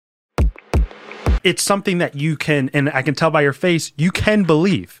it's something that you can, and I can tell by your face, you can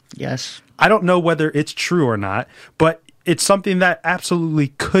believe. Yes. I don't know whether it's true or not, but it's something that absolutely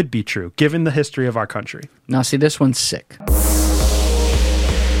could be true, given the history of our country. Now, see, this one's sick.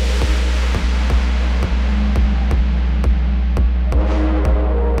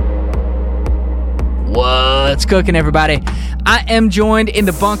 What's cooking, everybody? I am joined in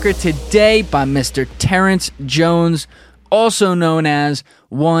the bunker today by Mr. Terrence Jones, also known as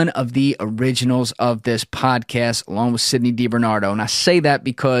one of the originals of this podcast, along with Sidney DiBernardo. And I say that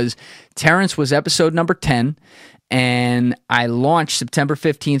because Terrence was episode number 10, and I launched September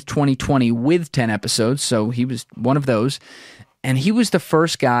 15th, 2020 with 10 episodes, so he was one of those. And he was the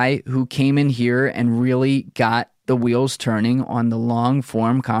first guy who came in here and really got the wheels turning on the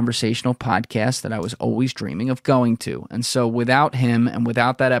long-form conversational podcast that I was always dreaming of going to. And so without him and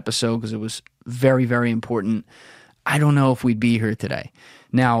without that episode, because it was very, very important, I don't know if we'd be here today.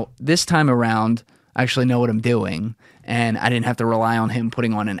 Now, this time around, I actually know what I'm doing, and I didn't have to rely on him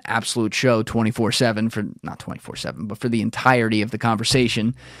putting on an absolute show 24/7 for, not 24/7, but for the entirety of the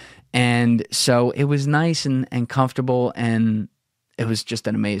conversation. And so it was nice and comfortable, and it was just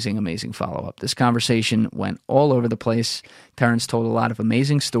an amazing, amazing follow-up. This conversation went all over the place. Terrence told a lot of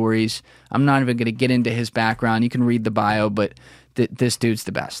amazing stories. I'm not even going to get into his background. You can read the bio, but this dude's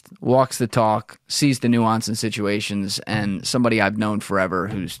the best. Walks the talk, sees the nuance in situations, and somebody I've known forever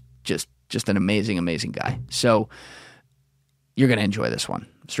who's just an amazing, amazing guy. So you're going to enjoy this one,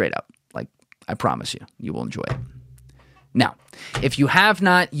 straight up. Like, I promise you will enjoy it. Now, if you have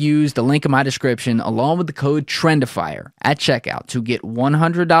not used the link in my description along with the code TRENDIFIER at checkout to get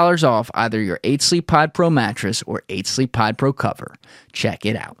 $100 off either your 8 Sleep Pod Pro mattress or 8 Sleep Pod Pro cover, check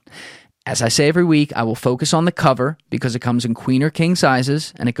it out. As I say every week, I will focus on the cover because it comes in queen or king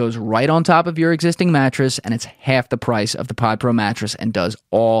sizes, and it goes right on top of your existing mattress, and it's half the price of the Pod Pro mattress and does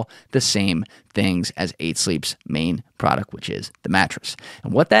all the same things as 8 Sleep's main product, which is the mattress.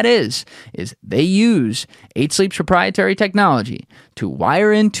 And what that is they use 8 Sleep's proprietary technology to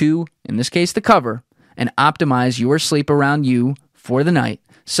wire into, in this case, the cover, and optimize your sleep around you for the night,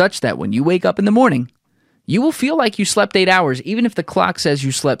 such that when you wake up in the morning, you will feel like you slept 8 hours, even if the clock says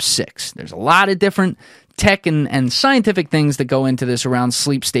you slept 6. There's a lot of different tech and scientific things that go into this around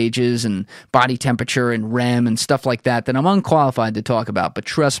sleep stages and body temperature and REM and stuff like that I'm unqualified to talk about. But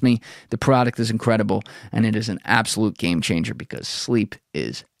trust me, the product is incredible, and it is an absolute game changer because sleep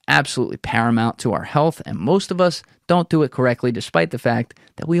is absolutely paramount to our health, and most of us don't do it correctly, despite the fact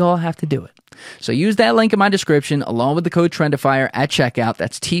that we all have to do it. So use that link in my description along with the code TRENDIFIER at checkout.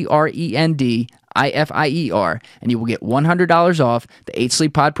 That's TRENDIFIER, and you will get $100 off the 8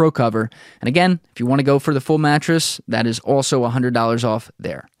 Sleep Pod Pro cover. And again, if you want to go for the full mattress, that is also $100 off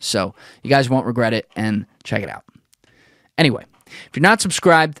there. So you guys won't regret it, and check it out. Anyway, if you're not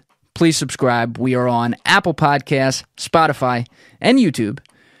subscribed, please subscribe. We are on Apple Podcasts, Spotify, and YouTube.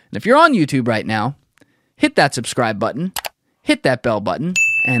 And if you're on YouTube right now, hit that subscribe button, hit that bell button,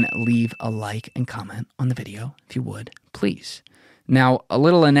 and leave a like and comment on the video if you would, please. Now, a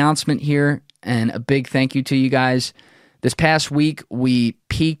little announcement here and a big thank you to you guys. This past week, we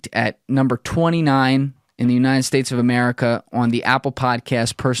peaked at number 29 in the United States of America on the Apple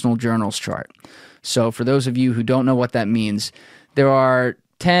Podcast Personal Journals chart. So for those of you who don't know what that means, there are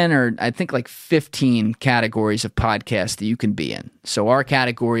 10 or I think like 15 categories of podcasts that you can be in. So our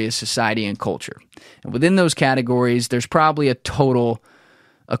category is society and culture. And within those categories, there's probably a total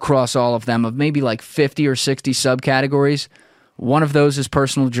across all of them of maybe like 50 or 60 subcategories. One of those is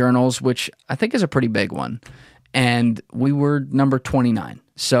personal journals, which I think is a pretty big one. And we were number 29.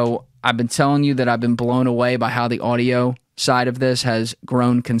 So I've been telling you that I've been blown away by how the audio side of this has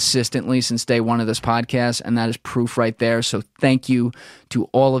grown consistently since day one of this podcast, and that is proof right there. So thank you to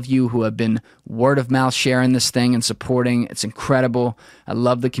all of you who have been word of mouth sharing this thing and supporting. It's incredible. I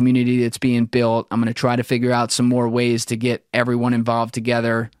love the community that's being built. I'm going to try to figure out some more ways to get everyone involved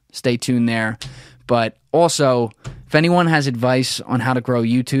together. Stay tuned there. But also, if anyone has advice on how to grow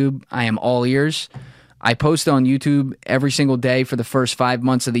YouTube, I am all ears. I post on YouTube every single day for the first 5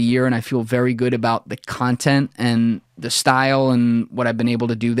 months of the year, and I feel very good about the content and the style and what I've been able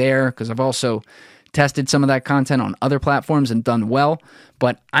to do there, because I've also tested some of that content on other platforms and done well.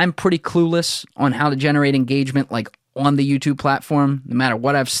 But I'm pretty clueless on how to generate engagement like on the YouTube platform. No matter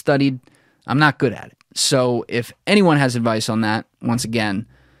what I've studied, I'm not good at it. So if anyone has advice on that, once again,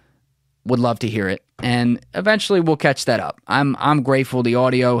 would love to hear it. And eventually we'll catch that up. I'm grateful the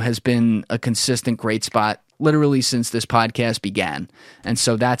audio has been a consistent great spot literally since this podcast began. And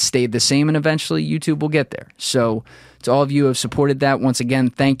so that stayed the same, and eventually YouTube will get there. So to all of you who have supported that, once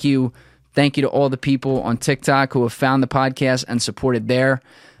again, thank you. Thank you to all the people on TikTok who have found the podcast and supported there.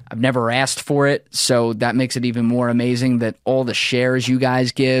 I've never asked for it, so that makes it even more amazing that all the shares you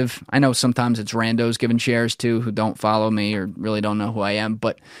guys give. I know sometimes it's randos giving shares too who don't follow me or really don't know who I am,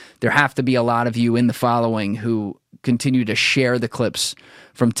 but there have to be a lot of you in the following who continue to share the clips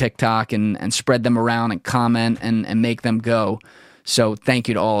from TikTok and spread them around and comment and make them go. So thank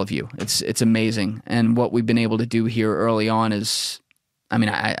you to all of you. It's amazing. And what we've been able to do here early on is, I mean,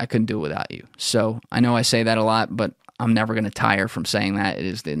 I couldn't do it without you. So I know I say that a lot, but I'm never going to tire from saying that. It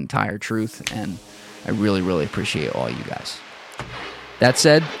is the entire truth, and I really, really appreciate all you guys. That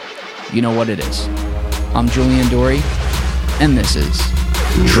said, you know what it is. I'm Julian Dory, and this is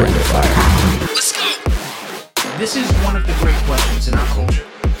Trendifier. Let's go! This is one of the great questions in our culture.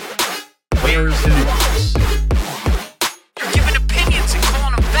 Where is the nuance? You're giving opinions and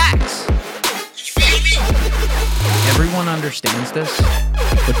calling them facts. You feel me? Everyone understands this,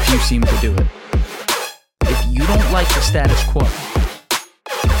 but few seem to do it. If you don't like the status quo,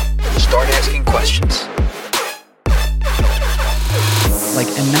 start asking questions. Like,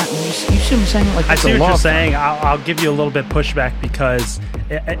 and that you see what I'm saying? Like, I see what you're saying. I'll give you a little bit pushback because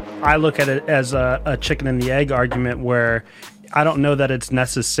I look at it as a chicken and the egg argument where I don't know that it's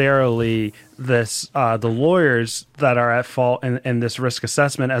necessarily the lawyers that are at fault in this risk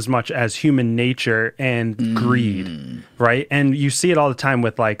assessment as much as human nature and greed, right? And you see it all the time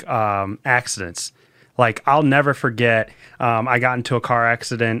with like accidents. Like, I'll never forget, I got into a car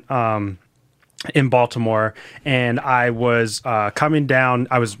accident in Baltimore, and I was coming down.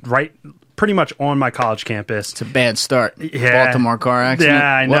 I was pretty much on my college campus. It's a bad start. Yeah. Baltimore car accident.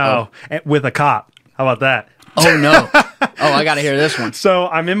 Yeah, I know. With a cop. How about that? Oh, no. Oh, I got to hear this one. So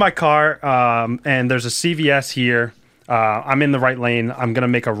I'm in my car, and there's a CVS here. I'm in the right lane. I'm going to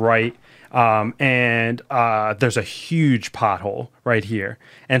make a right. And there's a huge pothole right here.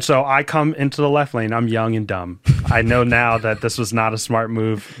 And so I come into the left lane. I'm young and dumb. I know now that this was not a smart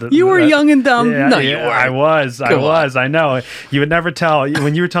move. You were young and dumb? Yeah, no, you weren't. I was. I know. You would never tell.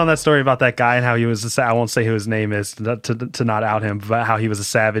 When you were telling that story about that guy and how he was, I won't say who his name is to not out him, but how he was a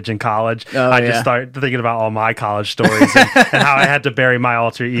savage in college. I just started thinking about all my college stories and how I had to bury my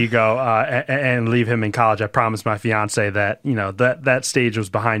alter ego and leave him in college. I promised my fiance that, that stage was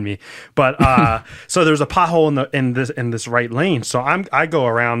behind me. But so there's a pothole in this right lane. So I go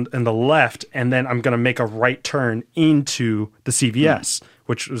around in the left, and then I'm going to make a right turn into the CVS,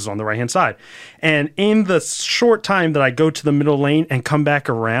 which was on the right hand side. And in the short time that I go to the middle lane and come back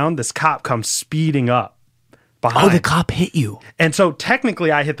around, this cop comes speeding up behind. Oh, the cop hit you. And so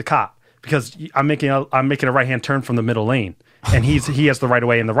technically, I hit the cop because I'm making a right hand turn from the middle lane, and he has the right of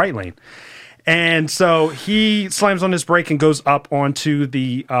way in the right lane. And so he slams on his brake and goes up onto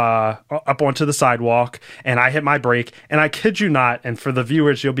the sidewalk, and I hit my brake, and I kid you not, and for the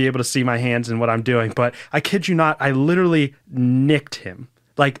viewers, you'll be able to see my hands and what I'm doing, but I kid you not, I literally nicked him.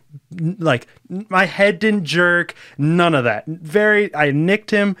 Like my head didn't jerk, none of that. I nicked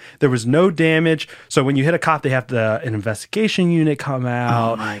him. There was no damage. So when you hit a cop, they have an investigation unit come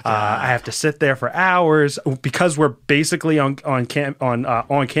out. Oh my God. I have to sit there for hours because we're basically on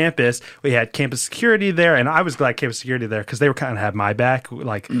campus. We had campus security there, and I was glad campus security there because they were kind of had my back.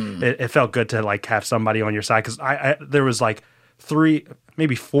 Like it felt good to like have somebody on your side because there was like 3,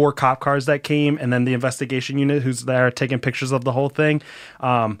 maybe 4 cop cars that came, and then the investigation unit who's there taking pictures of the whole thing.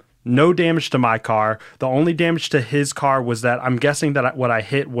 No damage to my car. The only damage to his car was that I'm guessing that what I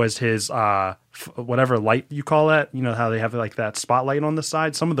hit was his whatever light you call it. You know how they have like that spotlight on the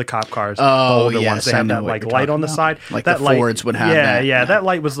side? Some of the cop cars, the older ones, they have that like light on the side. Like that the Fords would have that. Yeah, that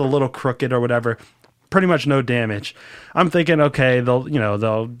light was a little crooked or whatever. Pretty much no damage. I'm thinking, okay,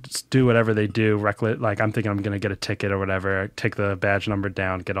 they'll just do whatever they do. Like I'm thinking I'm going to get a ticket or whatever, take the badge number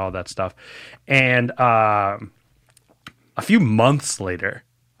down, get all that stuff. And a few months later,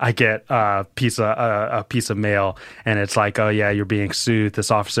 I get a piece of mail, and it's like, oh yeah, you're being sued.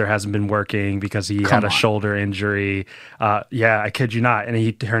 This officer hasn't been working because he had a shoulder injury. Yeah, I kid you not. And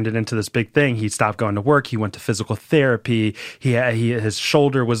he turned it into this big thing. He stopped going to work. He went to physical therapy. His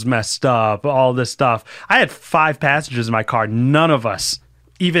shoulder was messed up. All this stuff. I had 5 passengers in my car. None of us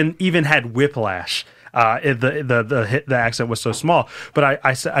even had whiplash. The accident was so small. But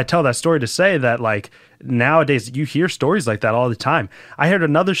I tell that story to say that like nowadays you hear stories like that all the time. I heard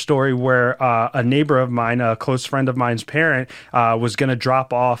another story where a neighbor of mine, a close friend of mine's parent, was going to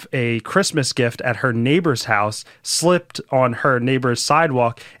drop off a Christmas gift at her neighbor's house, slipped on her neighbor's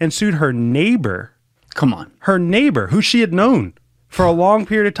sidewalk, and sued her neighbor. Come on. Her neighbor, who she had known for a long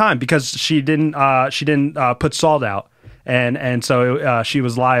period of time because she didn't put salt out. And so she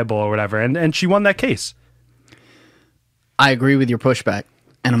was liable or whatever, and she won that case. I agree with your pushback,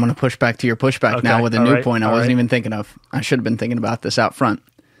 and I'm going to push back to your pushback now with a new point I wasn't even thinking of. I should have been thinking about this out front.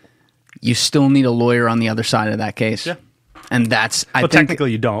 you still need a lawyer on the other side of that case. Yeah. And that's, I think,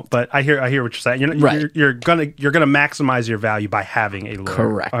 technically you don't, but I hear what you're saying. You're gonna maximize your value by having a lawyer.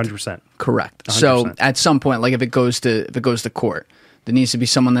 Correct. 100%. Correct. 100%. So at some point, like if it goes to court, there needs to be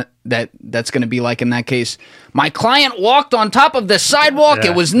someone that's going to be like, in that case, my client walked on top of the sidewalk.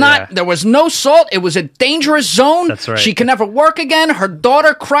 Yeah, It was not, there was no salt. It was a dangerous zone. That's right. She can never work again. Her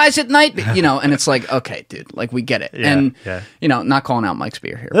daughter cries at night, and it's like, okay, dude, like we get it. Yeah, and, yeah. Not calling out Mike's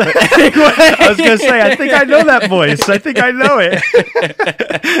beer here. But I was going to say, I think I know that voice. I think I know it.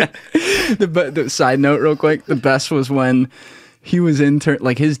 the side note real quick, the best was when he was intern,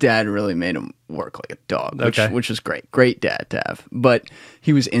 like his dad really made him work like a dog, which was great dad to have. But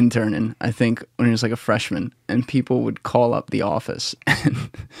he was interning, I think, when he was like a freshman, and people would call up the office,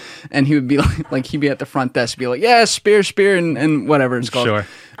 and he would be like he'd be at the front desk, be like, yeah, spear, and whatever it's called. Sure.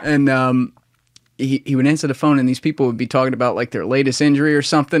 And he would answer the phone, and these people would be talking about like their latest injury or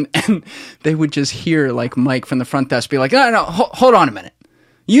something, and they would just hear like Mike from the front desk be like, no, hold on a minute.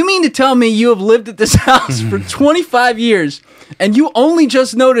 You mean to tell me you have lived at this house for 25 years and you only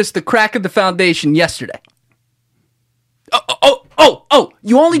just noticed the crack of the foundation yesterday? Oh,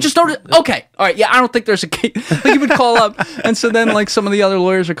 you only just noticed? Okay. All right. Yeah, I don't think there's a case. Like, he would call up. And so then, like, some of the other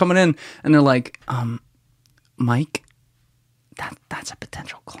lawyers are coming in and they're like, Mike, that's a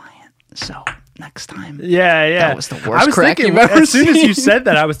potential client. So next time. Yeah. That was the worst I was crack thinking, you've ever as soon as seen. you said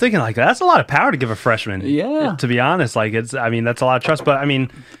that, I was thinking, like, that's a lot of power to give a freshman. Yeah. To be honest, like, that's a lot of trust. But, I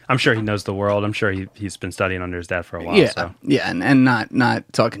mean, I'm sure he knows the world. I'm sure he's been studying under his dad for a while. Yeah. So. Yeah. And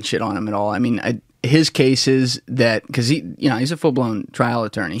not talking shit on him at all. I mean, his case is that, because he's a full-blown trial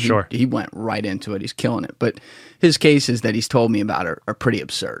attorney. He went right into it. He's killing it. But his cases that he's told me about are pretty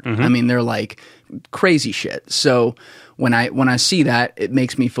absurd. Mm-hmm. I mean, they're like crazy shit. So when I see that, it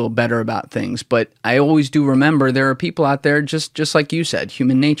makes me feel better about things. But I always do remember there are people out there, just like you said,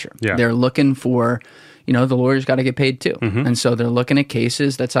 human nature. Yeah. They're looking for, the lawyer's got to get paid too. Mm-hmm. And so they're looking at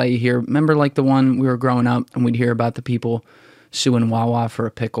cases. That's how you hear. Remember, like the one we were growing up and we'd hear about the people suing Wawa for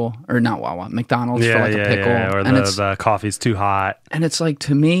a pickle, or not Wawa, McDonald's for like a pickle. Yeah, or the coffee's too hot. And it's like,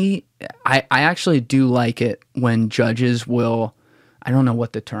 to me, I actually do like it when judges will, I don't know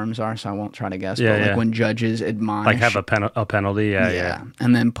what the terms are, so I won't try to guess, but like when judges admonish. Like have a penalty, yeah.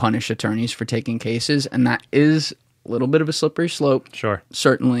 And then punish attorneys for taking cases, and that is a little bit of a slippery slope. Sure.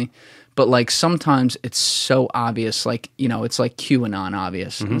 Certainly. But like sometimes it's so obvious, like, it's like QAnon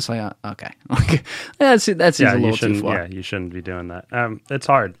obvious. And it's like, okay. Like, that's a little too far. Yeah, you shouldn't be doing that. It's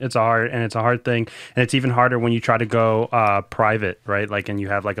hard. It's a hard thing. And it's even harder when you try to go private, right? Like, and you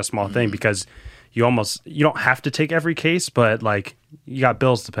have like a small thing, because you don't have to take every case, but like you got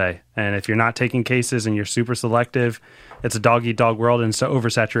bills to pay. And if you're not taking cases and you're super selective, it's a dog-eat-dog world, and it's an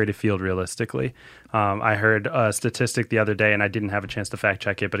oversaturated field, realistically. I heard a statistic the other day, and I didn't have a chance to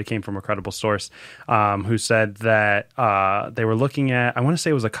fact-check it, but it came from a credible source, who said that they were looking at, I want to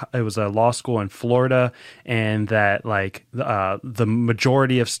say it was a law school in Florida, and that like the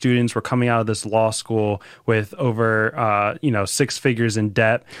majority of students were coming out of this law school with over 6 figures in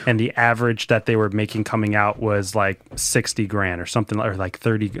debt, and the average that they were making coming out was like 60 grand or something, or like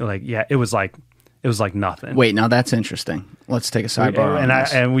 30. Like, yeah, it was like nothing. Wait, now that's interesting. Let's take a sidebar on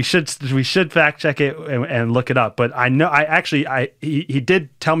this. And we should fact check it and look it up. But I know he did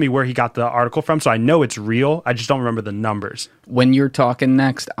tell me where he got the article from, so I know it's real. I just don't remember the numbers. When you're talking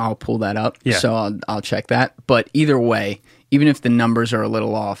next, I'll pull that up. Yeah. So I'll check that. But either way, even if the numbers are a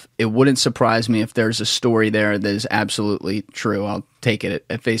little off, it wouldn't surprise me if there's a story there that is absolutely true. I'll take it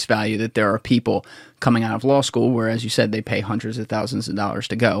at face value that there are people coming out of law school where, as you said, they pay hundreds of thousands of dollars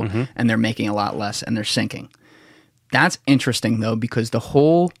to go, and they're making a lot less and they're sinking. That's interesting, though, because the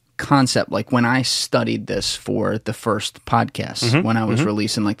whole concept, like when I studied this for the first podcast, when I was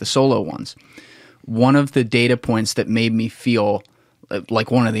releasing like the solo ones, one of the data points that made me feel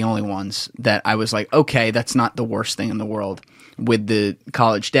like one of the only ones that I was like, okay, that's not the worst thing in the world with the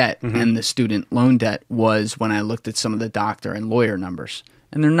college debt and the student loan debt was when I looked at some of the doctor and lawyer numbers.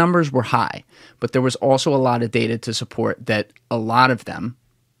 And their numbers were high. But there was also a lot of data to support that a lot of them,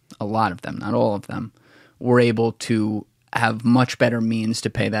 not all of them, were able to have much better means to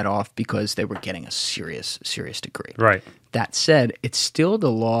pay that off because they were getting a serious degree. Right. That said, it's still the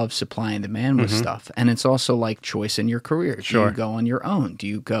law of supply and demand with stuff. And it's also like choice in your career. Sure. Do you go on your own? Do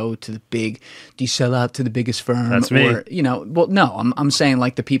you go to do you sell out to the biggest firm? That's me. Or, well, no, I'm saying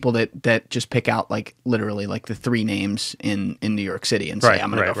like the people that just pick out like literally like the 3 names in New York City and say,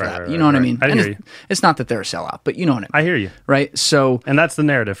 I'm going to go for that. You know what I mean? I hear you. It's not that they're a sellout, but you know what I mean. I hear you. Right? So, and that's the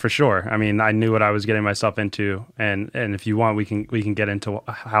narrative for sure. I mean, I knew what I was getting myself into, and if you want, we can get into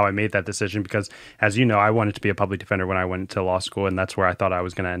how I made that decision, because as you know, I wanted to be a public defender when I went went to law school, and that's where I thought I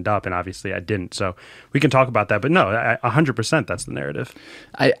was going to end up, and obviously I didn't. So we can talk about that, but no, 100% that's the narrative.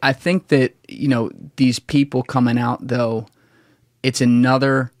 I think that, these people coming out, though, it's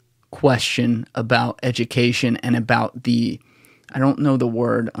another question about education and about I don't know the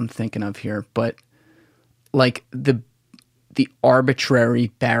word I'm thinking of here, but like the arbitrary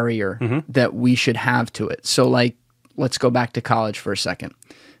barrier that we should have to it. So like, let's go back to college for a second.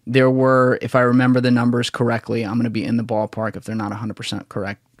 There were, if I remember the numbers correctly, I'm going to be in the ballpark. If they're not 100%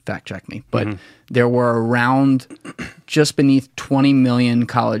 correct, fact check me. But there were around just beneath 20 million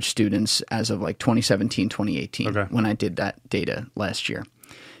college students as of like 2017, 2018, when I did that data last year.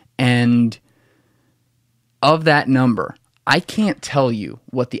 And of that number, I can't tell you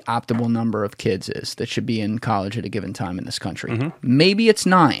what the optimal number of kids is that should be in college at a given time in this country. Maybe it's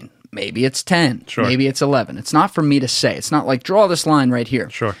 9. Maybe it's 10. Sure. Maybe it's 11. It's not for me to say. It's not like draw this line right here.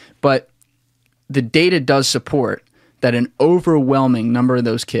 Sure. But the data does support that an overwhelming number of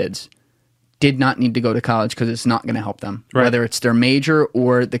those kids did not need to go to college because it's not going to help them, whether it's their major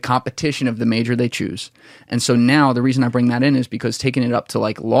or the competition of the major they choose. And so now the reason I bring that in is because taking it up to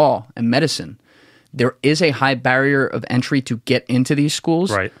like law and medicine, there is a high barrier of entry to get into these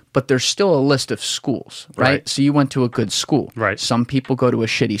schools, but there's still a list of schools, right? So you went to a good school. Some people go to a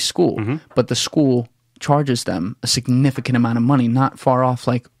shitty school, but the school charges them a significant amount of money, not far off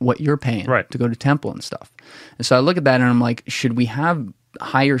like what you're paying to go to Temple and stuff. And so I look at that and I'm like, should we have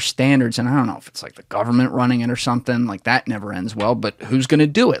higher standards? And I don't know if it's like the government running it or something, like that never ends well, but who's going to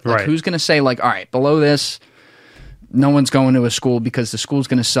do it? Like who's going to say like, all right, below this, no one's going to a school because the school's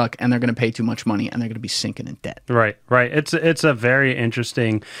going to suck and they're going to pay too much money and they're going to be sinking in debt. Right. It's a very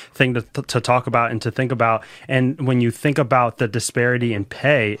interesting thing to talk about and to think about. And when you think about the disparity in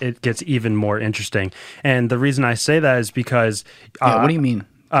pay, it gets even more interesting. And the reason I say that is because... what do you mean?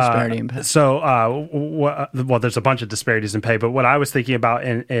 Disparity in pay. Well, there's a bunch of disparities in pay, but what I was thinking about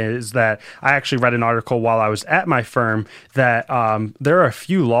is that I actually read an article while I was at my firm that there are a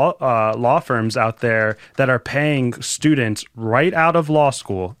few law firms out there that are paying students right out of law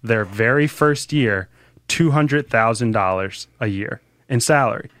school, their very first year, $200,000 a year in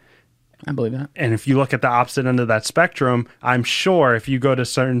salary. I believe that. And if you look at the opposite end of that spectrum, I'm sure if you go to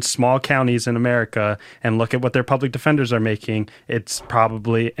certain small counties in America and look at what their public defenders are making, it's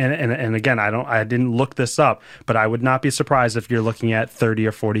probably and again, I didn't look this up, but I would not be surprised if you're looking at $30,000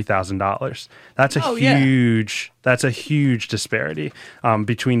 or $40,000. That's a huge disparity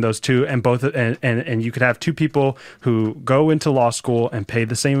between those two, and both and you could have two people who go into law school and pay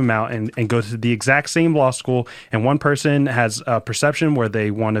the same amount and go to the exact same law school, and one person has a perception where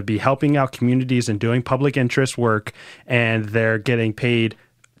they want to be helping out communities and doing public interest work, and they're getting paid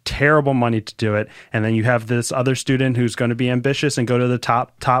terrible money to do it, and then you have this other student who's going to be ambitious and go to the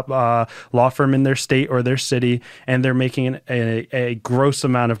top law firm in their state or their city, and they're making a gross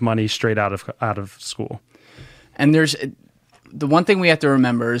amount of money straight out of school. And there's the one thing we have to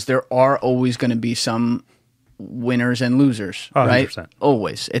remember is there are always going to be some winners and losers, right? 100%.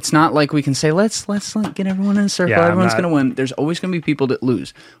 Always. It's not like we can say let's get everyone in a circle. Everyone's going to win. There's always going to be people that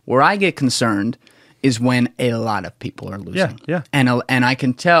lose. Where I get concerned is when a lot of people are losing. Yeah. And I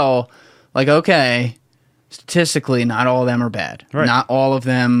can tell, like, okay, statistically, not all of them are bad. Right. Not all of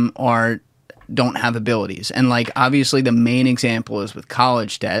them don't have abilities. And like, obviously the main example is with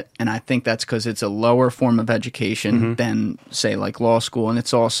college debt. And I think that's because it's a lower form of education than say like law school. And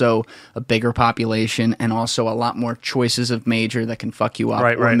it's also a bigger population and also a lot more choices of major that can fuck you up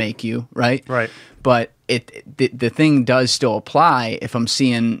or make you, right? Right. But the thing does still apply if I'm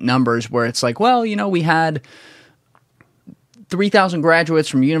seeing numbers where it's like, well, we had 3,000 graduates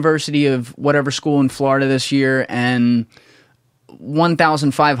from University of whatever school in Florida this year, and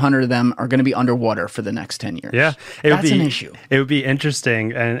 1,500 of them are going to be underwater for the next 10 years. Yeah. That's an issue. It would be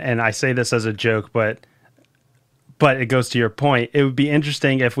interesting, and I say this as a joke, but it goes to your point. It would be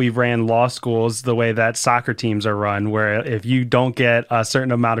interesting if we ran law schools the way that soccer teams are run, where if you don't get a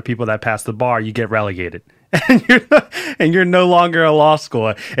certain amount of people that pass the bar, you get relegated. And you're no longer a law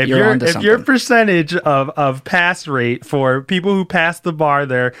school. If your percentage of pass rate for people who pass the bar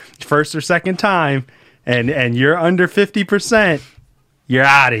their first or second time, and you're under 50%, you're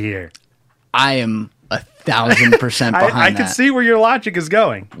out of here. I am 1,000% behind that. I can see where your logic is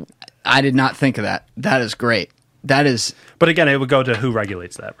going. I did not think of that. That is great. That is... But again, it would go to who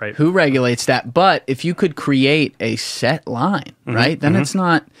regulates that, right? Who regulates that? But if you could create a set line, right, then it's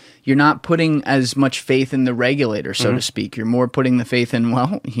not... You're not putting as much faith in the regulator, so to speak. You're more putting the faith in,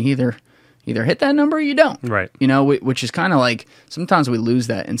 well, you either either hit that number or you don't. Right. You know, which is kind of like sometimes we lose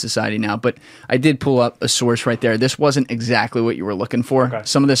that in society now. But I did pull up a source right there. This wasn't exactly what you were looking for. Okay.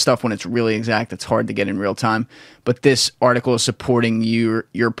 Some of this stuff, when it's really exact, it's hard to get in real time. But this article is supporting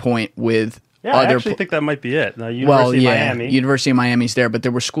your point with Yeah, I other. actually think that might be it. University of Miami. University of Miami's there, but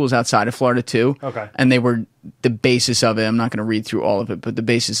there were schools outside of Florida too. Okay. And they were the basis of it. I'm not going to read through all of it, but the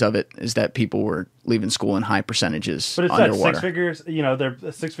basis of it is that people were leaving school in high percentages But it's underwater. that 6 figures, they're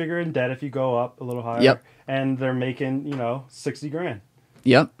a 6 figure in debt if you go up a little higher. Yep. And they're making, $60,000.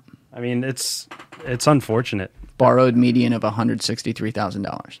 Yep. I mean, it's unfortunate. Borrowed median of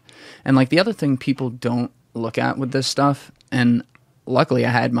 $163,000. And like the other thing people don't look at with this stuff, and luckily I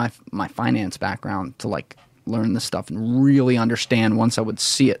had my finance background to like learn this stuff and really understand once I would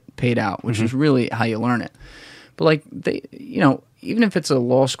see it paid out, which is really how you learn it. But like they, even if it's a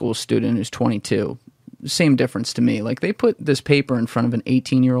law school student who's 22, same difference to me. Like they put this paper in front of an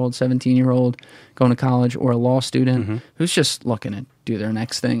 18-year-old, 17-year-old going to college, or a law student who's just looking to do their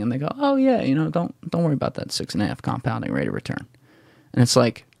next thing, and they go, "Oh yeah, don't worry about that 6.5 compounding rate of return," and it's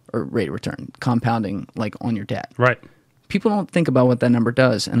like, or rate of return compounding like on your debt. Right. People don't think about what that number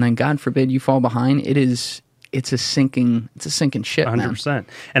does, and then God forbid you fall behind. It's a sinking ship, 100%. man.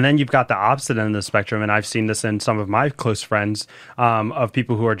 And then you've got the opposite end of the spectrum, and I've seen this in some of my close friends of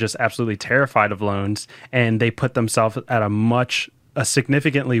people who are just absolutely terrified of loans, and they put themselves at a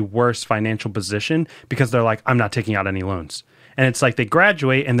significantly worse financial position because they're like, I'm not taking out any loans. And it's like they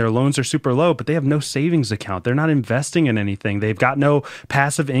graduate and their loans are super low, but they have no savings account. They're not investing in anything. They've got no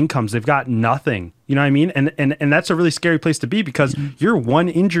passive incomes. They've got nothing. You know what I mean? And that's a really scary place to be because you're one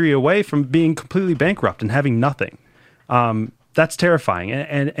injury away from being completely bankrupt and having nothing. That's terrifying.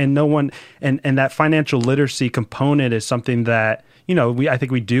 And no one, and that financial literacy component is something that, I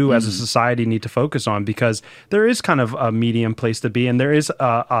think we do as a society need to focus on, because there is kind of a medium place to be, and there is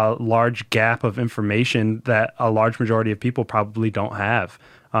a large gap of information that a large majority of people probably don't have.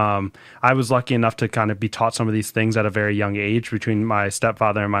 I was lucky enough to kind of be taught some of these things at a very young age. Between my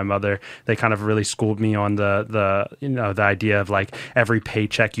stepfather and my mother, they kind of really schooled me on the idea of like every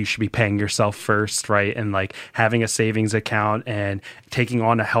paycheck you should be paying yourself first, right? And like having a savings account and taking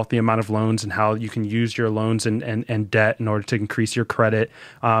on a healthy amount of loans and how you can use your loans and debt in order to increase your credit.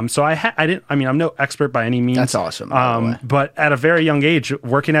 So I'm no expert by any means. That's awesome. By the way. But at a very young age,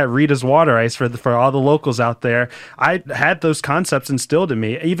 working at Rita's Water Ice for all the locals out there, I had those concepts instilled in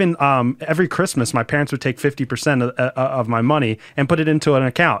me. Even every Christmas, my parents would take 50% of my money and put it into an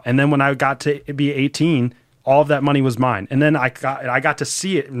account. And then when I got to be 18, all of that money was mine. And then I got to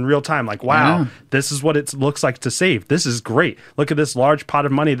see it in real time. Like, wow, this is what it looks like to save. This is great. Look at this large pot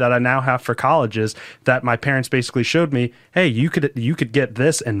of money that I now have for colleges that my parents basically showed me. Hey, you could get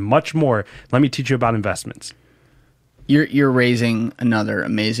this and much more. Let me teach you about investments. You're raising another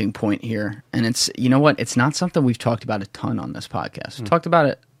amazing point here, and it's, you know what? It's not something we've talked about a ton on this podcast. We've talked about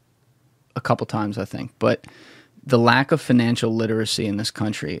it a couple times, I think, but the lack of financial literacy in this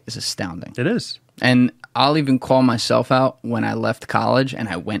country is astounding. It is. And I'll even call myself out when I left college and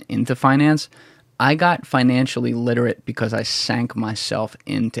I went into finance. I got financially literate because I sank myself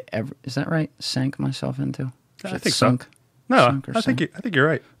into is that right? Sank myself into? I think sunk? So. No, I think you're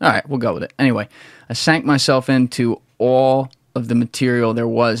right. All right, we'll go with it. Anyway, I sank myself into all of the material there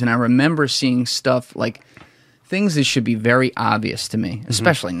was, and I remember seeing stuff like things that should be very obvious to me,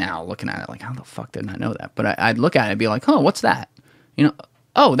 especially now looking at it, like, how the fuck didn't I know that? But I'd look at it and be like, oh, what's that?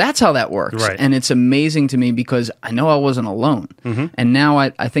 Oh, that's how that works. Right. And it's amazing to me because I know I wasn't alone. And now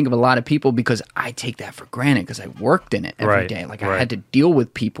I think of a lot of people because I take that for granted because I worked in it every day. Like I had to deal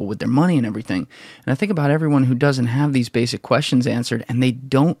with people with their money and everything. And I think about everyone who doesn't have these basic questions answered, and they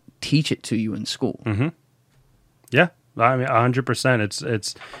don't teach it to you in school. Yeah, I mean,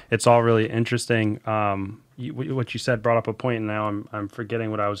 100%. It's all really interesting. What you said brought up a point, and now I'm forgetting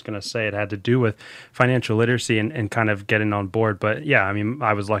what I was going to say. It had to do with financial literacy and kind of getting on board. But yeah, I mean,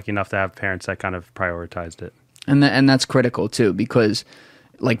 I was lucky enough to have parents that kind of prioritized it. And that's critical too, because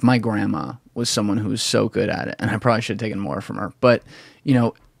like my grandma was someone who was so good at it, and I probably should have taken more from her. But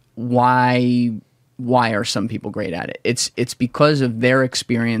why are some people great at it? It's because of their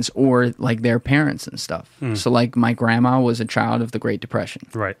experience or like their parents and stuff. So like my grandma was a child of the Great Depression.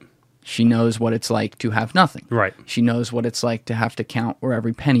 Right. She knows what it's like to have nothing. Right. She knows what it's like to have to count where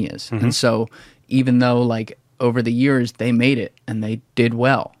every penny is. And so even though like over the years they made it and they did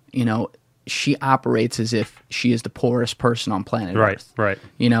well, she operates as if she is the poorest person on planet Earth. Right.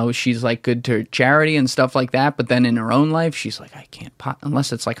 You know, she's like good to charity and stuff like that, but then in her own life, she's like, I can't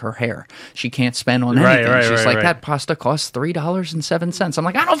unless it's like her hair. She can't spend on anything. She's like, that pasta costs $3.07. I'm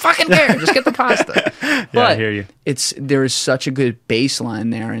like, I don't fucking care. Just get the pasta. But I hear you. There is such a good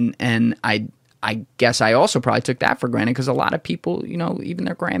baseline there, and I guess I also probably took that for granted because a lot of people, you know, even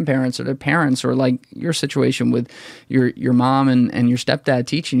their grandparents or their parents, or like your situation with your mom and your stepdad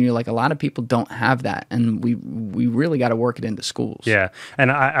teaching you, like a lot of people don't have that, and we really got to work it into schools. Yeah,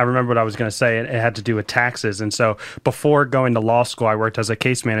 and I remember what I was going to say. It had to do with taxes, and so before going to law school, I worked as a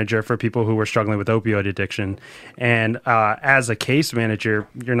case manager for people who were struggling with opioid addiction, and as a case manager,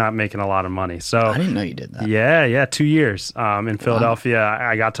 you're not making a lot of money. So I didn't know you did that. Yeah, 2 years in Philadelphia. Wow.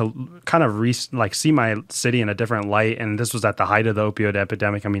 I got to kind of see my city in a different light, and this was at the height of the opioid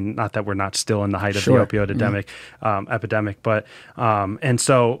epidemic. I mean, not that we're not still in the height of the opioid epidemic, but and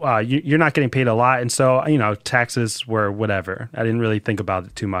so you're not getting paid a lot, and so you know, taxes were whatever. I didn't really think about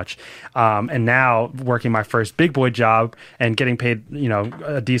it too much, and now working my first big boy job and getting paid, you know,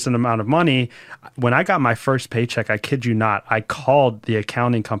 a decent amount of money. When I got my first paycheck, I kid you not, I called the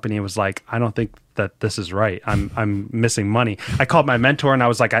accounting company and was like, I don't think that this is right. I'm missing money. I called my mentor and I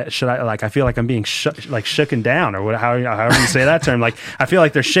was like, I feel like I'm being shooken down, or however you say that term. Like, I feel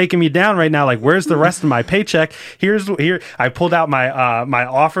like they're shaking me down right now. Like, where's the rest of my paycheck? Here, I pulled out my my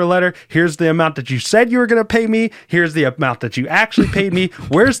offer letter. Here's the amount that you said you were going to pay me. Here's the amount that you actually paid me.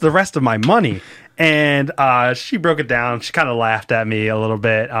 Where's the rest of my money? And she broke it down. She kind of laughed at me a little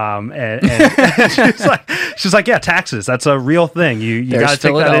bit, and she's like, yeah, taxes. That's a real thing. You got to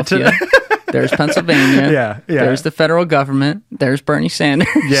take that into. There's Pennsylvania. Yeah. There's the federal government. There's Bernie Sanders.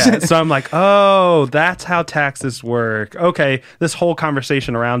 Yeah. So I'm like, oh, that's how taxes work. Okay, this whole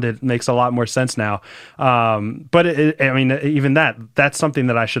conversation around it makes a lot more sense now. But I mean, even that's something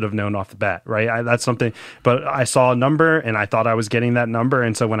that I should have known off the bat, right? That's something. But I saw a number and I thought I was getting that number,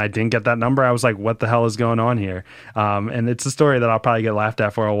 and so when I didn't get that number, I was like, what the hell is going on here? And it's a story that I'll probably get laughed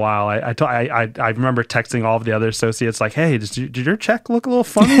at for a while. I remember texting all of the other associates like, hey, did your check look a little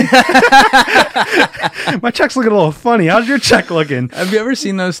funny? My check's looking a little funny. How's your check looking? Have you ever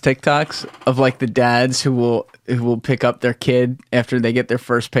seen those TikToks of like the dads who will pick up their kid after they get their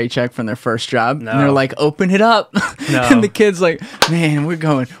first paycheck from their first job? No. And they're like, open it up. No. And the kid's like, man,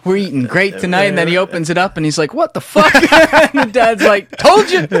 we're eating great tonight. And then he opens it up and he's like, what the fuck? And the dad's like, told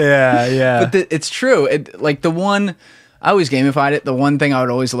you. Yeah. But it's true. I always gamified it. The one thing I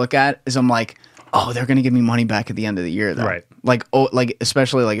would always look at is I'm like, oh, they're going to give me money back at the end of the year though. Right. Like,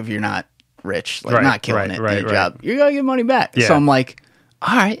 especially like if you're not rich, like not killing it in a job, you're gonna get money back. Yeah. So I'm like,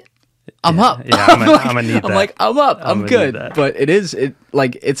 all right, I'm up. Yeah, I'm gonna need that. I'm like, I'm up. I'm good. But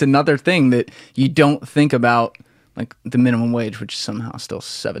it's another thing that you don't think about, like the minimum wage, which is somehow still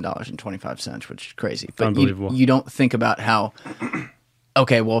 $7.25, which is crazy. But unbelievable. You don't think about how.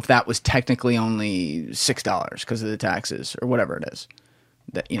 Okay, well, if that was technically only $6 because of the taxes or whatever it is,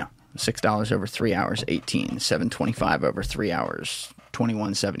 that $6 over 3 hours, $7.25 over 3 hours.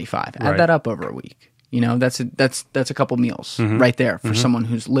 $21.75. Add that up over a week. That's a couple meals right there for someone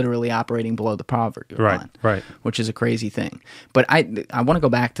who's literally operating below the poverty line, right? Which is a crazy thing. But I want to go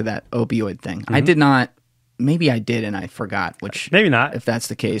back to that opioid thing. I did not. Maybe I did and I forgot. Which maybe not. If that's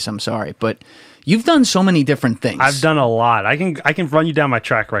the case, I'm sorry. But you've done so many different things. I've done a lot. I can run you down my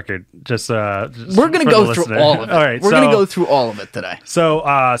track record. Just we're going to go through all of it. All right, we're going to go through all of it today. So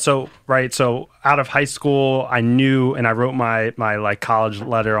out of high school, I knew, and I wrote my like college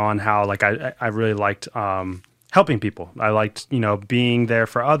letter on how like I really liked helping people. I liked, being there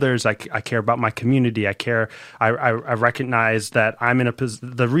for others. I care about my community. I recognize that I'm in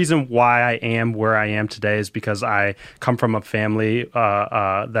the reason why I am where I am today is because I come from a family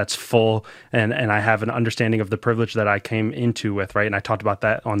that's full, and I have an understanding of the privilege that I came into with, right? And I talked about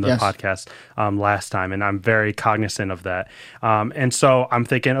that on the podcast last time, and I'm very cognizant of that. And so I'm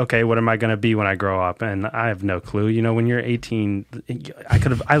thinking, okay, what am I going to be when I grow up? And I have no clue. When you're 18,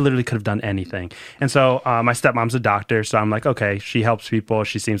 I literally could have done anything. And so my stepmom's a doctor, so I'm like, okay, she helps people.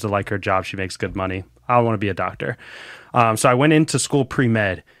 She seems to like her job. She makes good money. I want to be a doctor. So I went into school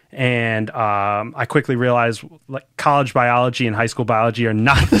pre-med, and I quickly realized like college biology and high school biology are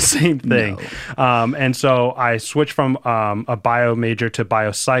not the same thing. No. And so I switched from a bio major to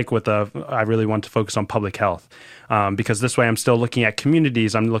biopsych I really want to focus on public health. Because this way I'm still looking at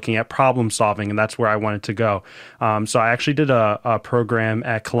communities, I'm looking at problem solving, and that's where I wanted to go. So I actually did a program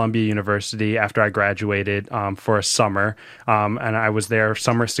at Columbia University after I graduated for a summer, and I was there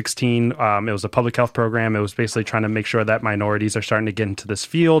summer 16. It was a public health program. It was basically trying to make sure that minorities are starting to get into this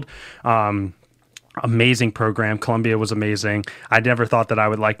field. Amazing program. Columbia was amazing. I never thought that I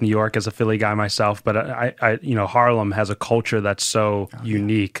would like New York as a Philly guy myself, but Harlem has a culture that's so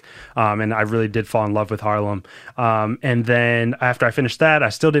unique, and I really did fall in love with Harlem. And then after I finished that, I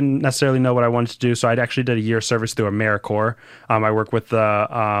still didn't necessarily know what I wanted to do, so I actually did a year service through AmeriCorps. I worked with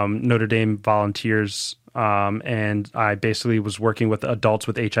the Notre Dame Volunteers, and I basically was working with adults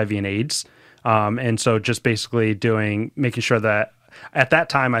with HIV and AIDS, and so just basically making sure that. At that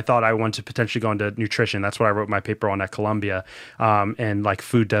time, I thought I wanted to potentially go into nutrition. That's what I wrote my paper on at Columbia, and like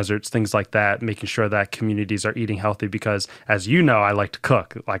food deserts, things like that, making sure that communities are eating healthy because, as you know, I like to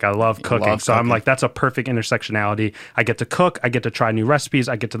cook. Like, I love cooking. I'm like, that's a perfect intersectionality. I get to cook. I get to try new recipes.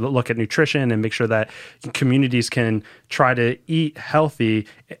 I get to look at nutrition and make sure that communities can try to eat healthy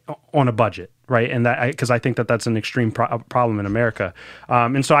on a budget. Right. And because I think that that's an extreme problem in America.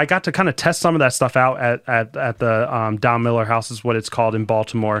 And so I got to kind of test some of that stuff out at the Don Miller House is what it's called in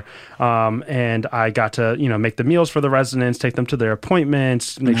Baltimore. And I got to, make the meals for the residents, take them to their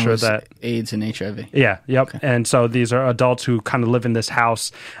appointments, make sure that AIDS and HIV. Yeah. Yep. Okay. And so these are adults who kind of live in this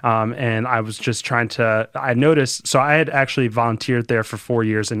house. And I was just I noticed, so I had actually volunteered there for 4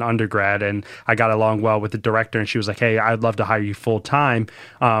 years in undergrad, and I got along well with the director, and she was like, hey, I'd love to hire you full time.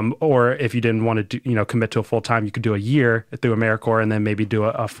 Or if you didn't want to commit to a full time, you could do a year through AmeriCorps and then maybe do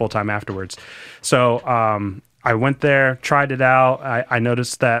a full time afterwards. So I went there, tried it out. I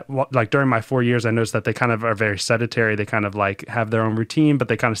noticed that, like, during my 4 years, I noticed that they kind of are very sedentary. They kind of like have their own routine, but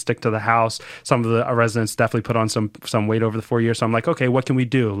they kind of stick to the house. Some of the residents definitely put on some weight over the 4 years. So I'm like, okay, what can we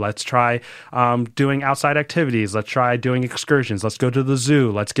do? Let's try doing outside activities. Let's try doing excursions. Let's go to the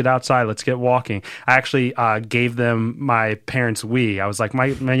zoo. Let's get outside. Let's get walking. I actually gave them my parents' Wii. I was like, my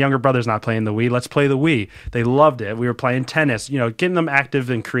younger brother's not playing the Wii. Let's play the Wii. They loved it. We were playing tennis, getting them active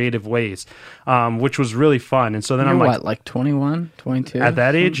in creative ways, which was really fun. And so then You're like 21, 22? At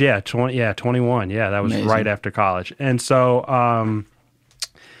that age, 21. Yeah, that was amazing. Right after college. And so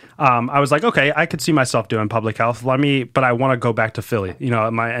I was like, okay, I could see myself doing public health. But I want to go back to Philly.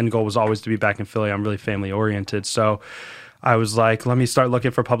 My end goal was always to be back in Philly. I'm really family oriented. So I was like, let me start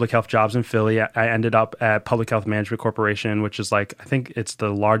looking for public health jobs in Philly. I ended up at Public Health Management Corporation, which is I think it's the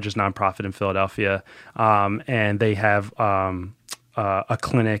largest nonprofit in Philadelphia. And they have a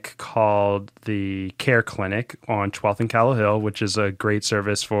clinic called the Care Clinic on 12th and Callow Hill, which is a great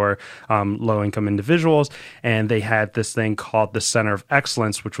service for low-income individuals. And they had this thing called the Center of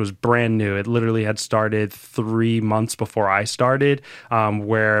Excellence, which was brand new. It literally had started 3 months before I started,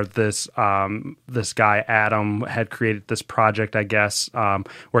 where this guy, Adam, had created this project, I guess,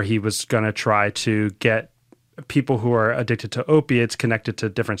 where he was going to try to get people who are addicted to opiates connected to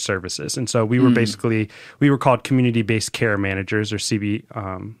different services. And so we were we were called community-based care managers, or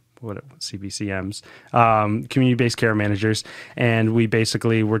CBCMs, community-based care managers. And we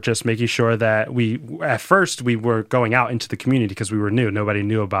basically were just making sure that at first we were going out into the community because we were new. Nobody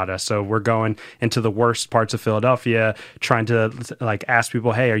knew about us. So we're going into the worst parts of Philadelphia, trying to ask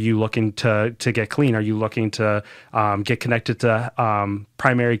people, hey, are you looking to get clean? Are you looking to get connected to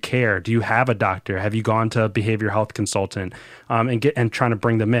primary care? Do you have a doctor? Have you gone to a behavioral health consultant? And trying to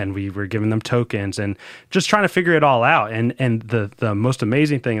bring them in. We were giving them tokens and just trying to figure it all out. And the most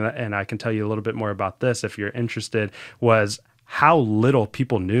amazing thing, and I can tell you a little bit more about this if you're interested, was how little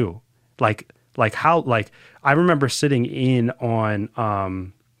people knew. I remember sitting in on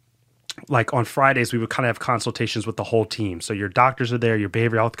on Fridays, we would kind of have consultations with the whole team. So your doctors are there, your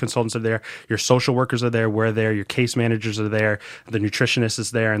behavioral health consultants are there, your social workers are there, we're there, your case managers are there, the nutritionist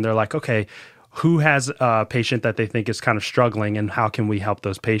is there, and they're like, okay, who has a patient that they think is kind of struggling and how can we help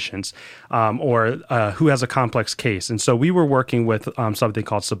those patients, or who has a complex case. And so we were working with something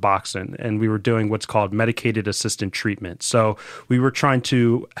called Suboxone, and we were doing what's called medicated assisted treatment. So we were trying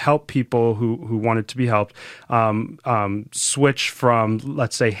to help people who wanted to be helped switch from,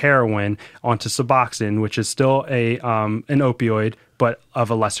 let's say, heroin onto Suboxone, which is still an opioid, but of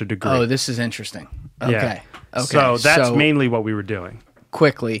a lesser degree. Oh, this is interesting. Okay. Yeah. Okay. So that's mainly what we were doing.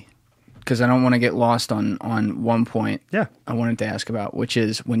 Quickly, because I don't want to get lost on one point I wanted to ask about, which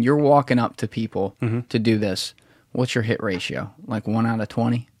is when you're walking up to people to do this, what's your hit ratio? Like 1 out of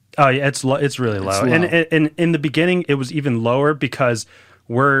 20? Oh, yeah, it's really low. And in the beginning, it was even lower because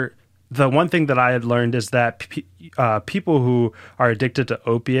the one thing that I had learned is that people who are addicted to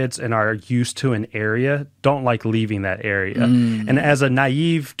opiates and are used to an area don't like leaving that area. And as a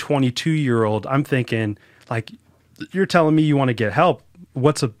naive 22-year-old, I'm thinking, you're telling me you want to get help.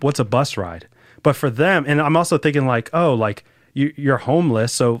 What's a bus ride? But for them, and I'm also thinking you're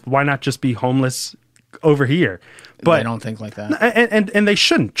homeless, so why not just be homeless over here. But they don't think like that. And they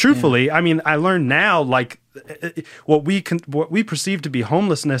shouldn't. Truthfully, I mean, I learned now, like, what we perceive to be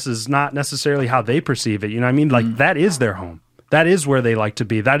homelessness is not necessarily how they perceive it. You know what I mean? Like, that is their home. That is where they like to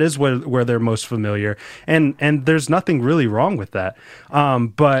be. That is where they're most familiar. And there's nothing really wrong with that.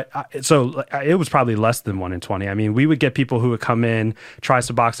 So it was probably less than 1 in 20. I mean, we would get people who would come in, try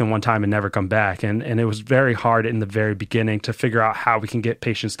Suboxone one time and never come back. And it was very hard in the very beginning to figure out how we can get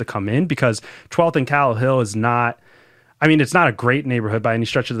patients to come in, because 12th and Capitol Hill is not, I mean, it's not a great neighborhood by any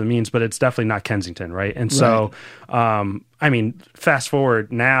stretch of the means, but it's definitely not Kensington, right? And so, I mean, fast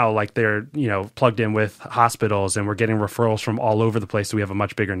forward now, like, they're, you know, plugged in with hospitals, and we're getting referrals from all over the place, so we have a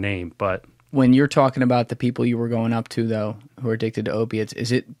much bigger name. But when you're talking about the people you were going up to, though, who are addicted to opiates,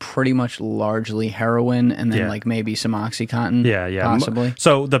 is it pretty much largely heroin and then like maybe some OxyContin? Yeah. Possibly.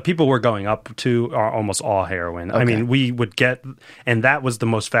 So the people we're going up to are almost all heroin. Okay. I mean, we would get, and that was the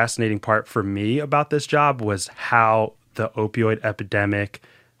most fascinating part for me about this job, was how the opioid epidemic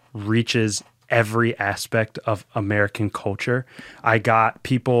reaches every aspect of American culture. I got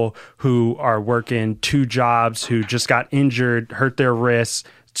people who are working 2 jobs, who just got injured, hurt their wrists,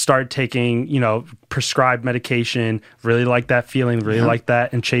 started taking, you know, prescribed medication, really liked that feeling, really liked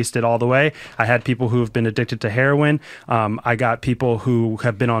that, and chased it all the way. I had people who have been addicted to heroin. I got people who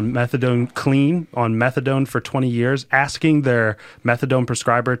have been on methadone for 20 years, asking their methadone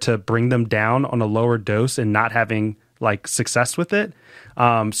prescriber to bring them down on a lower dose and not having like success with it.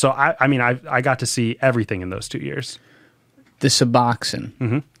 So I mean, I got to see everything in those 2 years. The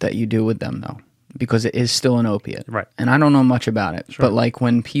Suboxone that you do with them, though, because it is still an opiate. Right. And I don't know much about it, Sure. but like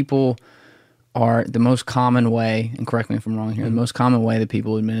when people are, the most common way, and correct me if I'm wrong here, the most common way that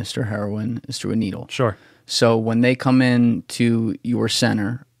people administer heroin is through a needle. Sure. So when they come in to your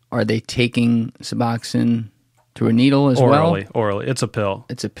center, are they taking Suboxone through a needle as well? Orally. It's a pill.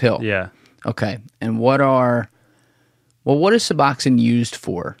 It's a pill. Yeah. Okay. And what is Suboxone used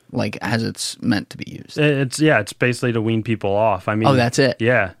for, like, as it's meant to be used? It's basically to wean people off. I mean, Oh, that's it?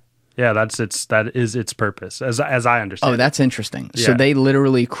 Yeah. That is its purpose, as I understand. Oh, that's interesting. So Yeah. they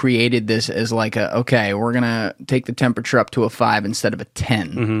literally created this as like okay, we're going to take the temperature up to a 5 instead of a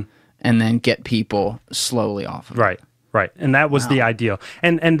 10, and then get people slowly off of it. Right. And that was the ideal.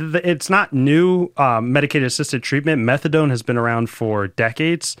 And it's not new. Medicated assisted treatment, methadone has been around for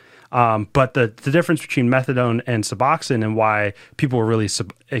decades. But the difference between methadone and Suboxone, and why people were really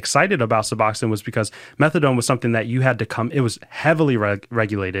excited about Suboxone, was because methadone was something that you had to come, it was heavily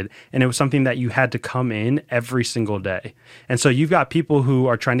regulated, and it was something that you had to come in every single day. And so you've got people who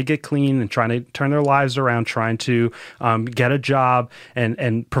are trying to get clean and trying to turn their lives around, trying to get a job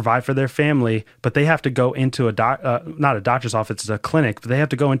and provide for their family, but they have to go into not a doctor's office, it's a clinic, but they have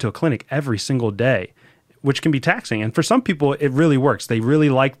to go into a clinic every single day, which can be taxing. And for some people, it really works. They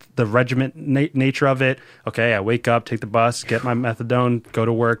really like the regiment nature of it. Okay, I wake up, take the bus, get my methadone, go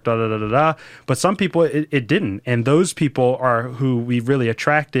to work, da-da-da-da-da. But some people, it didn't. And those people are who we really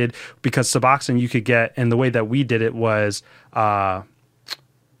attracted, because Suboxone you could get, and the way that we did it was, let's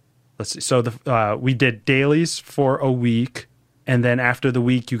see, so we did dailies for a week, and then after the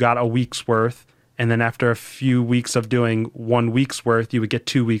week, you got a week's worth. And then after a few weeks of doing 1 week's worth, you would get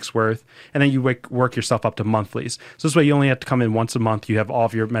 2 weeks worth. And then you work yourself up to monthlies. So this way you only have to come in once a month. You have all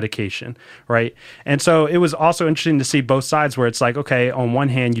of your medication, right? And so it was also interesting to see both sides, where it's like, okay, on one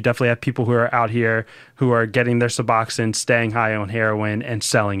hand, you definitely have people who are out here who are getting their Suboxone, staying high on heroin, and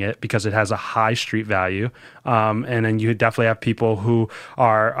selling it because it has a high street value. And then you definitely have people who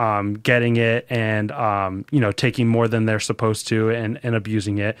are getting it and taking more than they're supposed to and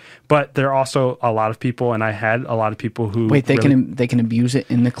abusing it. But there are also a lot of people, and I had a lot of people who they can abuse it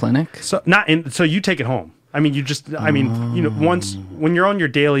in the clinic. So you take it home. I mean, once when you're on your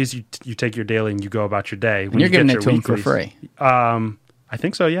dailies, you take your daily and you go about your day. When you're giving it to them for weeklies, free. I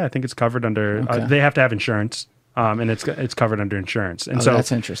think so. Yeah, I think it's covered under. Okay. They have to have insurance. And it's covered under insurance. And so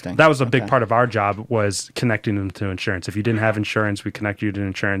that's interesting. That was a big part of our job, was connecting them to insurance. If you didn't have insurance, we connect you to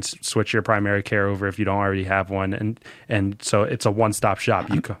insurance, switch your primary care over if you don't already have one. And so it's a one-stop shop.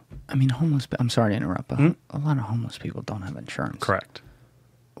 I'm sorry to interrupt, but a lot of homeless people don't have insurance. Correct.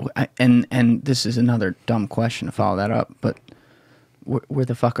 And this is another dumb question to follow that up, but where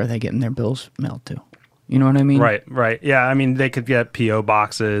the fuck are they getting their bills mailed to? You know what I mean? Right. Yeah, I mean, they could get P.O.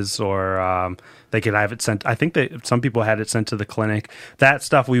 boxes, or they could have it sent. I think that some people had it sent to the clinic. That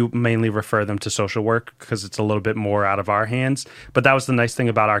stuff, we mainly refer them to social work because it's a little bit more out of our hands. But that was the nice thing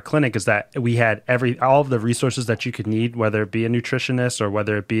about our clinic, is that we had all of the resources that you could need, whether it be a nutritionist or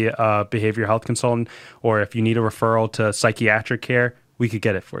whether it be a behavioral health consultant, or if you need a referral to psychiatric care, we could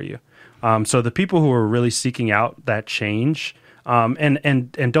get it for you. So the people who were really seeking out that change,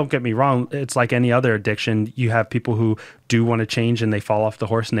 And don't get me wrong, it's like any other addiction. You have people who do want to change and they fall off the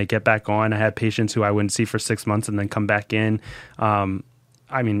horse and they get back on. I had patients who I wouldn't see for 6 months and then come back in.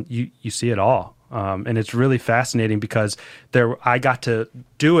 I mean, you see it all. And it's really fascinating because I got to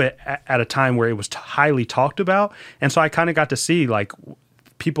do it at a time where it was highly talked about. And so I kind of got to see like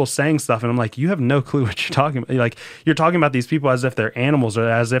people saying stuff, and I'm like, you have no clue what you're talking about. Like, you're talking about these people as if they're animals or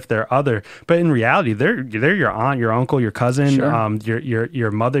as if they're other, but in reality, they're your aunt, your uncle, your cousin, Sure.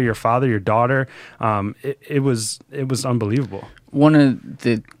 your mother, your father, your daughter. It was unbelievable. One of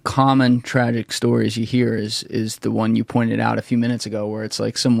the common tragic stories you hear is the one you pointed out a few minutes ago, where it's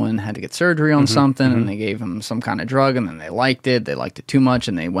like someone had to get surgery on something and they gave them some kind of drug and then they liked it too much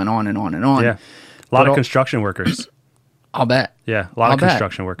and they went on and on and on. Yeah, a lot of construction workers. I'll bet. Yeah, a lot of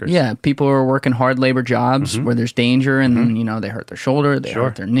construction workers. Yeah, people are working hard labor jobs where there's danger and then, they hurt their shoulder, they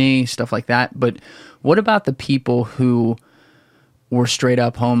hurt their knee, stuff like that. But what about the people who were straight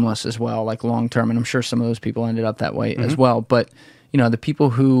up homeless as well, like long term? And I'm sure some of those people ended up that way as well. But, the people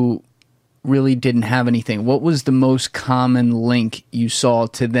who really didn't have anything, what was the most common link you saw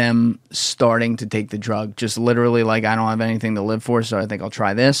to them starting to take the drug? Just literally like, I don't have anything to live for, so I think I'll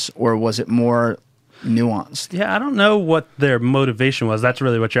try this? Or was it more nuanced? Yeah, I don't know what their motivation was. That's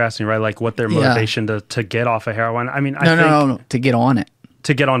really what you're asking, right? Like what their motivation to get off of heroin. I mean, No, to get on it.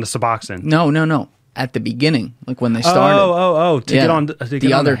 To get onto Suboxone. No. At the beginning, like when they started. To get on to the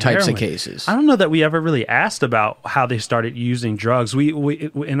get other on types heroin. of cases. I don't know that we ever really asked about how they started using drugs. We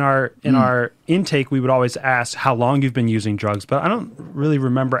in our intake we would always ask how long you've been using drugs, but I don't really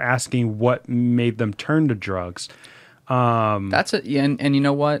remember asking what made them turn to drugs. That's it. Yeah, and you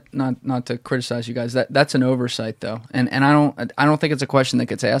know what? Not to criticize you guys. That's an oversight though, and I don't think it's a question that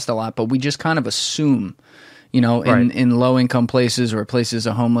gets asked a lot. But we just kind of assume, in low income places or places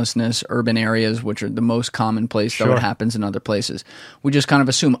of homelessness, urban areas, which are the most common place, though it happens in other places. We just kind of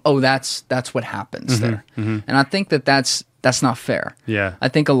assume, that's what happens there, and I think that's not fair. Yeah, I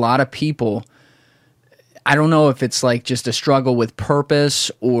think a lot of people. I don't know if it's like just a struggle with purpose,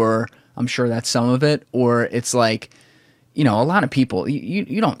 or I'm sure that's some of it, or it's like. A lot of people,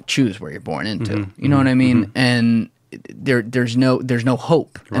 you don't choose where you're born into. You know what I mean? And there's no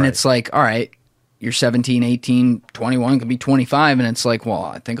hope. Right. And it's like, all right, you're 17, 18, 21, could be 25. And it's like, well,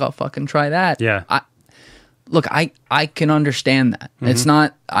 I think I'll fucking try that. Yeah. I can understand that. It's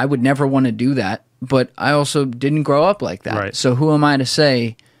not, I would never want to do that, but I also didn't grow up like that. Right. So who am I to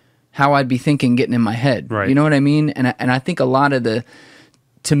say how I'd be thinking getting in my head? Right. You know what I mean? And I think a lot of the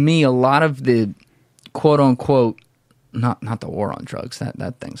quote unquote, not the war on drugs,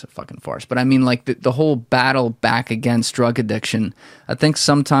 that thing's a fucking farce, but I mean like the whole battle back against drug addiction, I think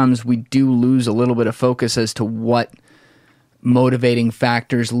sometimes we do lose a little bit of focus as to what motivating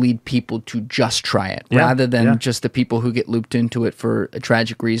factors lead people to just try it, rather than just the people who get looped into it for a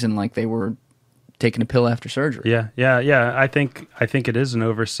tragic reason, like they were taking a pill after surgery. Yeah. I think it is an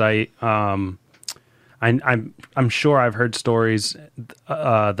oversight. I'm sure I've heard stories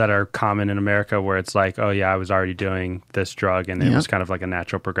that are common in America where it's like, oh yeah, I was already doing this drug and it was kind of like a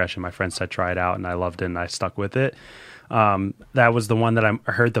natural progression. My friend said try it out and I loved it and I stuck with it. That was the one that I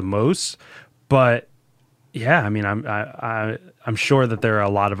heard the most. But yeah, I mean, I'm sure that there are a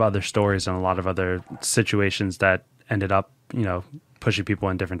lot of other stories and a lot of other situations that ended up, pushing people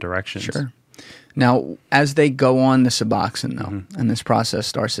in different directions. Sure. Now, as they go on the Suboxone, though, and this process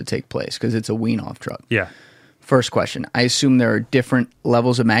starts to take place, because it's a wean-off drug. Yeah. First question. I assume there are different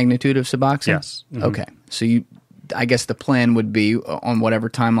levels of magnitude of Suboxone? Yes. Mm-hmm. Okay. So I guess the plan would be, on whatever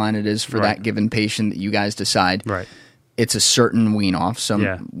timeline it is for that given patient that you guys decide, it's a certain wean-off,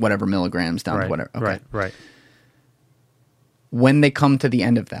 whatever milligrams down to whatever. Okay. Right. When they come to the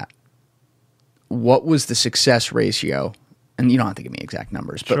end of that, what was the success ratio? And you don't have to give me exact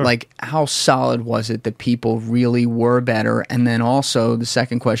numbers, but like how solid was it that people really were better? And then also the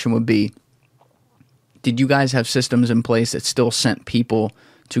second question would be, did you guys have systems in place that still sent people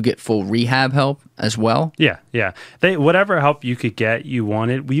to get full rehab help as well? Yeah. Whatever help you could get, you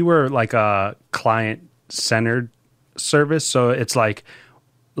wanted. We were like a client-centered service, so it's like,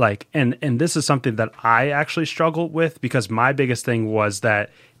 and this is something that I actually struggled with, because my biggest thing was that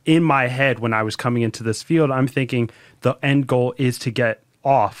in my head when I was coming into this field, I'm thinking the end goal is to get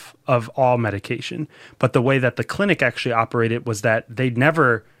off of all medication. But the way that the clinic actually operated was that they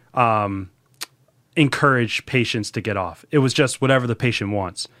never encourage patients to get off. It was just whatever the patient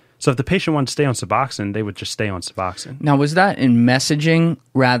wants. So if the patient wanted to stay on Suboxone, they would just stay on Suboxone. Now, was that in messaging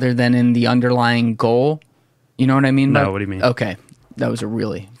rather than in the underlying goal? You know what I mean? No, what do you mean? Okay. That was a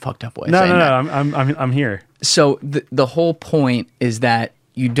really fucked up way of saying that. No, I'm here. So the whole point is that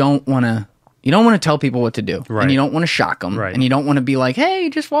you don't want to You don't want to tell people what to do, Right. and you don't want to shock them, Right. and you don't want to be like, "Hey,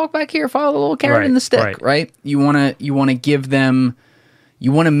 just walk back here, follow the little carrot in the stick," right? You want to give them,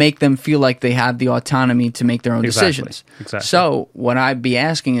 you want to make them feel like they have the autonomy to make their own decisions. Exactly. So what I'd be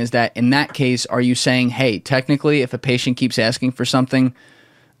asking is that in that case, are you saying, "Hey, technically, if a patient keeps asking for something,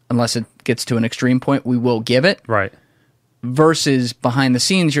 unless it gets to an extreme point, we will give it," Right. versus behind the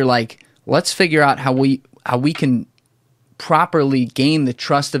scenes, you're like, "Let's figure out how we can properly gain the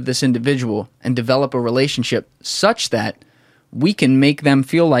trust of this individual and develop a relationship such that we can make them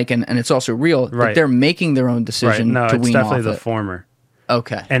feel like, and it's also real, that Right. they're making their own decision No, to it's wean definitely off the it." former.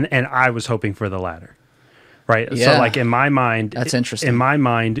 Okay. And I was hoping for the latter. Right. Yeah. So like in my mind, That's interesting. In my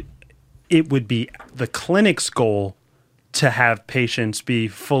mind, it would be the clinic's goal to have patients be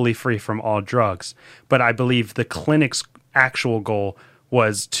fully free from all drugs. But I believe the clinic's actual goal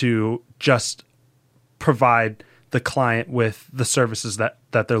was to just provide the client with the services that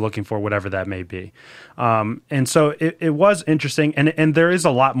they're looking for, whatever that may be. And so it was interesting. And there is a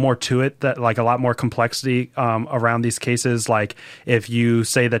lot more to it, that like a lot more complexity around these cases. Like if you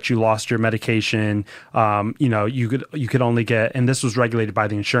say that you lost your medication, you could only get, and this was regulated by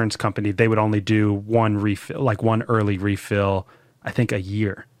the insurance company, they would only do one refill, like one early refill, I think a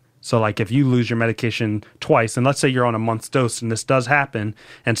year. So like if you lose your medication twice, and let's say you're on a month's dose, and this does happen,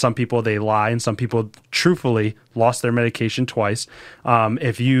 and some people, they lie, and some people truthfully lost their medication twice.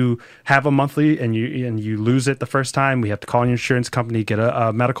 If you have a monthly and you lose it the first time, we have to call your insurance company, get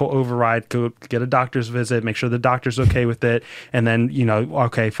a medical override, go get a doctor's visit, make sure the doctor's okay with it, and then,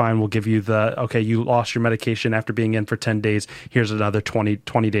 okay, fine, we'll give you you lost your medication after being in for 10 days. Here's another 20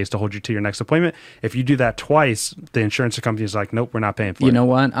 days to hold you to your next appointment. If you do that twice, the insurance company is like, nope, we're not paying for it. You know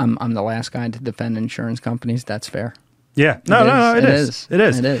what? I'm the last guy to defend insurance companies. That's fair. Yeah, no, it is. It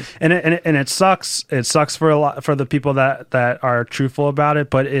is. And it sucks. It sucks for the people that are truthful about it,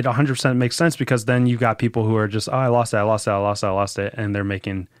 but it 100% makes sense, because then you got people who are just, I lost it, and they're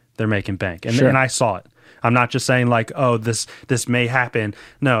making bank. And Sure. and I saw it. I'm not just saying like, oh, this may happen.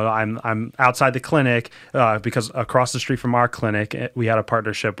 No, I'm outside the clinic because across the street from our clinic, we had a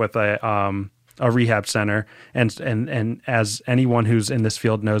partnership with a rehab center, and as anyone who's in this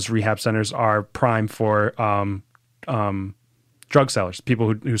field knows, rehab centers are prime for drug sellers,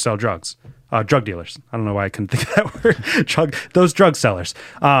 people who sell drugs, drug dealers. I don't know why I couldn't think of that word. Those drug sellers.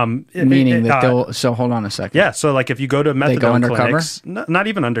 Meaning that they'll. So hold on a second. Yeah, so like if you go to methadone undercover? clinics, not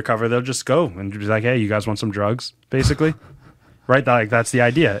even undercover, they'll just go and be like, hey, you guys want some drugs, basically. Right, like that's the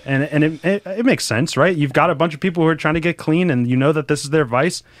idea, and it makes sense, right? You've got a bunch of people who are trying to get clean, and you know that this is their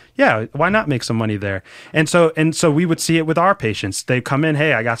vice. Yeah, why not make some money there? And so we would see it with our patients. They come in,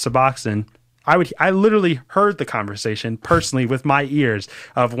 hey, I got Suboxone. I literally heard the conversation personally with my ears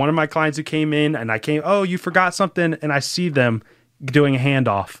of one of my clients who came in, and oh, you forgot something, and I see them doing a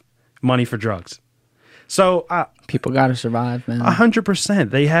handoff, money for drugs. So People got to survive, man.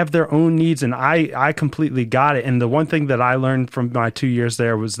 100%. They have their own needs, and I completely got it. And the one thing that I learned from my 2 years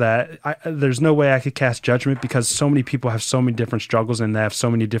there was that there's no way I could cast judgment, because so many people have so many different struggles and they have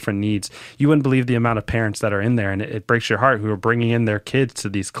so many different needs. You wouldn't believe the amount of parents that are in there, and it breaks your heart, who are bringing in their kids to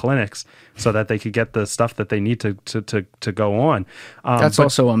these clinics so that they could get the stuff that they need to go on. That's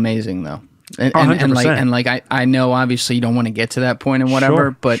also amazing, though. And 100%. like I know obviously you don't want to get to that point and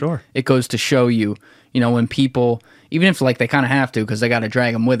whatever, but sure. It goes to show you, when people, even if like they kind of have to because they got to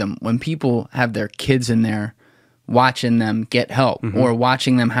drag them with them, when people have their kids in there watching them get help or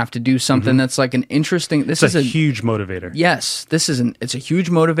watching them have to do something that's like an interesting, It's a huge motivator. Yes, it's a huge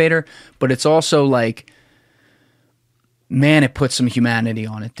motivator, but it's also like, man, it puts some humanity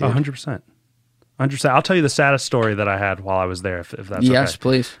on it, dude. 100%. 100%. I'll tell you the saddest story that I had while I was there, if that's okay. Yes,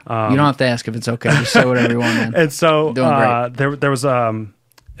 please. You don't have to ask if it's okay. Just say whatever you want, man. And so Doing great. there was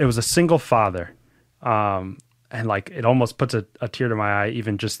it was a single father, and like it almost puts a tear to my eye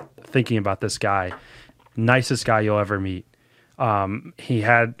even just thinking about this guy. Nicest guy you'll ever meet. He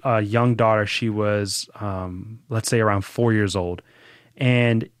had a young daughter. She was let's say around 4 years old,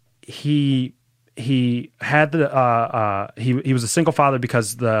 and he had he was a single father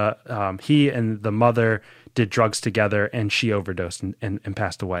because he and the mother did drugs together, and she overdosed and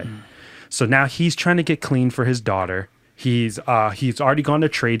passed away. So now he's trying to get clean for his daughter. He's already gone to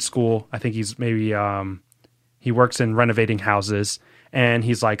trade school. I think he's maybe he works in renovating houses, and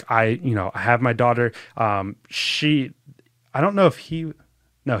he's like, I have my daughter. I don't know if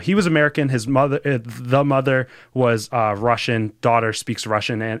No, he was American. His mother, the mother was Russian. Daughter speaks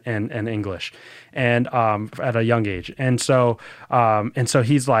Russian and English, and at a young age. And so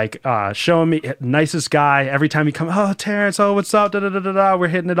he's like showing me, nicest guy. Every time he comes, oh, Terrence, oh, what's up? Da, da, da, da, da. We're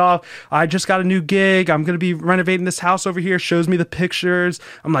hitting it off. I just got a new gig. I'm gonna be renovating this house over here. Shows me the pictures.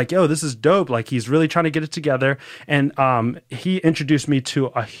 I'm like, yo, this is dope. Like, he's really trying to get it together. And he introduced me to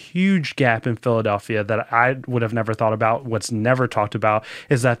a huge gap in Philadelphia that I would have never thought about. What's never talked about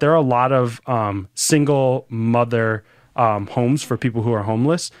is that there are a lot of single mother homes for people who are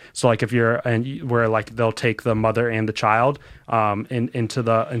homeless. So like where like they'll take the mother and the child into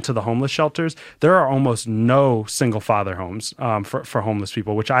the homeless shelters. There are almost no single father homes for homeless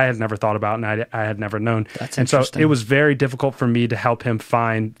people, which I had never thought about and I had never known. That's and so interesting. it was very difficult for me to help him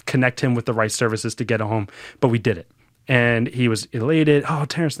connect him with the right services to get a home, but we did it. And he was elated. Oh,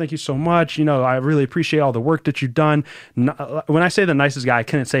 Terrence, thank you so much. You know, I really appreciate all the work that you've done. When I say the nicest guy, I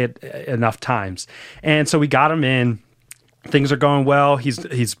couldn't say it enough times. And so we got him in. Things are going well.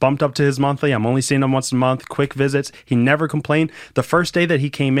 He's bumped up to his monthly. I'm only seeing him once a month, quick visits. He never complained. The first day that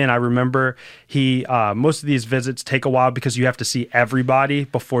he came in, I remember most of these visits take a while because you have to see everybody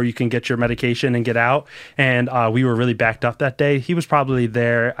before you can get your medication and get out. And we were really backed up that day. He was probably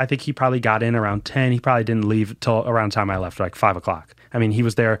there. I think he probably got in around 10. He probably didn't leave till around the time I left, like 5 o'clock. I mean, he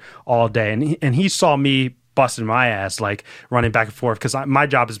was there all day. And he saw me busting my ass, like running back and forth, because my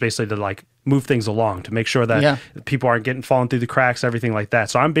job is basically to like move things along to make sure that people aren't falling through the cracks, everything like that.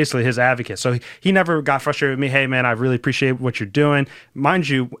 So I'm basically his advocate. So he never got frustrated with me. Hey man, I really appreciate what you're doing. Mind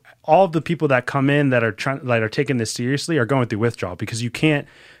you, all of the people that come in that are taking this seriously are going through withdrawal, because you can't.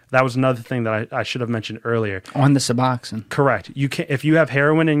 That was another thing that I should have mentioned earlier. On the Suboxone. Correct. You can't, if you have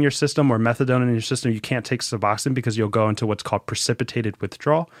heroin in your system or methadone in your system, you can't take Suboxone because you'll go into what's called precipitated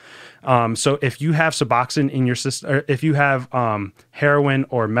withdrawal. So if you have Suboxone in your system, or if you have heroin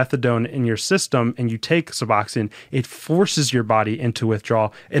or methadone in your system and you take Suboxone, it forces your body into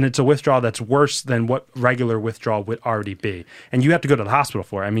withdrawal, and it's a withdrawal that's worse than what regular withdrawal would already be. And you have to go to the hospital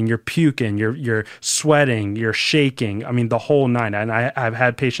for it. I mean, you're puking, you're sweating, you're shaking. I mean, the whole nine. And I've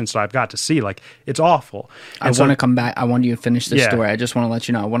had patients that I've got to see, like, it's awful. And I want to come back. I want you to finish this story. I just want to let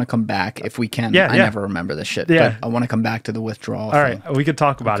you know, I want to come back if we can. I never remember this shit, but I want to come back to the withdrawal All thing. right, we could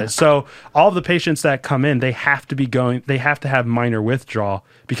talk about it. So all of the patients that come in, they have to have minor withdrawal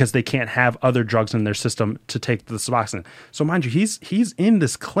because they can't have other drugs in their system to take the Suboxone. So mind you, he's in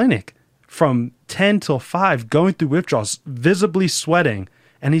this clinic from 10 till 5 going through withdrawals, visibly sweating.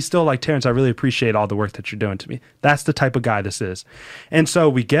 And he's still like, Terrence, I really appreciate all the work that you're doing to me. That's the type of guy this is. And so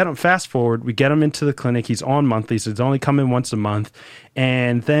we get him, fast forward, we get him into the clinic. He's on monthly, so he's only coming once a month.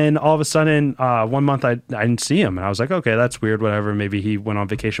 And then all of a sudden, 1 month I didn't see him. And I was like, okay, that's weird, whatever. Maybe he went on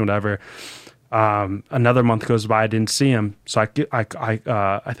vacation, whatever. Another month goes by, I didn't see him. So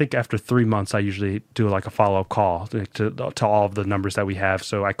I think after 3 months, I usually do like a follow-up call to all of the numbers that we have.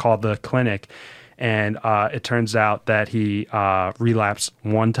 So I called the clinic. And it turns out that he relapsed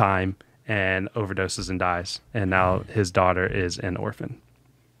one time and overdoses and dies. And now his daughter is an orphan.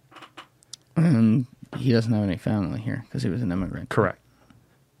 And he doesn't have any family here because he was an immigrant. Correct.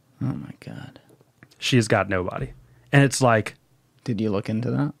 Oh, my God. She's got nobody. And it's like... Did you look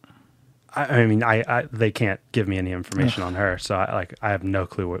into that? I mean, they can't give me any information on her. So I have no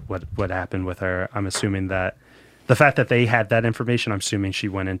clue what happened with her. I'm assuming that... The fact that they had that information, I'm assuming she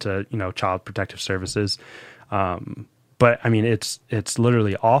went into, Child Protective Services. But I mean, it's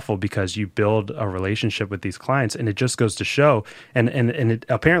literally awful because you build a relationship with these clients, and it just goes to show. And it,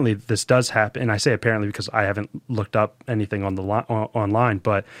 apparently this does happen. And I say apparently because I haven't looked up anything on the online.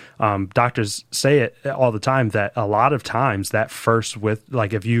 But doctors say it all the time that a lot of times that first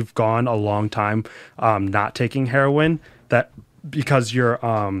if you've gone a long time not taking heroin, that because your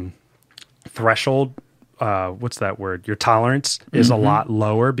threshold. What's that word? Your tolerance is a lot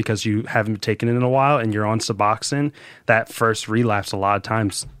lower because you haven't taken it in a while and you're on Suboxone. That first relapse a lot of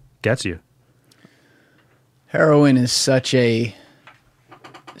times gets you. Heroin is such a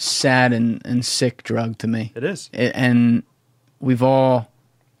sad and sick drug to me. It is. And we've all,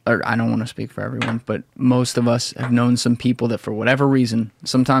 or I don't want to speak for everyone, but most of us have known some people that for whatever reason,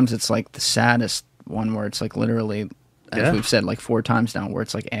 sometimes it's like the saddest one where it's like literally... As we've said like 4 times now, where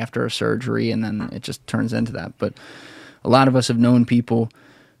it's like after a surgery and then it just turns into that. But a lot of us have known people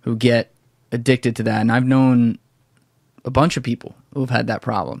who get addicted to that. And I've known a bunch of people who've had that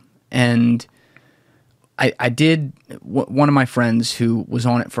problem. And I did, one of my friends who was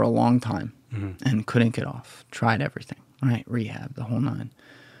on it for a long time and couldn't get off, tried everything, right? Rehab, the whole 9.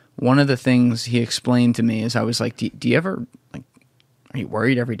 One of the things he explained to me is I was like, do you ever, like, are you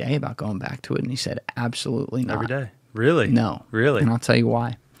worried every day about going back to it? And he said, absolutely not. Every day. Really? No. Really? And I'll tell you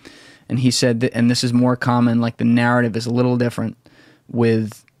why. And he said that, and this is more common, like the narrative is a little different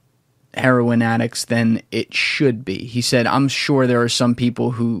with heroin addicts than it should be. He said, I'm sure there are some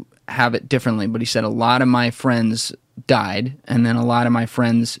people who have it differently, but he said a lot of my friends died, and then a lot of my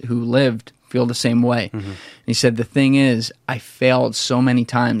friends who lived feel the same way. And he said, the thing is, I failed so many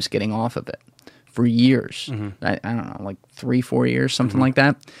times getting off of it for years. I don't know, like 3-4 years, something like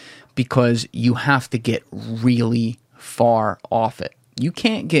that, because you have to get really far off it. You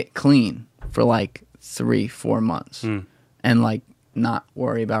can't get clean for like 3-4 months and like not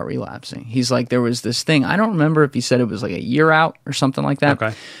worry about relapsing. He's like, there was this thing, I don't remember if he said it was like a year out or something like that,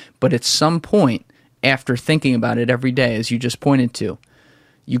 Okay. but at some point after thinking about it every day, as you just pointed to,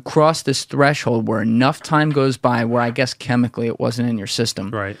 you cross this threshold where enough time goes by where I guess chemically it wasn't in your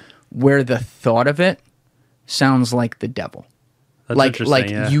system, Right. where the thought of it sounds like the devil. That's Like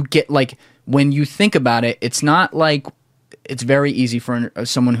interesting, yeah. you get, like, when you think about it, it's not like, it's very easy for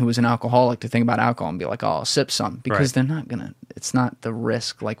someone who is an alcoholic to think about alcohol and be like, oh, I'll sip some, because Right. they're not gonna, it's not the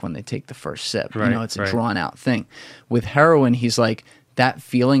risk like when they take the first sip. Right, You know, it's a right. drawn out thing. With heroin, he's like, that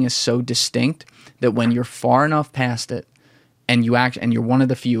feeling is so distinct that when you're far enough past it, and and you're one of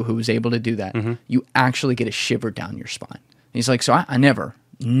the few who was able to do that, you actually get a shiver down your spine. And he's like, so I never,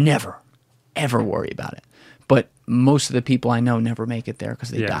 ever worry about it. But most of the people I know never make it there because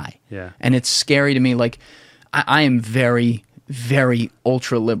they Yeah, die. yeah. And it's scary to me. Like, I am very, very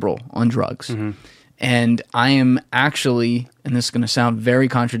ultra liberal on drugs. And I am actually, and this is going to sound very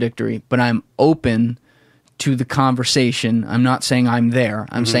contradictory, but I'm open to the conversation. I'm not saying I'm there.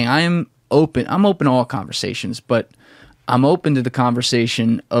 I'm saying I am open. I'm open to all conversations, but I'm open to the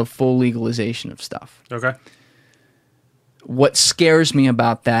conversation of full legalization of stuff. Okay. What scares me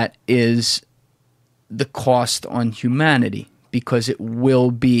about that is the cost on humanity, because it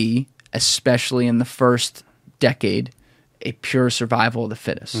will be, especially in the first decade, a pure survival of the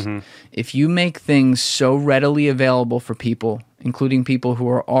fittest. If you make things so readily available for people, including people who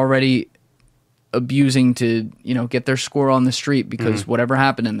are already abusing to, you know, get their score on the street because whatever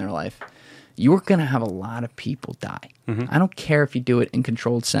happened in their life, you're going to have a lot of people die. I don't care if you do it in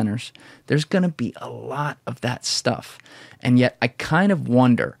controlled centers. There's going to be a lot of that stuff. And yet I kind of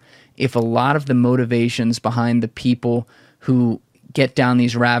wonder if a lot of the motivations behind the people who get down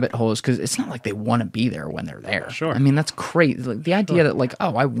these rabbit holes, because it's not like they want to be there when they're there. Sure. I mean, that's crazy. Like, the idea that, like,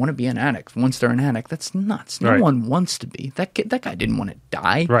 oh, I want to be an addict once they're an addict, that's nuts. No Right. one wants to be. That guy didn't want to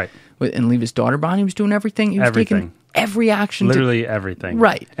die. Right. And leave his daughter behind. He was doing everything. He was taking Everything. every action. Literally everything.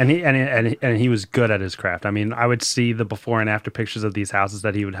 Right. And he was good at his craft. I mean, I would see the before and after pictures of these houses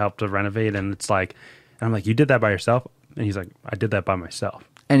that he would help to renovate, and it's like, and I'm like, you did that by yourself? And he's like, I did that by myself.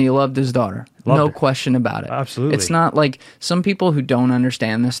 And he loved his daughter. Loved No her. question about it. Absolutely. It's not like some people who don't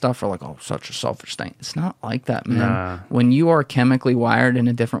understand this stuff are like, oh, such a selfish thing. It's not like that, man. Nah. When you are chemically wired in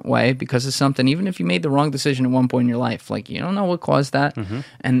a different way because of something, even if you made the wrong decision at one point in your life, like, you don't know what caused that.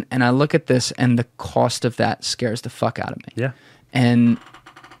 And I look at this, and the cost of that scares the fuck out of me. Yeah. And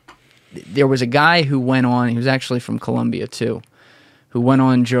there was a guy who went on, he was actually from Colombia too, who went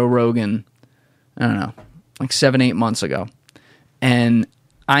on Joe Rogan, I don't know, like 7-8 months ago. And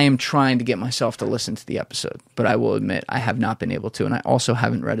I am trying to get myself to listen to the episode, but I will admit I have not been able to. And I also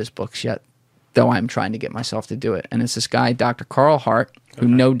haven't read his books yet, though I'm trying to get myself to do it. And it's this guy, Dr. Carl Hart, who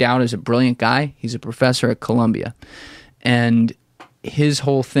no doubt is a brilliant guy. He's a professor at Columbia. And his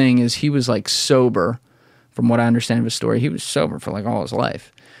whole thing is he was like sober, from what I understand of his story. He was sober for like all his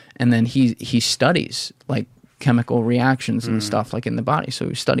life. And then he studies like chemical reactions and stuff like in the body. So he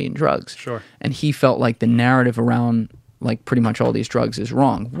was studying drugs. Sure. And he felt like the narrative around like pretty much all these drugs is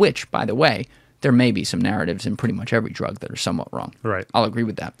wrong, which, by the way, there may be some narratives in pretty much every drug that are somewhat wrong. Right. I'll agree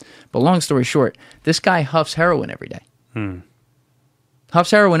with that. But long story short, this guy huffs heroin every day.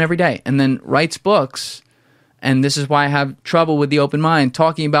 Huffs heroin every day and then writes books. And this is why I have trouble with the open mind,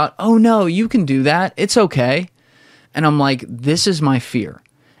 talking about, oh no, you can do that. It's okay. And I'm like, this is my fear.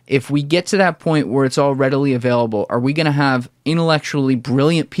 If we get to that point where it's all readily available, are we going to have intellectually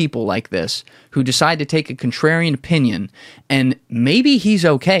brilliant people like this who decide to take a contrarian opinion? And maybe he's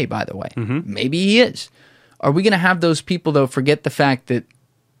okay, by the way. Maybe he is. Are we going to have those people, though, forget the fact that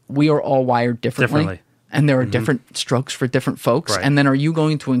we are all wired differently? And there are different strokes for different folks. Right. And then are you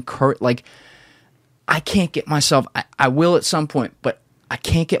going to encourage, like, I can't get myself, I will at some point, but I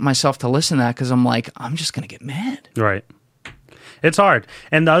can't get myself to listen to that because I'm like, I'm just going to get mad. Right. It's hard.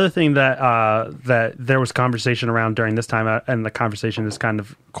 And the other thing that that there was conversation around during this time, and the conversation is kind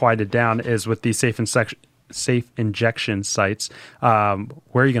of quieted down, is with these safe injection sites. Where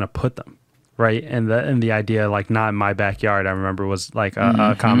are you going to put them? right? And the idea, like, not in my backyard, I remember was like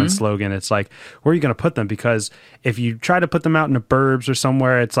a common slogan. It's like, where are you going to put them? Because if you try to put them out in the burbs or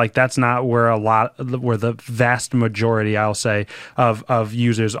somewhere, it's like that's not where where the vast majority, I'll say, of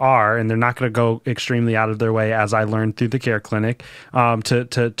users are, and they're not going to go extremely out of their way, as I learned through the care clinic,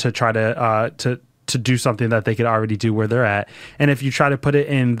 to try to do something that they could already do where they're at. And if you try to put it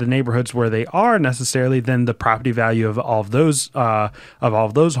in the neighborhoods where they are necessarily, then the property value of all of those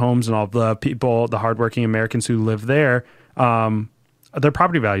homes and all of the people, the hardworking Americans who live there, their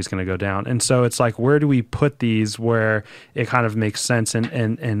property value is going to go down. And so it's like, where do we put these where it kind of makes sense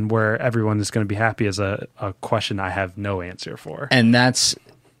and where everyone is going to be happy is a question I have no answer for. And that's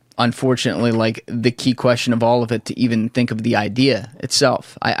unfortunately like the key question of all of it, to even think of the idea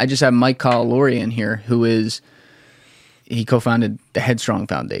itself. I just have Mike Calalorian here, he co-founded the Headstrong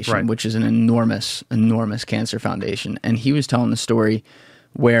Foundation, right, which is an enormous cancer foundation. And he was telling the story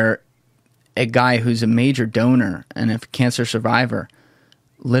where a guy who's a major donor and a cancer survivor,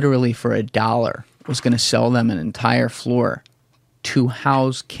 literally for $1, was going to sell them an entire floor to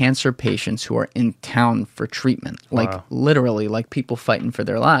house cancer patients who are in town for treatment. Like, wow, literally, like people fighting for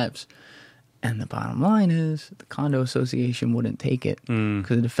their lives. And the bottom line is the condo association wouldn't take it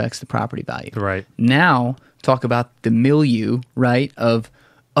because it affects the property value. Right. Now, talk about the milieu, right, of,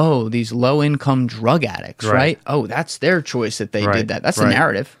 oh, these low-income drug addicts, right? Oh, that's their choice that they did that. That's the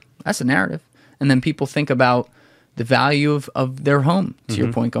narrative. That's the narrative. And then people think about the value of their home, to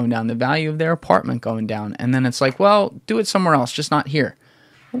your point, going down, the value of their apartment going down. And then it's like, well, do it somewhere else, just not here.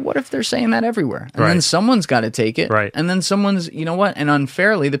 Well, what if they're saying that everywhere? And then someone's got to take it. Right. And then someone's, you know what? And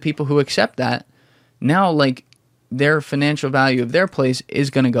unfairly, the people who accept that, now, like, their financial value of their place is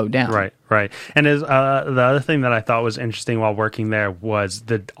going to go down. Right. And the other thing that I thought was interesting while working there was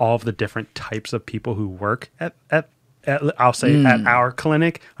all of the different types of people who work at I'll say at our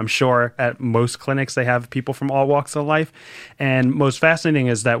clinic. I'm sure at most clinics they have people from all walks of life. And most fascinating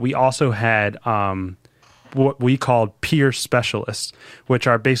is that we also had what we called peer specialists, which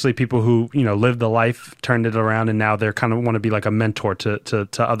are basically people who, lived the life, turned it around, and now they're kind of want to be like a mentor to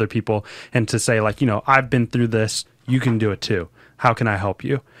other people and to say, like, I've been through this, you can do it too. How can I help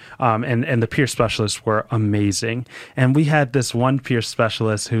you? And the peer specialists were amazing. And we had this one peer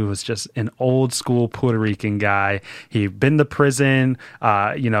specialist who was just an old school Puerto Rican guy. He'd been to prison,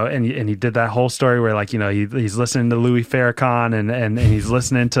 and he did that whole story where, like, he's listening to Louis Farrakhan and he's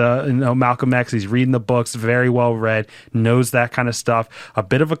listening to Malcolm X. He's reading the books, very well read, knows that kind of stuff. A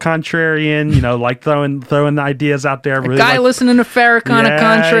bit of a contrarian, like throwing the ideas out there. Really, guy listening to Farrakhan, a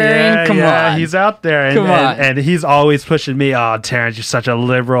contrarian. Come on, he's out there, and he's always pushing me. Oh, Terrence, you're such a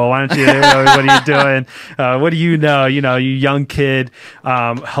liberal. Why don't you? What are you doing? What do you know? You young kid.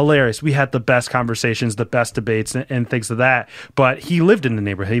 Hilarious. We had the best conversations, the best debates, and things of that. But he lived in the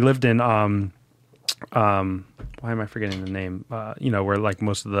neighborhood. He lived in why am I forgetting the name? Where like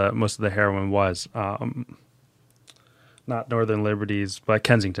most of the heroin was. Not Northern Liberties, but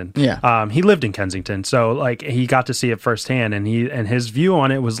Kensington. Yeah. He lived in Kensington, so like he got to see it firsthand, and his view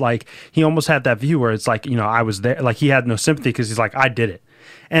on it was like he almost had that view where it's like I was there, like he had no sympathy because he's like I did it,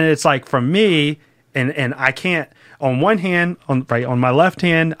 and it's like for me, and I can't. On one hand, on my left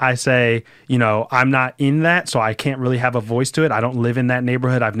hand, I say, I'm not in that, so I can't really have a voice to it. I don't live in that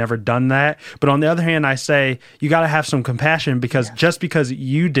neighborhood. I've never done that. But on the other hand, I say, you got to have some compassion because just because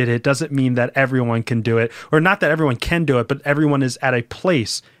you did it doesn't mean that everyone can do it. Or not that everyone can do it, but everyone is at a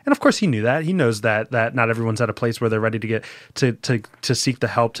place. And of course, he knew that. He knows that not everyone's at a place where they're ready to get to seek the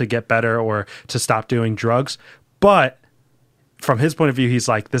help to get better or to stop doing drugs. But from his point of view, he's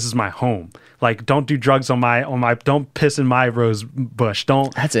like, this is my home. Like, don't do drugs on my, don't piss in my rose bush.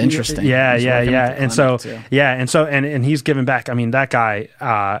 Don't. That's interesting. Yeah. And so, and he's giving back. I mean, that guy,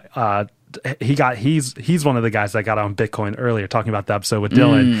 he's one of the guys that got on Bitcoin earlier, talking about the episode with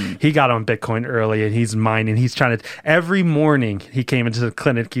Dylan. He got on Bitcoin early and he's mining. He's trying to, every morning he came into the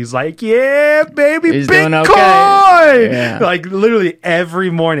clinic, he's like, yeah, baby, he's Bitcoin. Doing okay. Yeah. Like literally every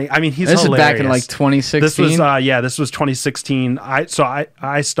morning. I mean, he's this hilarious. Is back in like 2016. This was 2016.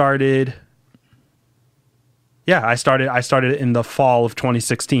 I started. Yeah, I started in the fall of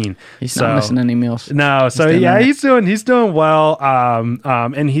 2016. He's not missing any meals. No, so he's doing well.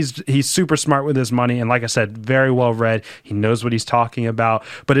 And he's super smart with his money, and like I said, very well read. He knows what he's talking about.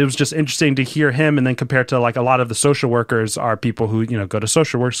 But it was just interesting to hear him, and then compared to like a lot of the social workers are people who go to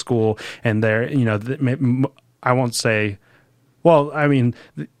social work school, and they're I won't say, well, I mean.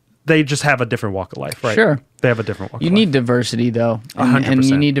 They just have a different walk of life, right? Sure. They have a different walk of life. You need diversity, though. 100%. And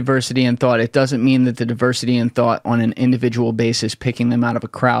you need diversity in thought. It doesn't mean that the diversity in thought on an individual basis, picking them out of a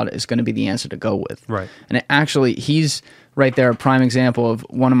crowd, is going to be the answer to go with. Right. And he's right there, a prime example of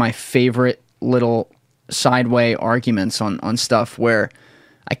one of my favorite little sideway arguments on stuff where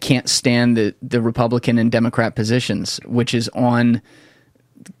I can't stand the Republican and Democrat positions, which is on,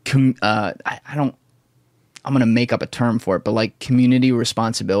 I'm going to make up a term for it, but like community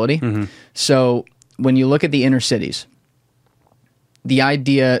responsibility. Mm-hmm. So when you look at the inner cities, the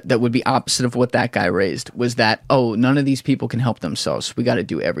idea that would be opposite of what that guy raised was that, oh, none of these people can help themselves. We got to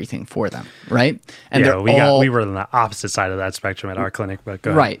do everything for them, right? And we were on the opposite side of that spectrum at our clinic, but go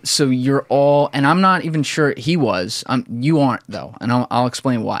ahead. Right. So you're all, and I'm not even sure he was. You aren't though, and I'll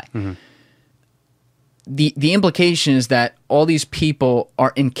explain why. Mm-hmm. The implication is that all these people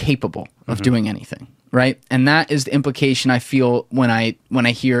are incapable of mm-hmm. doing anything, right? And that is the implication I feel when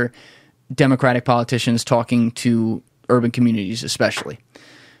I hear Democratic politicians talking to urban communities, especially.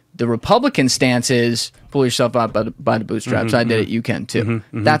 The Republican stance is pull yourself out by the bootstraps. Mm-hmm, I did it, you can too. Mm-hmm,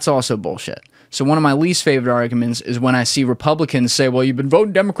 mm-hmm. That's also bullshit. So one of my least favorite arguments is when I see Republicans say, well, you've been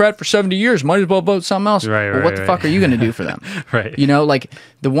voting Democrat for 70 years, might as well vote something else. What the fuck are you going to do for them? Right. You know, like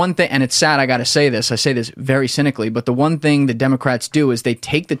the one thing, and it's sad I got to say this, I say this very cynically, but the one thing the Democrats do is they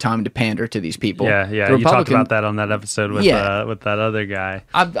take the time to pander to these people. Yeah. You talked about that on that episode with that other guy.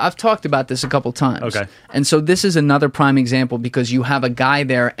 I've talked about this a couple times. Okay. And so this is another prime example because you have a guy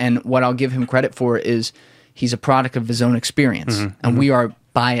there, and what I'll give him credit for is he's a product of his own experience. Mm-hmm, and we are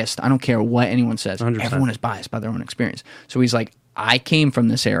biased. I don't care what anyone says. 100%. Everyone is biased by their own experience. So he's like, I came from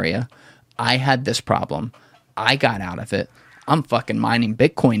this area. I had this problem. I got out of it. I'm fucking mining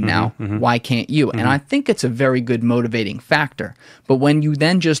Bitcoin now. Mm-hmm, mm-hmm. Why can't you? Mm-hmm. And I think it's a very good motivating factor. But when you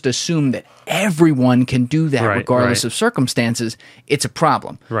then just assume that everyone can do that regardless of circumstances, it's a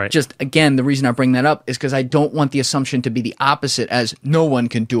problem. Right. Just, again, the reason I bring that up is because I don't want the assumption to be the opposite as no one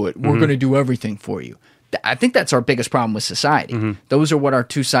can do it. We're mm-hmm. going to do everything for you. I think that's our biggest problem with society. Mm-hmm. Those are what our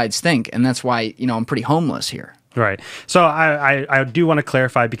two sides think, and that's why, I'm pretty homeless here. Right. So I do want to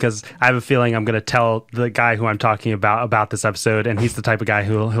clarify because I have a feeling I'm going to tell the guy who I'm talking about this episode, and he's the type of guy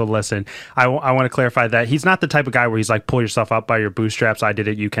who'll listen. I want to clarify that he's not the type of guy where he's like, pull yourself up by your bootstraps. I did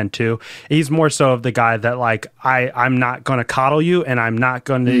it. You can too. He's more so of the guy that like, I'm not going to coddle you, and I'm not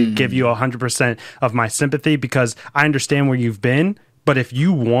going to give you 100% of my sympathy because I understand where you've been. But if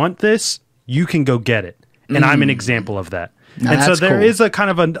you want this, you can go get it. And I'm an example of that. Now, and so there cool. is a kind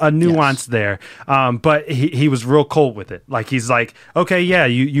of a nuance there. But he was real cold with it. Like, he's like, okay, yeah,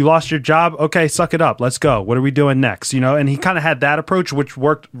 you lost your job. Okay, suck it up. Let's go. What are we doing next? And he kind of had that approach, which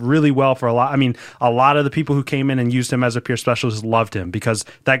worked really well for a lot. I mean, a lot of the people who came in and used him as a peer specialist loved him because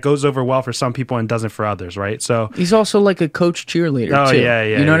that goes over well for some people and doesn't for others, right? So he's also like a coach cheerleader too. Yeah.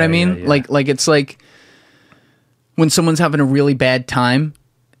 You know what I mean? Yeah. Like it's like when someone's having a really bad time,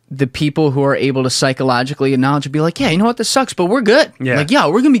 the people who are able to psychologically acknowledge and be like, yeah, you know what, this sucks, but we're good. Yeah. Like, yeah,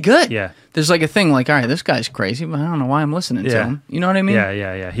 we're going to be good. Yeah. There's like a thing like, all right, this guy's crazy, but I don't know why I'm listening to him. You know what I mean?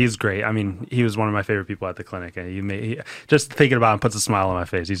 Yeah. He's great. I mean, he was one of my favorite people at the clinic. And just thinking about him puts a smile on my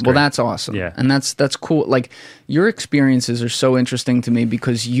face. He's great. Well, that's awesome. Yeah. And that's cool. Like, your experiences are so interesting to me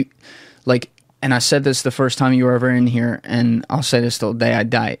because you, like, and I said this the first time you were ever in here, and I'll say this till the day I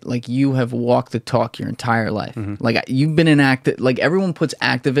die. Like, you have walked the talk your entire life. Mm-hmm. Like, you've been an like, everyone puts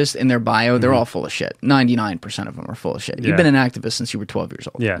activist in their bio. They're all full of shit. 99% of them are full of shit. You've been an activist since you were 12 years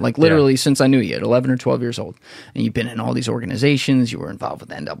old. Yeah. Like, literally since I knew you at 11 or 12 years old. And you've been in all these organizations. You were involved with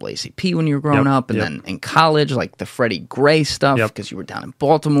NAACP when you were growing up. And then in college, like the Freddie Gray stuff, because you were down in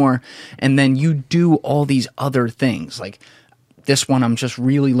Baltimore. And then you do all these other things. Like, this one I'm just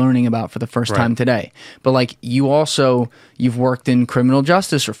really learning about for the first time today. But like, you've worked in criminal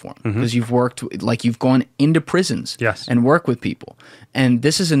justice reform because you've gone into prisons and work with people. And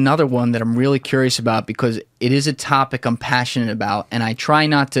this is another one that I'm really curious about because it is a topic I'm passionate about. And I try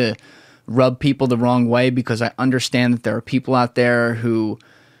not to rub people the wrong way because I understand that there are people out there who,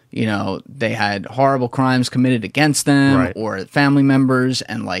 they had horrible crimes committed against them or family members,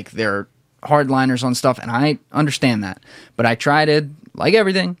 and like they're hardliners on stuff, and I understand that, but I try to, like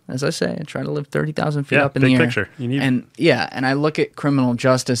everything, as I say, I try to live 30,000 feet up in the air. Picture. You need and I look at criminal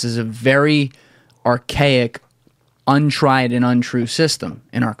justice as a very archaic, untried and untrue system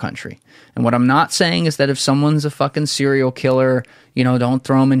in our country. And what I'm not saying is that if someone's a fucking serial killer, don't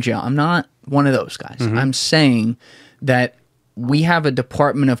throw them in jail. I'm not one of those guys. I'm saying that we have a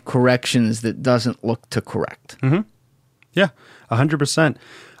Department of Corrections that doesn't look to correct. Yeah, 100%.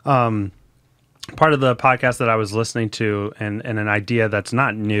 Part of the podcast that I was listening to, and an idea that's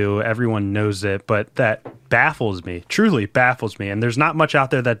not new, everyone knows it, but that baffles me, truly baffles me, and there's not much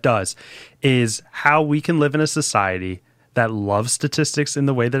out there that does, is how we can live in a society that loves statistics in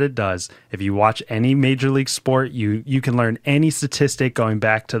the way that it does. If you watch any major league sport, you can learn any statistic going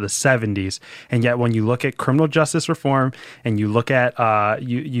back to the 70s. And yet when you look at criminal justice reform and you look at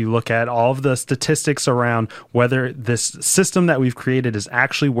you look at all of the statistics around whether this system that we've created is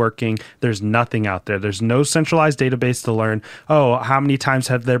actually working, there's nothing out there. There's no centralized database to learn, oh, how many times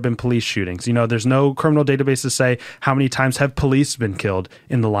have there been police shootings? There's no criminal database to say how many times have police been killed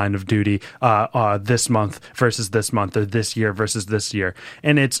in the line of duty this month versus this month, or this year versus this year.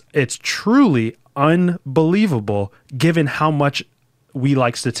 And it's truly unbelievable given how much we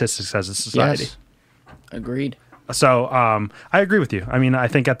like statistics as a society. Yes. Agreed. So I agree with you. I mean, I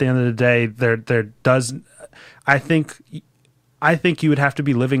think at the end of the day, I think you would have to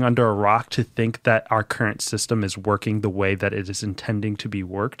be living under a rock to think that our current system is working the way that it is intending to be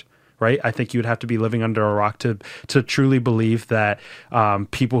worked. Right? I think you would have to be living under a rock to truly believe that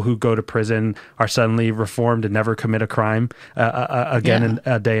people who go to prison are suddenly reformed and never commit a crime again in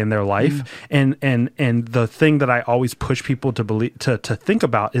a day in their life. And the thing that I always push people to believe to think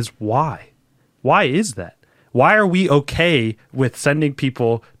about is why. Why is that? Why are we okay with sending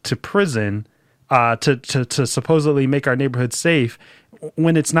people to prison to supposedly make our neighborhood safe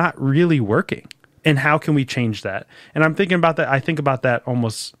when it's not really working? And how can we change that? And I'm thinking about that. I think about that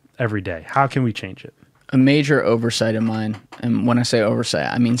almost every day. How can we change it? A major oversight of mine, and when I say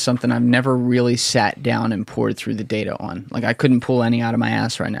oversight, I mean something I've never really sat down and poured through the data on. Like, I couldn't pull any out of my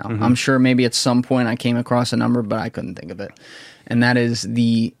ass right now. I'm sure maybe at some point I came across a number, but I couldn't think of it. And that is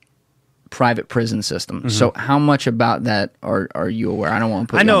the private prison system. So how much about that are you aware? I don't want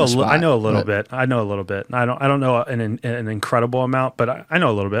to put you on the spot. I know a little bit. I don't know an incredible amount, but I know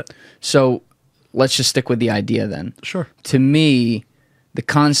a little bit. So let's just stick with the idea then. Sure. To me, the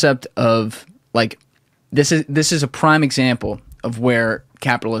concept of, like, this is a prime example of where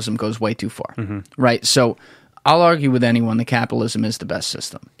capitalism goes way too far, right? So I'll argue with anyone that capitalism is the best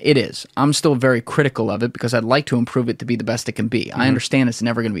system. It is. I'm still very critical of it because I'd like to improve it to be the best it can be. I understand it's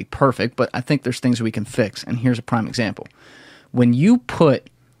never going to be perfect, but I think there's things we can fix. And here's a prime example. When you put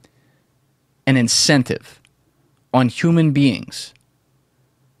an incentive on human beings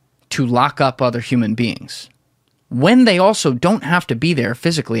to lock up other human beings, when they also don't have to be there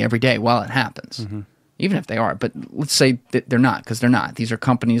physically every day while it happens, even if they are, but let's say that they're not, because they're not. These are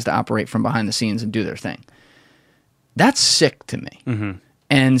companies that operate from behind the scenes and do their thing. That's sick to me.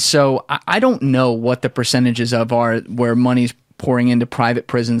 And so I don't know what the percentages of are where money's pouring into private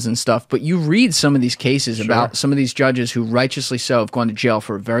prisons and stuff, but you read some of these cases about some of these judges who righteously so have gone to jail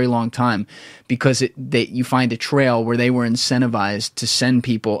for a very long time because you find a trail where they were incentivized to send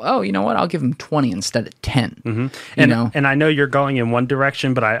people, oh, you know what, I'll give them 20 instead of 10. And I know you're going in one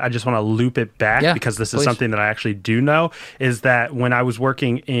direction, but I just want to loop it back because this is something that I actually do know, is that when I was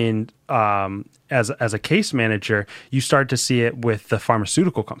working in as a case manager, you start to see it with the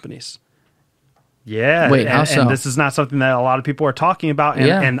pharmaceutical companies. Yeah. Wait, how so? And this is not something that a lot of people are talking about.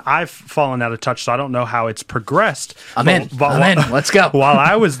 And I've fallen out of touch, so I don't know how it's progressed. I'm in. Let's go. While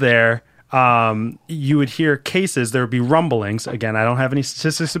I was there, you would hear cases, there would be rumblings. Again, I don't have any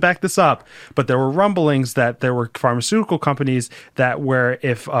statistics to back this up, but there were rumblings that there were pharmaceutical companies that where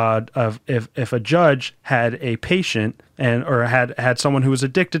if a judge had a patient or had someone who was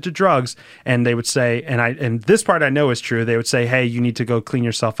addicted to drugs, and they would say, and this part I know is true, they would say, hey, you need to go clean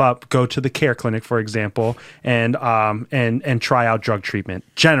yourself up, go to the care clinic, for example, and try out drug treatment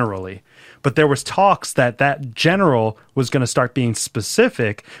generally. But there was talks that general was going to start being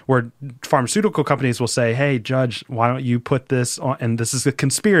specific, where pharmaceutical companies will say, hey, judge, why don't you put this on? And this is a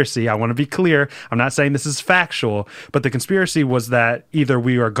conspiracy. I want to be clear. I'm not saying this is factual, but the conspiracy was that either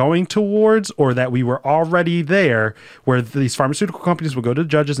we are going towards or that we were already there, where these pharmaceutical companies will go to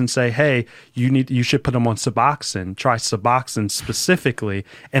judges and say, hey, you should put them on Suboxone, try Suboxone specifically.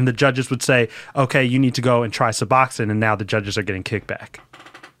 And the judges would say, okay, you need to go and try Suboxone. And now the judges are getting kickback.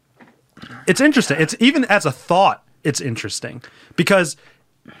 It's interesting. It's even as a thought, it's interesting because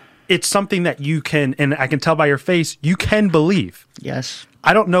it's something that you can, and I can tell by your face, you can believe. Yes.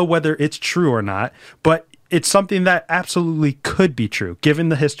 I don't know whether it's true or not, but it's something that absolutely could be true given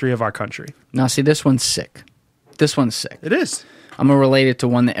the history of our country. Now, see, this one's sick. It is. I'm going to relate it to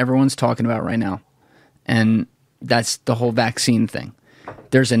one that everyone's talking about right now, and that's the whole vaccine thing.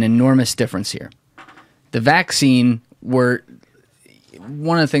 There's an enormous difference here. The vaccine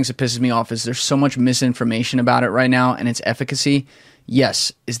one of the things that pisses me off is there's so much misinformation about it right now and its efficacy.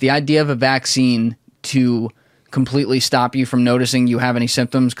 Yes. Is the idea of a vaccine to completely stop you from noticing you have any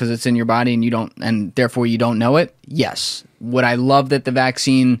symptoms because it's in your body and therefore you don't know it? Yes. Would I love it if the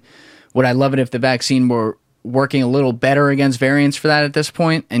vaccine were working a little better against variants for that at this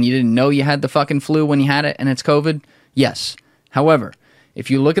point and you didn't know you had the fucking flu when you had it and it's COVID? Yes. However, if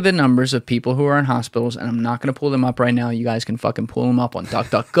you look at the numbers of people who are in hospitals, and I'm not going to pull them up right now, you guys can fucking pull them up on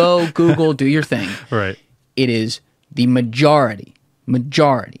DuckDuckGo, Google, do your thing. Right. It is the majority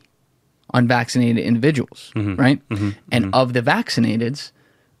unvaccinated individuals, right? And of the vaccinateds,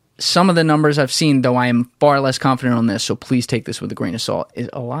 some of the numbers I've seen, though I am far less confident on this, so please take this with a grain of salt, is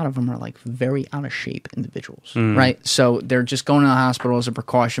a lot of them are like very out of shape individuals, right? So they're just going to the hospital as a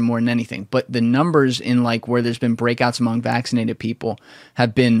precaution more than anything. But the numbers in like where there's been breakouts among vaccinated people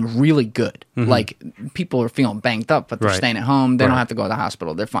have been really good. Like people are feeling banged up, but they're staying at home. They don't have to go to the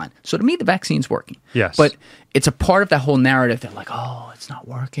hospital. They're fine. So to me, the vaccine's working. Yes. But it's a part of that whole narrative. They're like, oh, it's not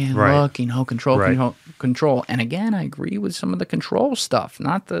working. Right. Look, control. And again, I agree with some of the control stuff,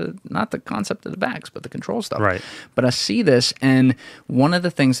 not the concept of the vax, but the control stuff. Right. But I see this, and one of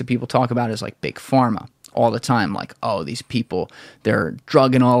the things that people talk about is like big pharma all the time. Like, oh, these people, they're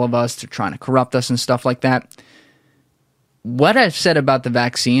drugging all of us. They're trying to corrupt us and stuff like that. What I've said about the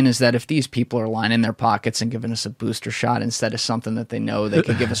vaccine is that if these people are lining their pockets and giving us a booster shot instead of something that they know they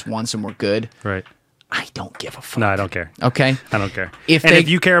could give us once and we're good, Right. I don't give a fuck. No, I don't care. Okay? I don't care. If If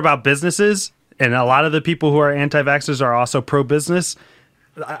you care about businesses, and a lot of the people who are anti-vaxxers are also pro-business,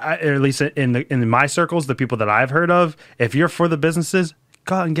 or at least in my circles, the people that I've heard of, if you're for the businesses,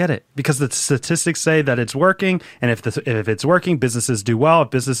 go out and get it, because the statistics say that it's working, and if it's working, businesses do well. If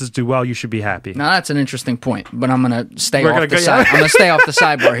businesses do well, you should be happy. Now that's an interesting point, but I'm going to stay We're off gonna the go- side. I'm going to stay off the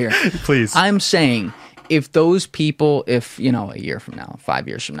sidebar here. Please. I'm saying if those people, if a year from now, 5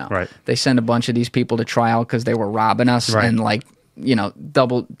 years from now, Right. they send a bunch of these people to trial because they were robbing us Right. and like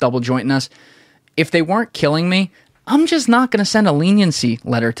double jointing us, if they weren't killing me, I'm just not going to send a leniency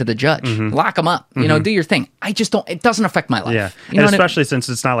letter to the judge. Lock them up. Do your thing. I just don't. It doesn't affect my life. Yeah, You know and what I- especially since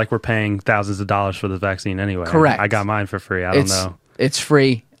it's not like we're paying thousands of dollars for the vaccine anyway. Correct. I got mine for free. I don't know. It's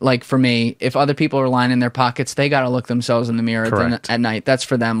free. Like for me, if other people are lining their pockets, they got to look themselves in the mirror Correct. at night. That's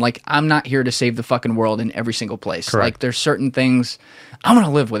for them. Like I'm not here to save the fucking world in every single place. Correct. Like there's certain things I'm going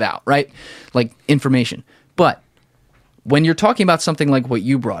to live without, right? Like information. But when you're talking about something like what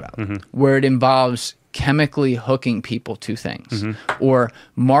you brought up, where it involves chemically hooking people to things or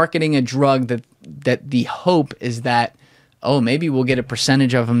marketing a drug that the hope is that, oh, maybe we'll get a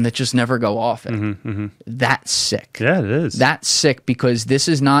percentage of them that just never go off it. That's sick. Yeah, it is. That's sick, because this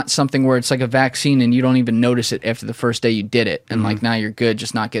is not something where it's like a vaccine and you don't even notice it after the first day you did it. And like now you're good,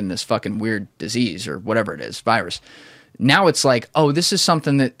 just not getting this fucking weird disease or whatever it is, virus. Now it's like, oh, this is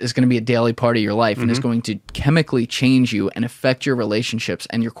something that is going to be a daily part of your life and is going to chemically change you and affect your relationships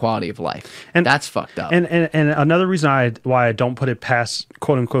and your quality of life. And that's fucked up. And another reason why I don't put it past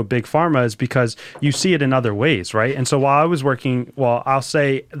quote unquote big pharma is because you see it in other ways, right? And so while I was working, I'll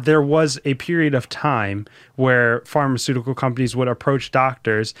say there was a period of time where pharmaceutical companies would approach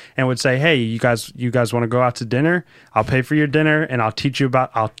doctors and would say, "Hey, you guys want to go out to dinner? I'll pay for your dinner and I'll teach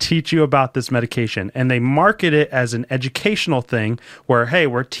you about this medication." And they market it as an educational thing where, hey,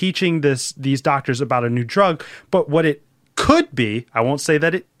 we're teaching these doctors about a new drug, but what it could be, I won't say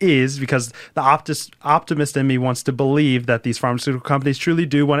that it is, because the optimist in me wants to believe that these pharmaceutical companies truly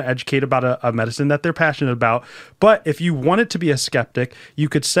do want to educate about a medicine that they're passionate about. But if you wanted to be a skeptic, you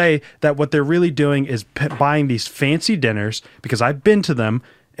could say that what they're really doing is buying these fancy dinners, because I've been to them,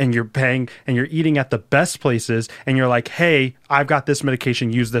 and you're paying and you're eating at the best places, and you're like, hey, I've got this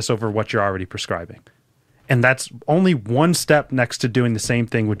medication, use this over what you're already prescribing. And that's only one step next to doing the same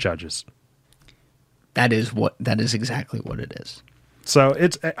thing with judges. That is exactly what it is. So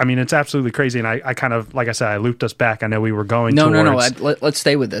it's absolutely crazy. And I kind of, like I said, I looped us back. I know we were going No. towards... Let's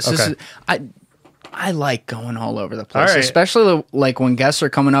stay with this. Okay. I like going all over the place, All right. especially like when guests are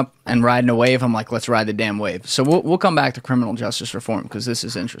coming up and riding a wave. I'm like, let's ride the damn wave. So we'll come back to criminal justice reform because this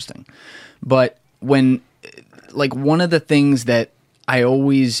is interesting. But when, like, one of the things that I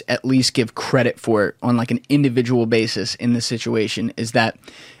always at least give credit for on like an individual basis in this situation is that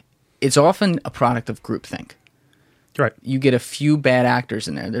it's often a product of groupthink. Right. You get a few bad actors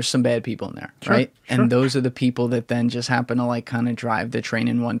in there. There's some bad people in there, right? Sure. And those are the people that then just happen to like kind of drive the train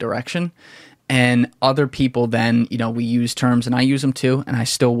in one direction. And other people then, we use terms, and I use them too, and I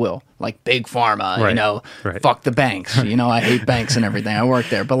still will. Like big pharma, Right. fuck the banks. I hate banks and everything. I work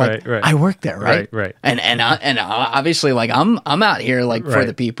there, but like Right. I work there, right? Right. And obviously, like I'm out here like for Right.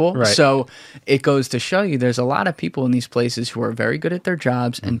 the people. Right. So it goes to show you, there's a lot of people in these places who are very good at their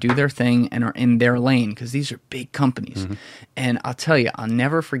jobs and do their thing and are in their lane, because these are big companies. And I'll tell you, I'll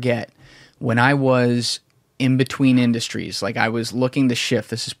never forget when I was in between industries. Like I was looking to shift.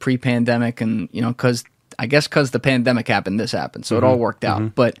 This is pre-pandemic, and because the pandemic happened, this happened, so it all worked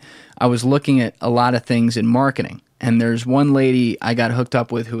out. But I was looking at a lot of things in marketing, And there's one lady I got hooked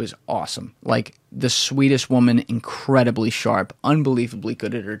up with who is awesome. Like the sweetest woman, incredibly sharp, unbelievably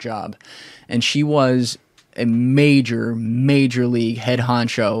good at her job. And she was a major league head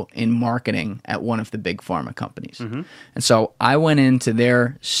honcho in marketing at one of the big pharma companies. And so I went into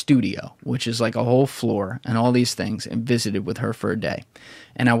their studio, which is like a whole floor and all these things, and visited with her for a day.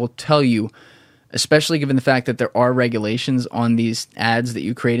 And I will tell you, especially given the fact that there are regulations on these ads that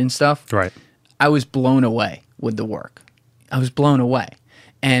you create and stuff, Right. I was blown away with the work. I was blown away.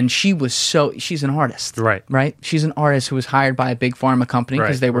 And she's an artist. Right. Right? She's an artist who was hired by a big pharma company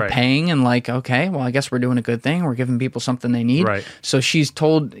because Right, they were right. paying and like, okay, well, I guess we're doing a good thing. We're giving people something they need. Right. So she's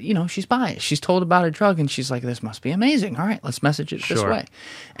told, she's biased. She's told about a drug and she's like, this must be amazing. All right, let's message it this Sure. way.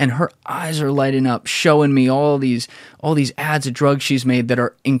 And her eyes are lighting up, showing me all these ads of drugs she's made that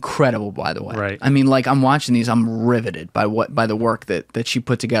are incredible, by the way. Right. I mean, like I'm watching these, I'm riveted by the work that she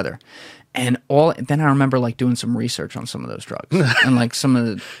put together. And then I remember like doing some research on some of those drugs and like some of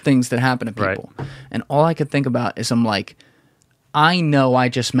the things that happen to people. Right. And all I could think about is I'm like, I know I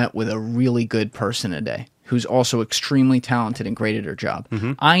just met with a really good person today who's also extremely talented and great at her job.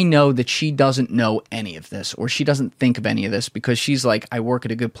 I know that she doesn't know any of this or she doesn't think of any of this because she's like, I work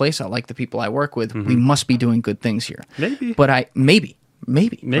at a good place. I like the people I work with. We must be doing good things here. Maybe. But maybe,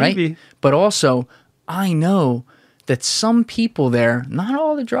 right? But also I know that some people there, not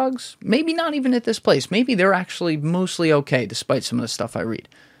all the drugs, maybe not even at this place, maybe they're actually mostly okay despite some of the stuff I read.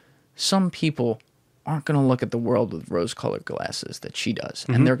 Some people aren't going to look at the world with rose-colored glasses that she does,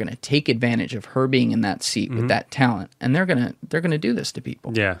 and they're going to take advantage of her being in that seat with that talent, and they're going to do this to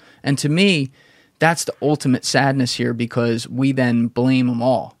people. Yeah. And to me, that's the ultimate sadness here because we then blame them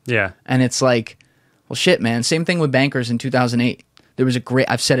all. Yeah. And it's like, well, shit, man. Same thing with bankers in 2008. There was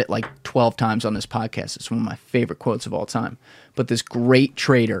I've said it like 12 times on this podcast. It's one of my favorite quotes of all time. But this great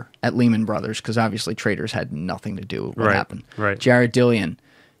trader at Lehman Brothers, because obviously traders had nothing to do with what happened. Right. Jared Dillian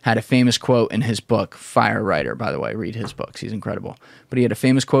had a famous quote in his book, Fire Writer, by the way. Read his books. He's incredible. But he had a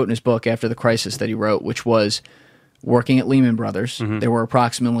famous quote in his book after the crisis that he wrote, which was, working at Lehman Brothers, there were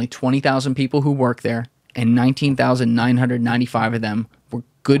approximately 20,000 people who worked there, and 19,995 of them were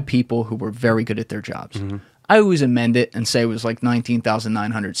good people who were very good at their jobs. I always amend it and say it was like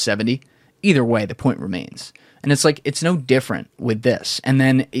 19,970. Either way, the point remains. And it's like, it's no different with this. And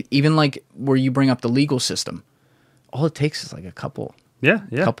then even like where you bring up the legal system, all it takes is like a couple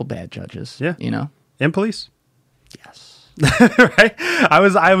bad judges. Yeah. And police. Yes. Right? I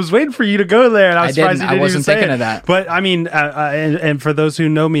was waiting for you to go there, and I was surprised you didn't wasn't even say thinking it. of that. But I mean, and for those who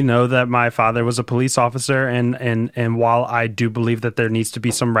know me, know that my father was a police officer, and while I do believe that there needs to be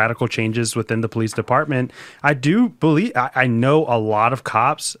some radical changes within the police department, I do believe I know a lot of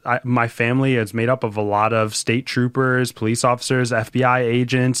cops. My family is made up of a lot of state troopers, police officers, FBI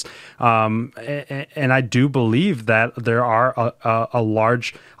agents, and I do believe that there are a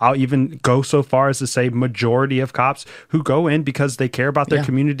large. I'll even go so far as to say majority of cops who go in because they care about their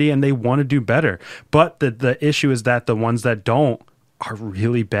community and they want to do better. But the issue is that the ones that don't are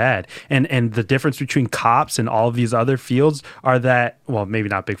really bad. And the difference between cops and all of these other fields are that, well, maybe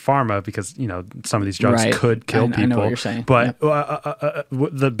not big pharma because, some of these drugs could kill people. I know what you're saying. But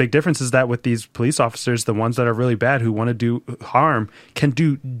the big difference is that with these police officers, the ones that are really bad who want to do harm can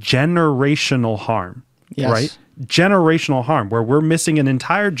do generational harm. Yes. Right? Generational harm, where we're missing an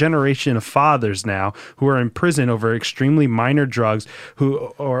entire generation of fathers now who are in prison over extremely minor drugs, who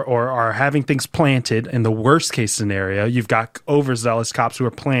or are having things planted. In the worst case scenario, you've got overzealous cops who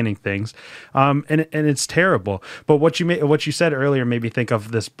are planning things, and it's terrible. But what you said earlier made me think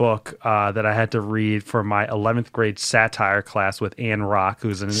of this book that I had to read for my 11th grade satire class with Ann Rock,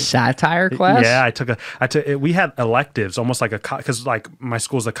 who's in satire class. Yeah, we had electives almost like because like my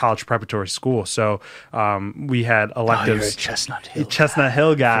school's a college preparatory school, so we had electives. Oh, you're a Chestnut Hill. Chestnut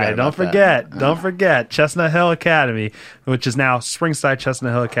Hill guy. Don't forget Chestnut Hill Academy, which is now Springside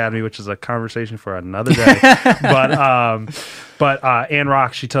Chestnut Hill Academy, which is a conversation for another day. but Ann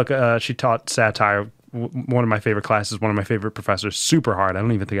Rock, she taught satire. One of my favorite classes, one of my favorite professors, super hard. I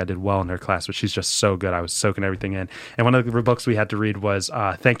don't even think I did well in her class, but she's just so good. I was soaking everything in. And one of the books we had to read was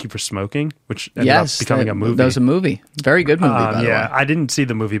Thank You for Smoking, which ended up becoming a movie. That was a movie. Very good movie, by the way. I didn't see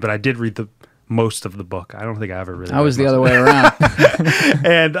the movie, but I did read most of the book. I don't think I ever really. I was the other way around.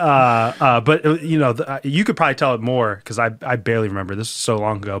 And but you could probably tell it more because I barely remember. This was so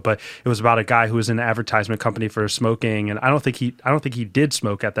long ago, but it was about a guy who was in an advertisement company for smoking, and I don't think he did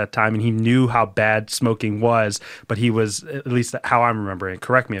smoke at that time, and he knew how bad smoking was, but he was, at least how I'm remembering.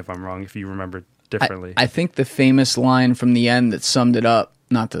 Correct me if I'm wrong. If you remember differently, I think the famous line from the end that summed it up.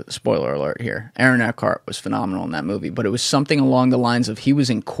 Not the spoiler alert here. Aaron Eckhart was phenomenal in that movie, but it was something along the lines of he was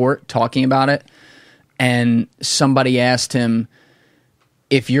in court talking about it, and somebody asked him,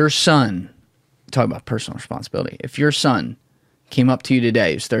 if your son, talk about personal responsibility, if your son came up to you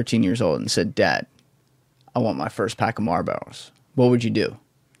today, he's 13 years old, and said, Dad, I want my first pack of Marlboros, what would you do?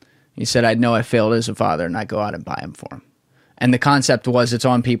 He said, I'd know I failed as a father, and I'd go out and buy them for him. And the concept was it's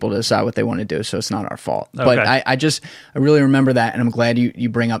on people to decide what they want to do, so it's not our fault. Okay. But I really remember that, and I'm glad you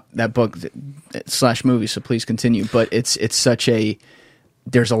bring up that book / movie, so please continue. But it's such a,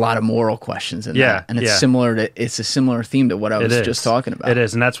 there's a lot of moral questions in that. And it's it's a similar theme to what I was just talking about. It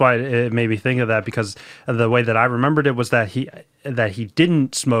is, and that's why it made me think of that, because the way that I remembered it was that he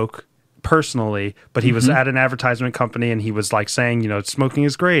didn't smoke personally, but he was at an advertisement company, and he was like saying, smoking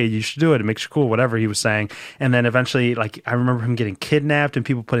is great, you should do it, it makes you cool, whatever he was saying. And then eventually, like, I remember him getting kidnapped and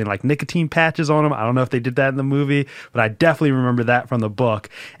people putting like nicotine patches on him. I don't know if they did that in the movie, but I definitely remember that from the book.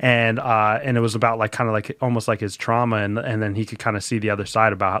 And it was about like kind of like almost like his trauma, and then he could kind of see the other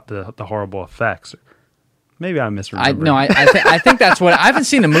side about the horrible effects. Maybe I'm misremembering. I think that's what I haven't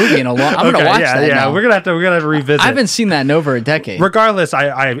seen the movie in a long. I'm gonna watch that. Yeah, now. We're gonna have to revisit. I haven't seen that in over a decade. Regardless,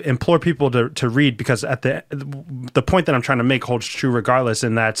 I implore people to read, because at the point that I'm trying to make holds true regardless,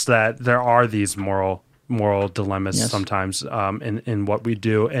 and that's that there are these moral dilemmas sometimes in what we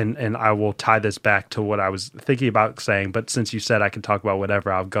do, and I will tie this back to what I was thinking about saying, but since you said I can talk about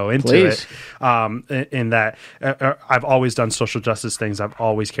whatever, I'll go into it. In that I've always done social justice things. I've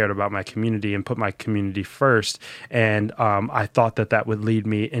always cared about my community and put my community first, and I thought that would lead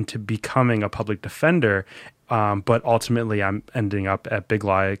me into becoming a public defender. But ultimately, I'm ending up at Big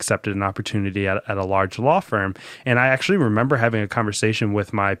Law. I accepted an opportunity at a large law firm, and I actually remember having a conversation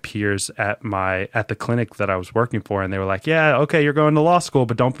with my peers at the clinic that I was working for, and they were like, "Yeah, okay, you're going to law school,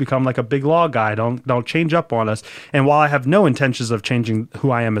 but don't become like a big law guy. Don't change up on us." And while I have no intentions of changing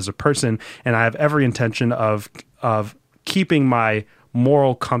who I am as a person, and I have every intention of keeping my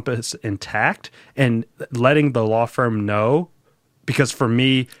moral compass intact and letting the law firm know. Because for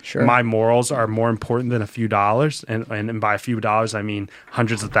me, my morals are more important than a few dollars. And by a few dollars, I mean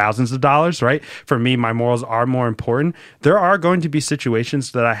hundreds of thousands of dollars, right? For me, my morals are more important. There are going to be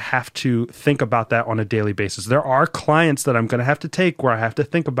situations that I have to think about that on a daily basis. There are clients that I'm going to have to take where I have to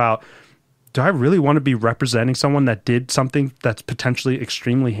think about, do I really want to be representing someone that did something that's potentially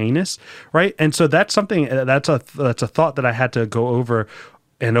extremely heinous, right? And so that's something, that's a thought that I had to go over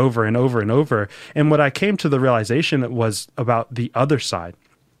and over and over and over. And what I came to the realization was about the other side.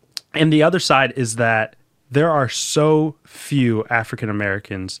 And the other side is that there are so few African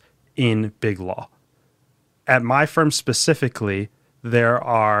Americans in big law. At my firm specifically,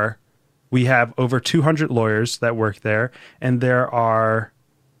 we have over 200 lawyers that work there, and there are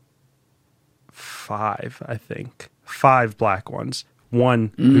 5 black ones,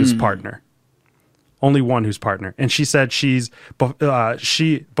 one who's partner. Only one who's partner. And she said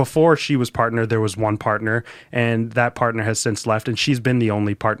before she was partner, there was one partner, and that partner has since left, and she's been the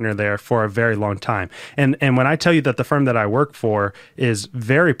only partner there for a very long time. And when I tell you that the firm that I work for is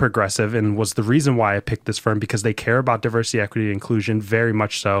very progressive and was the reason why I picked this firm, because they care about diversity, equity, inclusion, very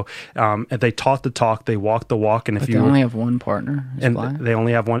much so. And they taught the talk, they walked the walk. And they only have one partner, and they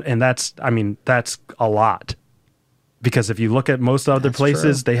only have one, and that's a lot. Because if you look at most other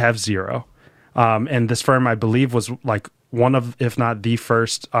places, they have 0. And this firm, I believe, was like one of, if not the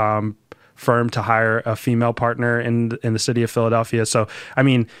first firm to hire a female partner in the city of Philadelphia. So, I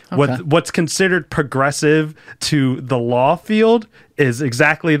mean, what's considered progressive to the law field is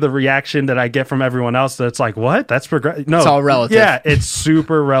exactly the reaction that I get from everyone else. That's like, what? That's progressive? No, it's all relative. Yeah, it's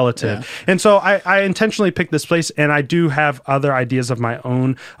super relative. Yeah. And so I intentionally picked this place, and I do have other ideas of my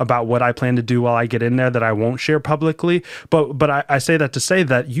own about what I plan to do while I get in there that I won't share publicly. But I say that to say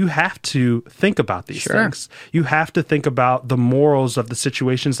that you have to think about these things. You have to think about the morals of the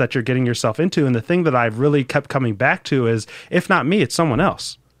situations that you're getting yourself into. And the thing that I've really kept coming back to is, if not me, it's someone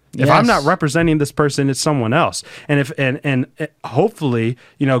else. If I'm not representing this person, it's someone else. And hopefully,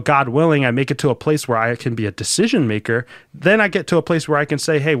 God willing, I make it to a place where I can be a decision maker. Then I get to a place where I can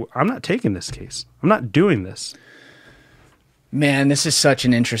say, hey, I'm not taking this case. I'm not doing this. Man, this is such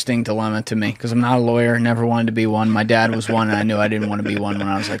an interesting dilemma to me, because I'm not a lawyer, never wanted to be one. My dad was one, and I knew I didn't want to be one when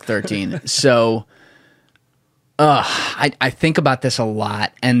I was like 13. So I think about this a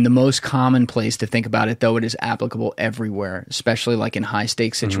lot, and the most common place to think about it, though it is applicable everywhere, especially like in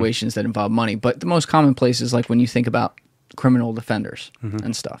high-stakes situations that involve money, but the most common place is like when you think about criminal defenders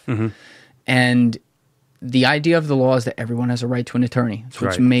and stuff. And the idea of the law is that everyone has a right to an attorney,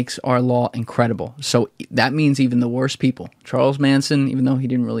 which makes our law incredible. So that means even the worst people. Charles Manson, even though he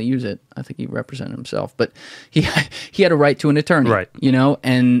didn't really use it, I think he represented himself, but he had a right to an attorney,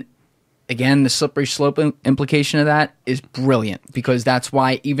 and again, the slippery slope implication of that is brilliant, because that's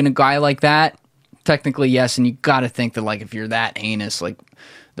why even a guy like that technically, yes, and you got to think that, like, if you're that heinous, like,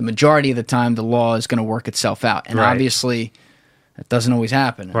 the majority of the time, the law is going to work itself out. And obviously, that doesn't always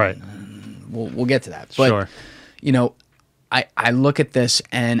happen. Right. We'll get to that. But, Sure. you know, I look at this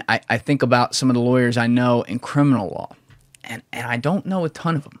and I think about some of the lawyers I know in criminal law, and I don't know a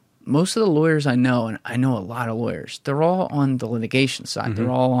ton of them. Most of the lawyers I know, and I know a lot of lawyers, they're all on the litigation side. They're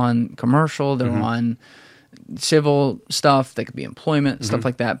all on commercial. They're on civil stuff. They could be employment, stuff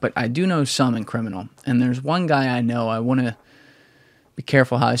like that. But I do know some in criminal. And there's one guy I know. I want to be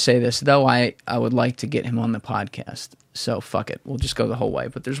careful how I say this, though I would like to get him on the podcast. So fuck it. We'll just go the whole way.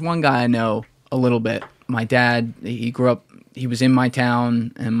 But there's one guy I know a little bit. My dad, he grew up, he was in my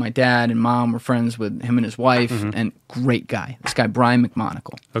town, and my dad and mom were friends with him and his wife, and great guy. This guy, Brian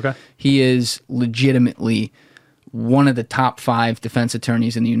McMonagle. Okay. He is legitimately one of the top 5 defense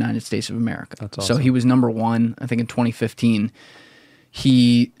attorneys in the United States of America. That's awesome. So he was number 1, I think, in 2015.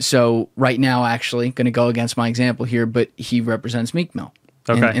 So right now, actually, going to go against my example here, but he represents Meek Mill.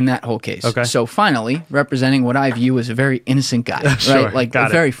 Okay. In that whole case. Okay. So finally, representing what I view as a very innocent guy, Sure, right? Like got a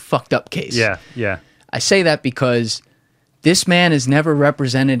it. very fucked up case. Yeah, yeah. I say that because this man has never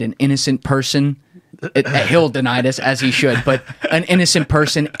represented an innocent person. He'll deny this, as he should, but an innocent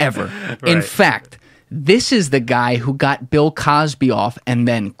person ever. In Right. fact, this is the guy who got Bill Cosby off and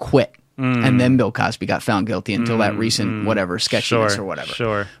then quit. And then Bill Cosby got found guilty until that recent whatever sketchiness or whatever.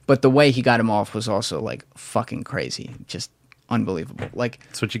 Sure. But the way he got him off was also like fucking crazy. Just unbelievable. Like,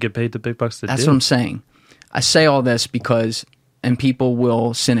 That's what you get paid the big bucks to that's do. what I'm saying. I say all this because, and people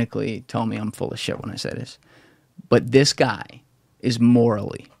will cynically tell me I'm full of shit when I say this, but this guy is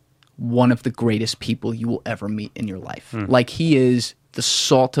morally one of the greatest people you will ever meet in your life. Like, he is the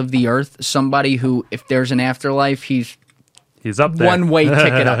salt of the earth, somebody who, if there's an afterlife, he's up there. one-way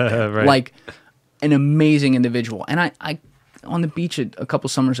ticket up there. Right. Like, an amazing individual. And I on the beach a couple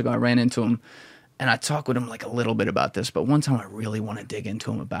summers ago, I ran into him, and I talked with him like a little bit about this, but one time I really want to dig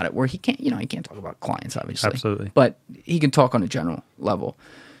into him about it, where he can't, he can't talk about clients, obviously. Absolutely. But he can talk on a general level.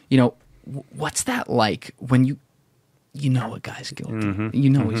 You know, what's that like when you know a guy's guilty? You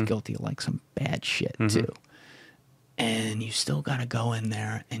know he's guilty of like some bad shit too. And you still got to go in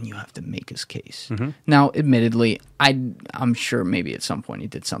there and you have to make his case. Now, admittedly, I'm sure maybe at some point he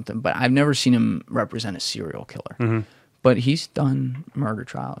did something, but I've never seen him represent a serial killer. But he's done murder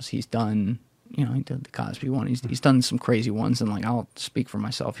trials. He's done, he did the Cosby one. He's done some crazy ones. And like, I'll speak for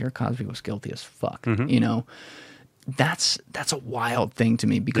myself here. Cosby was guilty as fuck. That's a wild thing to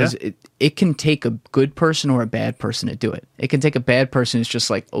me, because it can take a good person or a bad person to do it. It can take a bad person who's just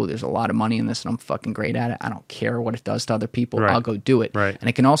like, oh, there's a lot of money in this and I'm fucking great at it. I don't care what it does to other people. Right. I'll go do it. Right. And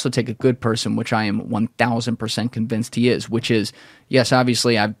it can also take a good person, which I am 1000% convinced he is, which is, yes,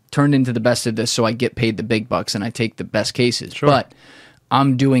 obviously I've turned into the best of this so I get paid the big bucks and I take the best cases. Sure. But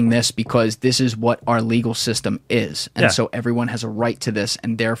I'm doing this because this is what our legal system is. And Yeah. so everyone has a right to this,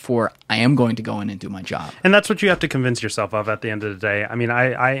 and therefore I am going to go in and do my job. And that's what you have to convince yourself of at the end of the day. I mean,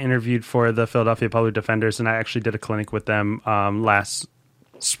 I interviewed for the Philadelphia Public Defenders, and I actually did a clinic with them last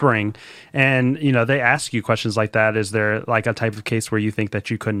spring. And, they ask you questions like that. Is there like a type of case where you think that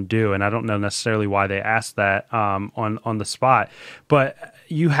you couldn't do? And I don't know necessarily why they asked that on the spot. But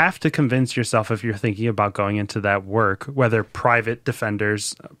you have to convince yourself, if you're thinking about going into that work, whether private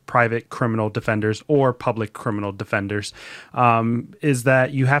defenders, private criminal defenders, or public criminal defenders, is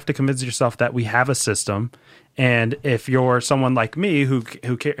that you have to convince yourself that we have a system. And if you're someone like me who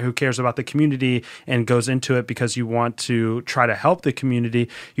cares about the community and goes into it because you want to try to help the community,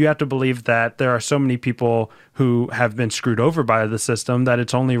 you have to believe that there are so many people who have been screwed over by the system that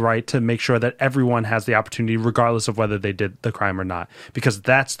it's only right to make sure that everyone has the opportunity, regardless of whether they did the crime or not, because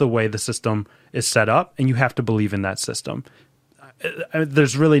that's the way the system is set up, and you have to believe in that system.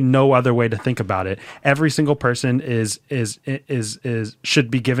 There's really no other way to think about it. Every single person should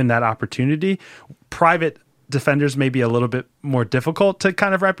be given that opportunity. Private defenders may be a little bit more difficult to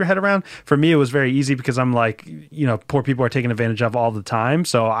kind of wrap your head around. For me, it was very easy because I'm like, poor people are taken advantage of all the time.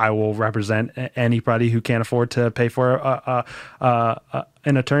 So I will represent anybody who can't afford to pay for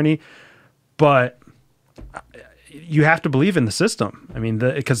an attorney. But you have to believe in the system. I mean,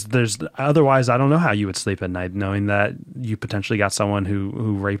 because otherwise, I don't know how you would sleep at night knowing that you potentially got someone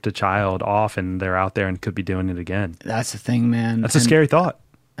who raped a child off and they're out there and could be doing it again. That's the thing, man. That's a scary thought.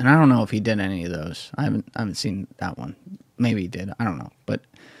 And I don't know if he did any of those. I haven't seen that one. Maybe he did. I don't know. But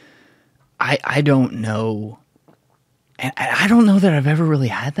I don't know. And I don't know that I've ever really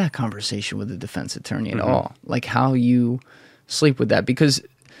had that conversation with a defense attorney at all. Like how you sleep with that. Because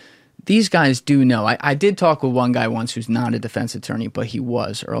these guys do know. I did talk with one guy once who's not a defense attorney, but he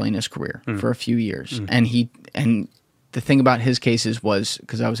was early in his career for a few years. And the thing about his cases was,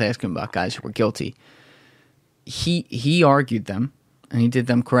 because I was asking about guys who were guilty, he argued them and he did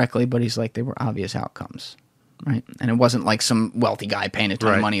them correctly, but he's like, they were obvious outcomes, right? And it wasn't like some wealthy guy paying a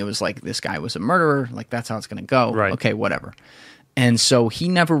ton of money. It was like, this guy was a murderer. Like, that's how it's going to go. Right. Okay, whatever. And so he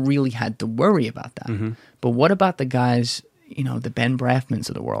never really had to worry about that. Mm-hmm. But what about the guys, you know, the Ben Brafmans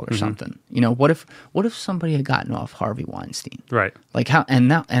of the world or something? You know, what if somebody had gotten off Harvey Weinstein? Right. Like how,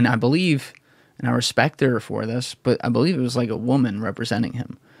 and I believe, and I respect her for this, but I believe it was like a woman representing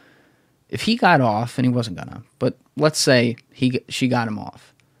him. If he got off, and he wasn't gonna, but let's say she got him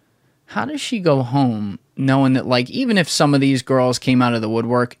off, how does she go home knowing that, like, even if some of these girls came out of the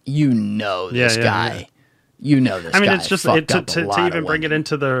woodwork, you know this guy. Yeah. You know this guy. I mean, it's just to even bring it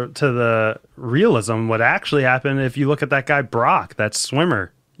into the realism. What actually happened? If you look at that guy Brock, that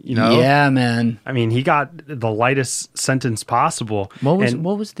swimmer, you know, yeah, man. I mean, he got the lightest sentence possible. What was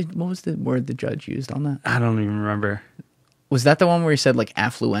the word the judge used on that? I don't even remember. Was that the one where he said like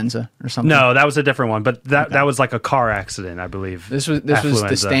affluenza or something? No, that was a different one. But that was like a car accident, I believe. This was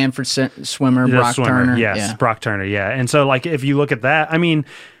the Stanford swimmer, Brock Turner. Yes, yeah. Brock Turner. Yeah, and so like if you look at that, I mean,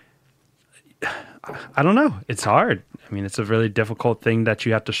 I don't know. It's hard. I mean, it's a really difficult thing that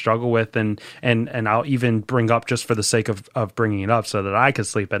you have to struggle with, and I'll even bring up, just for the sake of bringing it up so that I can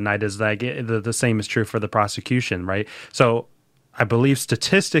sleep at night, is that the same is true for the prosecution, right? So I believe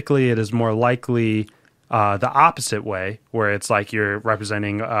statistically it is more likely the opposite way, where it's like you're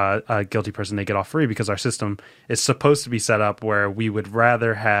representing a guilty person, they get off free, because our system is supposed to be set up where we would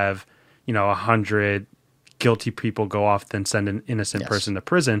rather have, 100 guilty people go off than send an innocent person to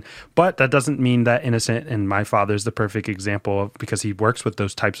prison. But that doesn't mean that innocent, and my father's the perfect example because he works with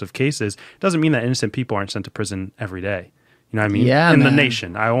those types of cases, doesn't mean that innocent people aren't sent to prison every day. You know what I mean? Yeah, in the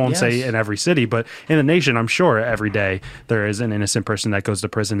nation. I won't say in every city, but in the nation, I'm sure every day there is an innocent person that goes to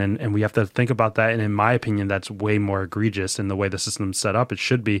prison, and we have to think about that. And in my opinion, that's way more egregious. In the way the system's set up, it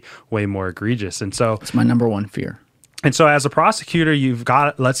should be way more egregious. And so it's my number one fear. And so as a prosecutor,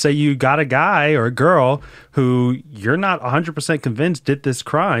 let's say you got a guy or a girl who you're not 100% convinced did this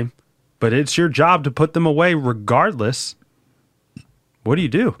crime, but it's your job to put them away regardless. What do you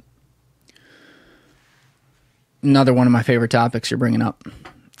do? Another one of my favorite topics you're bringing up.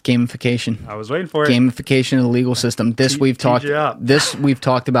 Gamification. I was waiting for it. Gamification of the legal system. This we've talked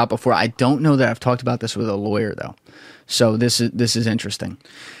about before. I don't know that I've talked about this with a lawyer though. So this is interesting.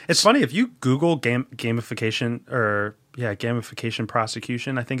 It's funny, if you Google gamification gamification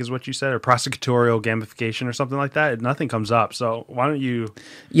prosecution, I think is what you said, or prosecutorial gamification or something like that, nothing comes up. So why don't you?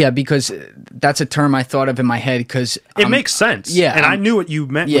 Yeah, because that's a term I thought of in my head because it makes sense. Yeah, and I knew what you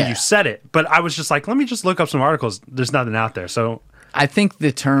meant when you said it, but I was just like, let me just look up some articles. There's nothing out there. So I think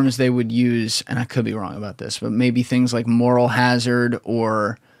the terms they would use, and I could be wrong about this, but maybe things like moral hazard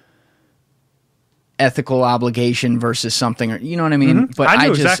or ethical obligation versus something, or you know what I mean? Mm-hmm. But I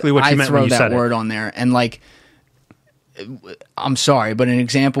knew exactly what you meant when you said it. I throw that word on there, and like, I'm sorry, but an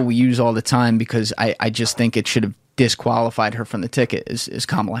example we use all the time because I just think it should have disqualified her from the ticket is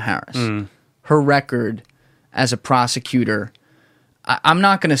Kamala Harris. Her record as a prosecutor, I'm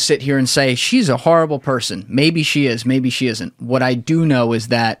not going to sit here and say she's a horrible person. Maybe she is, maybe she isn't. What I do know is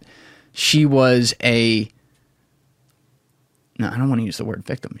that she was I don't want to use the word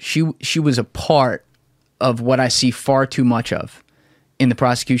victim. She was a part of what I see far too much of in the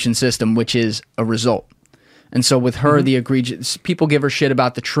prosecution system, which is a result. And so with her, the egregious, people give her shit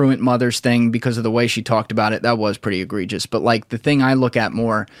about the truant mothers thing because of the way she talked about it. That was pretty egregious. But like the thing I look at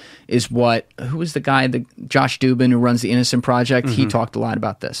more is who was the guy, Josh Dubin, who runs the Innocent Project? He talked a lot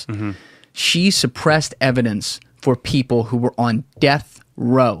about this. She suppressed evidence for people who were on death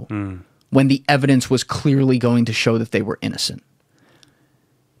row when the evidence was clearly going to show that they were innocent.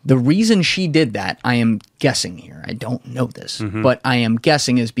 The reason she did that, I am guessing here, I don't know this, but I am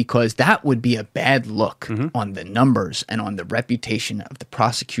guessing is because that would be a bad look on the numbers and on the reputation of the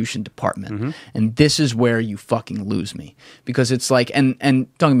prosecution department. And this is where you fucking lose me. Because it's like, and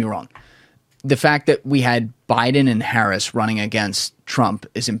don't get me wrong, the fact that we had Biden and Harris running against Trump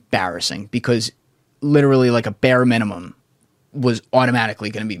is embarrassing because literally like a bare minimum was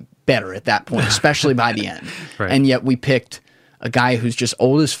automatically going to be better at that point, especially by the end. Right. And yet we picked a guy who's just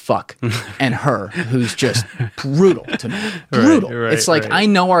old as fuck and her who's just brutal to me. Brutal. Right, it's like I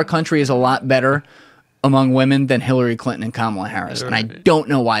know our country is a lot better among women than Hillary Clinton and Kamala Harris. And I don't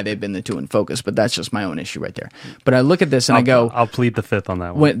know why they've been the two in focus, but that's just my own issue right there. But I look at this and I'll plead the fifth on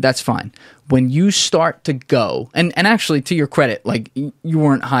that one. That's fine. When you start to go, and actually to your credit, like you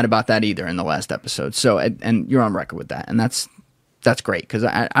weren't hot about that either in the last episode. So, and you're on record with that. And that's great because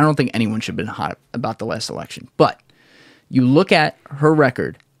I don't think anyone should have been hot about the last election. But you look at her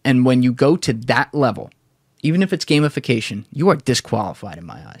record, and when you go to that level even if it's gamification, you are disqualified in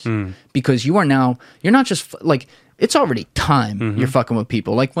my eyes because you're not just like, it's already time you're fucking with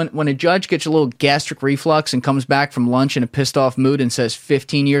people. Like when a judge gets a little gastric reflux and comes back from lunch in a pissed off mood and says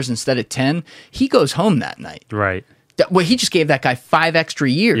 15 years instead of 10, he goes home that night. Right. Well, he just gave that guy 5 extra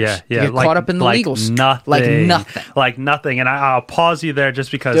years to get caught up in the legal stuff. Like nothing. And I'll pause you there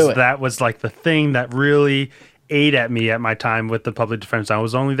just because that was like the thing that really ate at me at my time with the public defense. I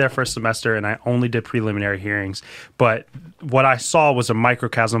was only there for a semester and I only did preliminary hearings. But what I saw was a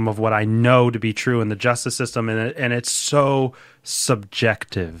microcosm of what I know to be true in the justice system. And it's so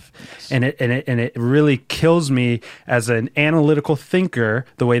subjective. Yes. And it really kills me as an analytical thinker,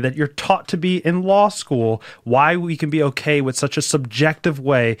 the way that you're taught to be in law school, why we can be okay with such a subjective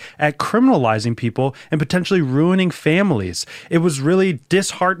way at criminalizing people and potentially ruining families. It was really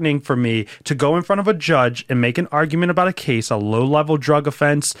disheartening for me to go in front of a judge and make an argument about a case, a low-level drug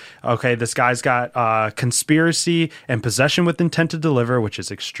offense. Okay, this guy's got conspiracy and possession with intent to deliver, which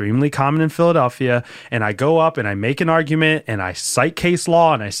is extremely common in Philadelphia. And I go up and I make an argument and I cite case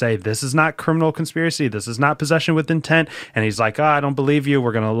law and I say, this is not criminal conspiracy. This is not possession with intent. And he's like, I don't believe you.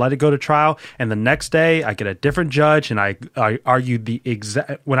 We're going to let it go to trial. And the next day I get a different judge and I argue the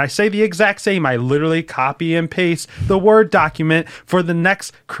exact, when I say the exact same, I literally copy and paste the Word document for the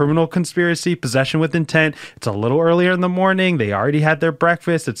next criminal conspiracy, possession with intent. It's a little earlier in the morning. They already had their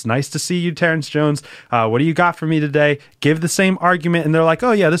breakfast. It's nice to see you, Terrence Jones. What do you got for me today? Give the same argument. And they're like,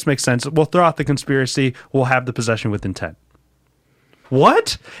 oh yeah, this makes sense. We'll throw out the conspiracy. We'll have the possession with intent.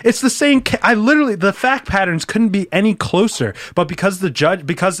 What? It's the same. The fact patterns couldn't be any closer. But because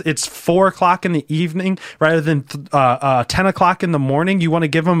it's 4 o'clock in the evening rather than 10 o'clock in the morning, you want to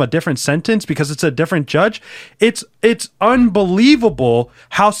give them a different sentence because it's a different judge. It's unbelievable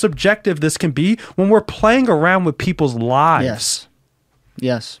how subjective this can be when we're playing around with people's lives.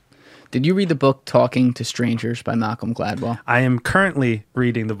 Yes. Did you read the book Talking to Strangers by Malcolm Gladwell? I am currently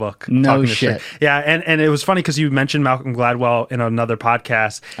reading the book. No shit. Yeah, and it was funny because you mentioned Malcolm Gladwell in another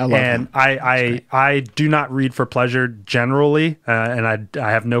podcast. I love him. I do not read for pleasure generally, and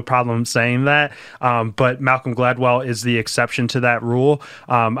I have no problem saying that. But Malcolm Gladwell is the exception to that rule.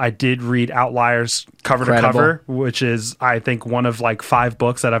 I did read Outliers cover to cover, which is, I think, one of like 5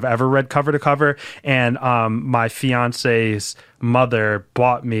 books that I've ever read cover to cover. And my fiance's mother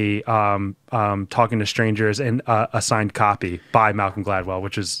bought me Talking to Strangers and a signed copy by Malcolm Gladwell,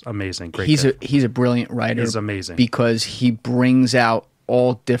 which is amazing. Great. He's a brilliant writer. He's amazing because he brings out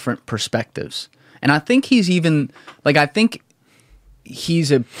all different perspectives, and I think he's even like I think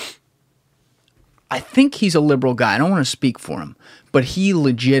he's a liberal guy. I don't want to speak for him, but he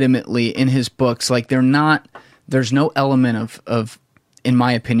legitimately in his books, like there's no element of in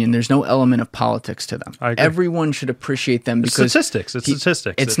my opinion, there's no element of politics to them. Everyone should appreciate them because statistics. It's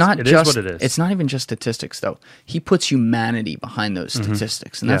statistics. It is what it is. It's not even just statistics, though. He puts humanity behind those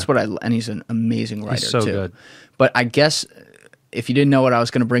statistics, and that's what and he's an amazing writer. He's so too. Good. But I guess if you didn't know what I was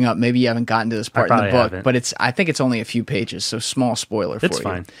going to bring up, maybe you haven't gotten to this part in the book. But I think it's only a few pages, so small spoiler for you. It's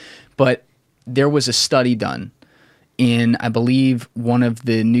fine. But there was a study done in, I believe, one of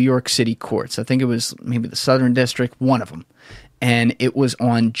the New York City courts. I think it was maybe the Southern District, one of them. And it was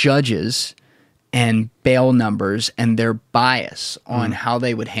on judges and bail numbers and their bias on how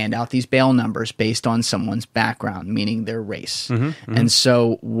they would hand out these bail numbers based on someone's background, meaning their race. And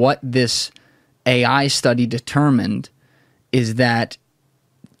so what this AI study determined is that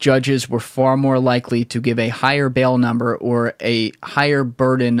judges were far more likely to give a higher bail number or a higher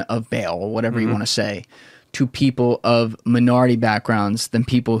burden of bail, or whatever you want to say, to people of minority backgrounds than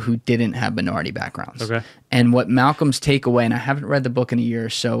people who didn't have minority backgrounds. Okay. And what Malcolm's takeaway, and I haven't read the book in a year,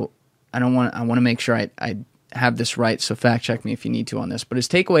 so I want to make sure I have this right, so fact check me if you need to on this. But his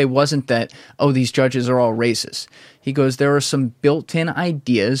takeaway wasn't that, oh, these judges are all racist. He goes, there are some built-in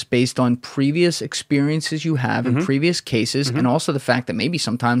ideas based on previous experiences you have in previous cases, and also the fact that maybe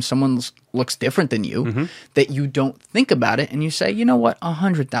sometimes someone looks different than you, that you don't think about it, and you say, you know what,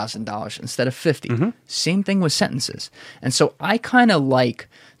 $100,000 instead of 50. Same thing with sentences. And so I kind of like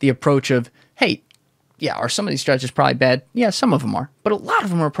the approach of, hey, yeah, are some of these judges probably bad? Yeah, some of them are, but a lot of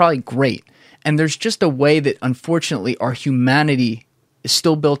them are probably great. And there's just a way that, unfortunately, our humanity is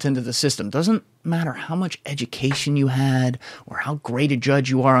still built into the system. Doesn't matter how much education you had or how great a judge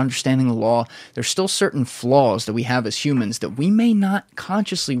you are understanding the law, there's still certain flaws that we have as humans that we may not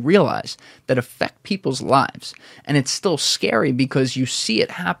consciously realize that affect people's lives. And it's still scary because you see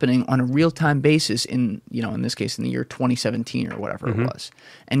it happening on a real-time basis in this case, in the year 2017 or whatever it was.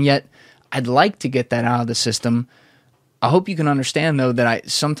 And yet, I'd like to get that out of the system. I hope you can understand, though, that I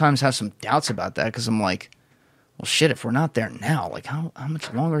sometimes have some doubts about that because I'm like, well, shit, if we're not there now, like how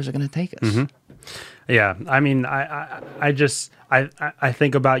much longer is it going to take us? Yeah, I mean, I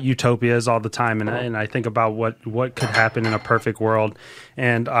think about utopias all the time, and I think about what could happen in a perfect world.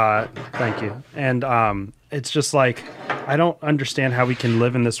 And thank you. And it's just like I don't understand how we can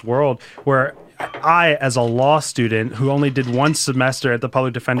live in this world where I, as a law student who only did one semester at the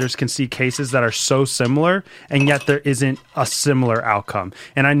public defenders, can see cases that are so similar, and yet there isn't a similar outcome.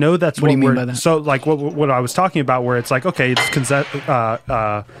 And I know that's what do you mean by that? So, like what I was talking about, where it's like, okay, it's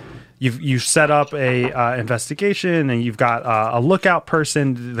you set up a investigation, and you've got a lookout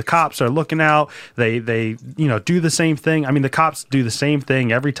person. The cops are looking out. They do the same thing. I mean, the cops do the same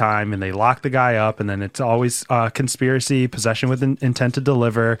thing every time, and they lock the guy up, and then it's always conspiracy, possession with intent to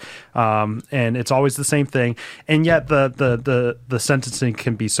deliver, and it's always the same thing. And yet the sentencing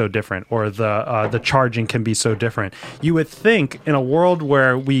can be so different, or the charging can be so different. You would think in a world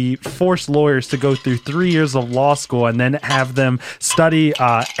where we force lawyers to go through 3 years of law school and then have them study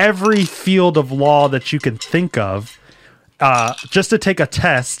every field of law that you can think of, just to take a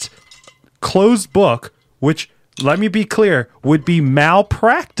test, closed book, which, let me be clear, would be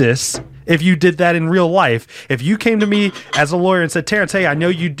malpractice if you did that in real life. If you came to me as a lawyer and said, Terrence, hey, I know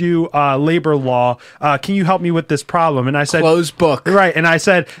you do labor law. Can you help me with this problem? And I said, closed book. Right. And I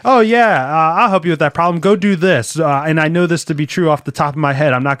said, oh, yeah, I'll help you with that problem. Go do this. And I know this to be true off the top of my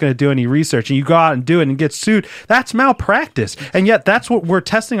head. I'm not going to do any research. And you go out and do it and get sued. That's malpractice. And yet that's what we're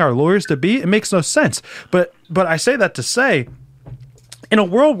testing our lawyers to be. It makes no sense. But I say that to say, in a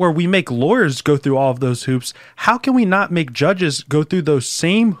world where we make lawyers go through all of those hoops, how can we not make judges go through those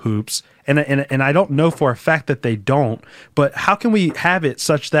same hoops? And I don't know for a fact that they don't, but how can we have it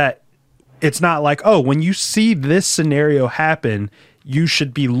such that it's not like, oh, when you see this scenario happen, you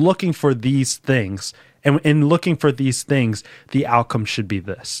should be looking for these things. And in looking for these things, the outcome should be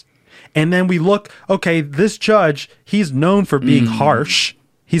this. And then we look, okay, this judge, he's known for being harsh.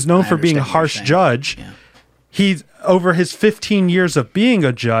 He's known for being a harsh judge. Yeah. He's over his 15 years of being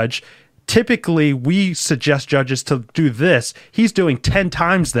a judge. Typically, we suggest judges to do this. He's doing 10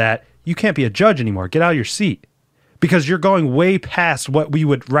 times that. You can't be a judge anymore. Get out of your seat, because you're going way past what we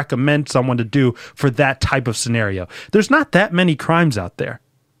would recommend someone to do for that type of scenario. There's not that many crimes out there.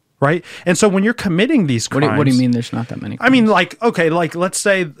 Right. And so when you're committing these crimes, what do you mean there's not that many crimes? I mean, like, okay, like, let's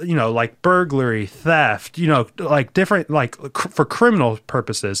say, like burglary, theft, like different, like for criminal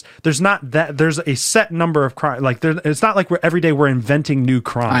purposes, there's a set number of crimes. Like, it's not like every day we're inventing new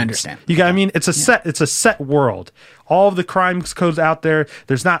crimes. I understand. I mean, it's a set world. All of the crimes codes out there,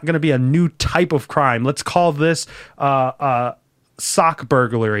 there's not going to be a new type of crime. Let's call this, sock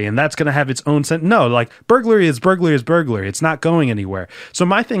burglary, and that's going to have its own sense. No, like burglary is burglary is burglary. It's not going anywhere. So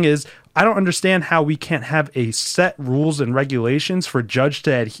my thing is, I don't understand how we can't have a set rules and regulations for judges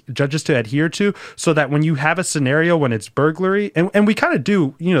to adhere to, so that when you have a scenario when it's burglary, and we kind of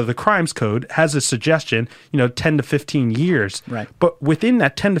do, the crimes code has a suggestion, 10 to 15 years. Right. But within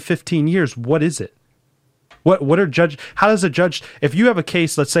that 10 to 15 years, what is it? How does a judge, if you have a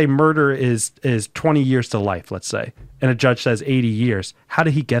case, let's say murder is 20 years to life, let's say, and a judge says 80 years, how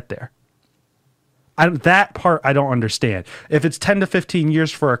did he get there? That part I don't understand. If it's 10 to 15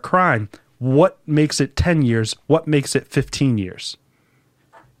 years for a crime, what makes it 10 years? What makes it 15 years?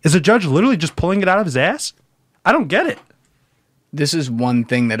 Is a judge literally just pulling it out of his ass? I don't get it. This is one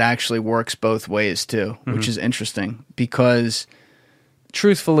thing that actually works both ways too, which is interesting, because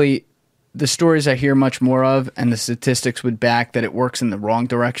truthfully, the stories I hear much more of, and the statistics would back that it works in the wrong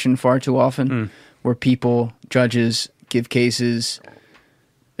direction far too often, where judges give cases,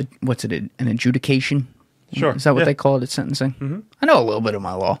 what's it, an adjudication? Sure. Is that what they call it at sentencing? Mm-hmm. I know a little bit of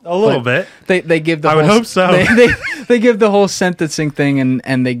my law. A little bit. They give the I would hope so. They give the whole sentencing thing,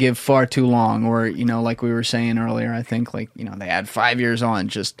 and they give far too long, or, like we were saying earlier, I think, like, they add 5 years on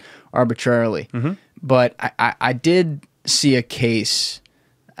just arbitrarily. Mm-hmm. But I did see a case,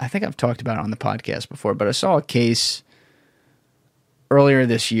 I think I've talked about it on the podcast before, but I saw a case earlier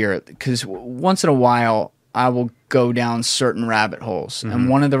this year, because once in a while I will go down certain rabbit holes. And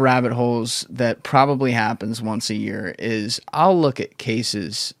one of the rabbit holes that probably happens once a year is I'll look at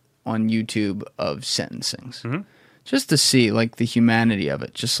cases on YouTube of sentencings just to see, like, the humanity of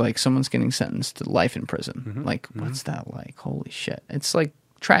it. Just like someone's getting sentenced to life in prison. Like, what's that like? Holy shit. It's like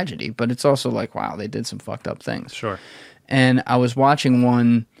tragedy, but it's also like, wow, they did some fucked up things. Sure. And I was watching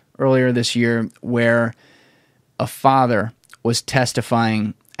one earlier this year where a father was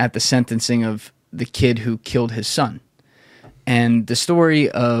testifying at the sentencing of the kid who killed his son. And the story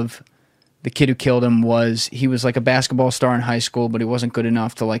of the kid who killed him was, he was like a basketball star in high school, but he wasn't good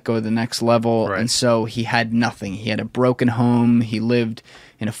enough to like go to the next level. Right. And so he had nothing. He had a broken home. He lived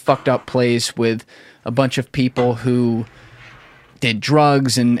in a fucked up place with a bunch of people who did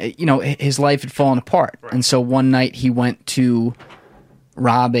drugs, and his life had fallen apart. Right. And so one night he went to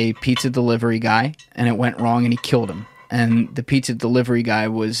rob a pizza delivery guy, and it went wrong, and he killed him. And the pizza delivery guy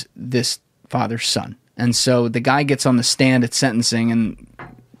was this father's son. And so the guy gets on the stand at sentencing, and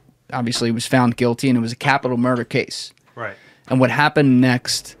obviously he was found guilty, and it was a capital murder case. Right. And what happened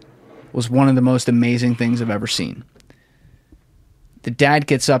next was one of the most amazing things I've ever seen. The dad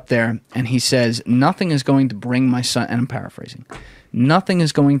gets up there and he says, nothing is going to bring my son, and I'm paraphrasing, nothing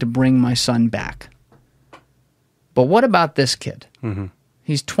is going to bring my son back. But what about this kid? Mm-hmm.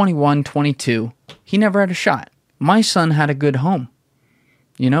 He's 21, 22. He never had a shot. My son had a good home.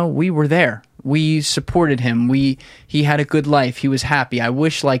 We were there. We supported him. He had a good life. He was happy. I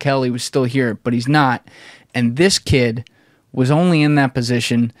wish like hell he was still here, but he's not. And this kid was only in that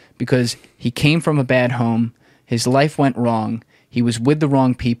position because he came from a bad home. His life went wrong. He was with the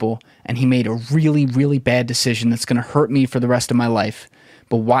wrong people, and he made a really, really bad decision that's going to hurt me for the rest of my life.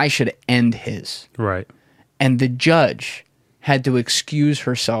 But why should it end his? Right. And the judge had to excuse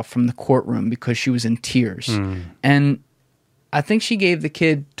herself from the courtroom because she was in tears. And I think she gave the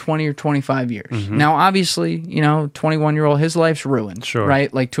kid 20 or 25 years. Mm-hmm. Now, obviously, 21-year-old, his life's ruined, sure,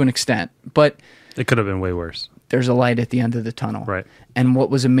 right? Like, to an extent. But it could have been way worse. There's a light at the end of the tunnel. Right. And what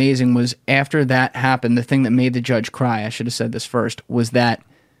was amazing was after that happened, the thing that made the judge cry, I should have said this first, was that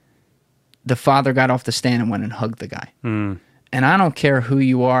the father got off the stand and went and hugged the guy. And I don't care who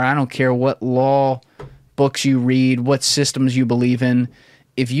you are. I don't care what law books you read, what systems you believe in.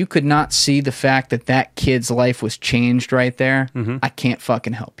 If you could not see the fact that that kid's life was changed right there, I can't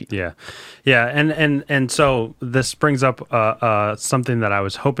fucking help you. Yeah. Yeah. And so this brings up something that I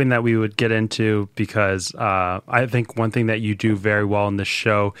was hoping that we would get into, because I think one thing that you do very well in this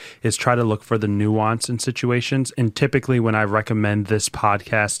show is try to look for the nuance in situations. And typically when I recommend this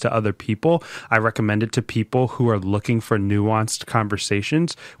podcast to other people, I recommend it to people who are looking for nuanced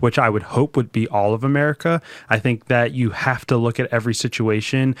conversations, which I would hope would be all of America. I think that you have to look at every situation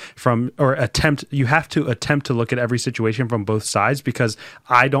you have to attempt to look at every situation from both sides, because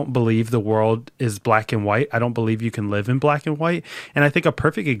I don't believe the world is black and white. I don't believe you can live in black and white. And I think a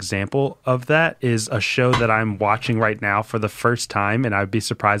perfect example of that is a show that I'm watching right now for the first time, and I'd be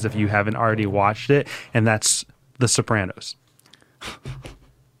surprised if you haven't already watched it, and that's The Sopranos.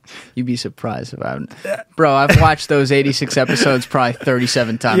 You'd be surprised if I haven't. Bro, I've watched those 86 episodes probably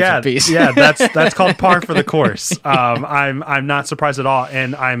 37 times a piece. Yeah, that's called par for the course. I'm not surprised at all,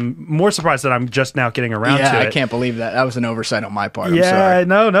 and I'm more surprised that I'm just now getting around to it. Yeah, I can't believe that. That was an oversight on my part. I'm sorry.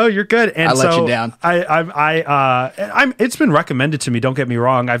 No, you're good. And I let you down. It's been recommended to me. Don't get me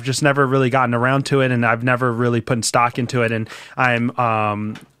wrong. I've just never really gotten around to it, and I've never really put stock into it. And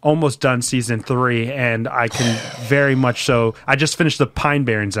I'm almost done season 3, and I can very much so. I just finished the Pine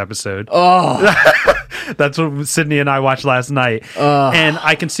Barrens episode. Oh, that's what Sydney and I watched last night, and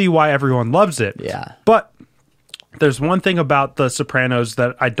I can see why everyone loves it. Yeah, but there's one thing about The Sopranos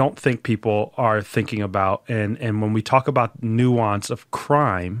that I don't think people are thinking about, and when we talk about nuance of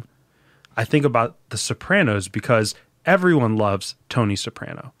crime, I think about The Sopranos because everyone loves Tony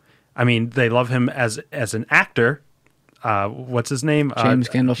Soprano. I mean, they love him as an actor. What's his name? James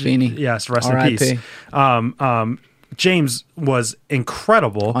Gandolfini. Yes, rest in peace. James was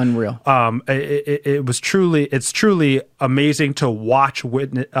incredible, unreal. It's truly amazing to watch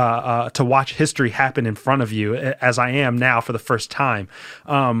history happen in front of you, as I am now for the first time.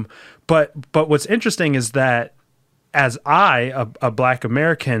 But what's interesting is that as a Black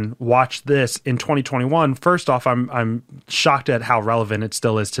American, watch this in 2021, first off, I'm shocked at how relevant it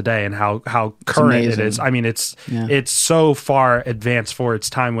still is today and how current it is. I mean, it's so far advanced for its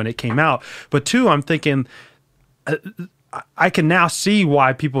time when it came out. But two, I'm thinking, I can now see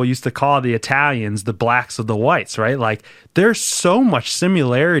why people used to call the Italians the blacks of the whites, right? Like, there's so much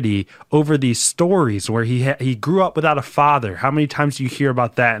similarity over these stories where he grew up without a father. How many times do you hear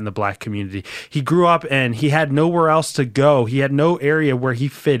about that in the Black community? He grew up and he had nowhere else to go. He had no area where he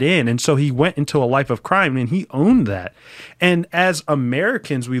fit in. And so he went into a life of crime, and he owned that. And as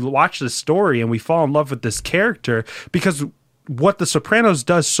Americans, we watch this story and we fall in love with this character because what The Sopranos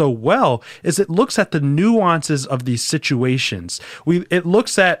does so well is it looks at the nuances of these situations. It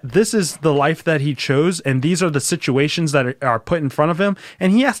looks at, this is the life that he chose, and these are the situations that are put in front of him,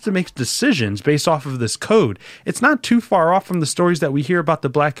 and he has to make decisions based off of this code. It's not too far off from the stories that we hear about the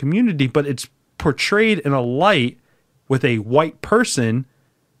Black community, but it's portrayed in a light with a white person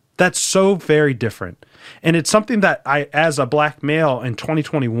That's so very different. And it's something that I, as a black male in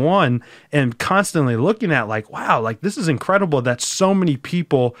 2021, am constantly looking at like, wow, like this is incredible that so many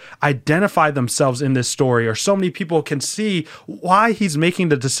people identify themselves in this story, or so many people can see why he's making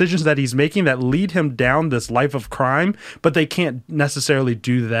the decisions that he's making that lead him down this life of crime, but they can't necessarily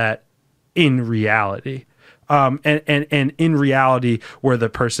do that in reality. And in reality, where the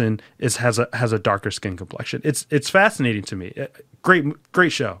person has a darker skin complexion. It's fascinating to me.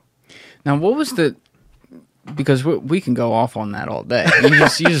 Great show. Now, what was because we can go off on that all day. You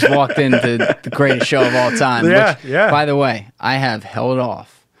just walked into the greatest show of all time. Yeah, which, yeah. By the way, I have held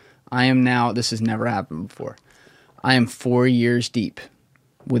off. I am now, this has never happened before. I am 4 years deep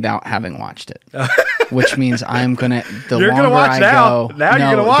without having watched it. Which means I'm going to, You're going to watch now. Now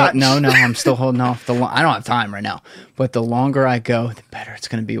you're going to watch. No, I'm still holding off. I don't have time right now. But the longer I go, the better it's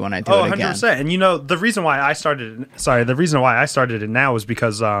going to be when I do it again. 100%. And you know, the reason why I started it now is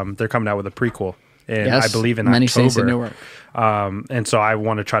because they're coming out with a prequel. And yes, I believe in many October. Saints of Newark. And so I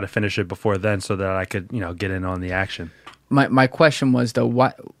want to try to finish it before then so that I could, get in on the action. My question was, though,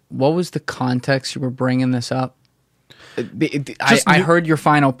 what was the context you were bringing this up? I heard your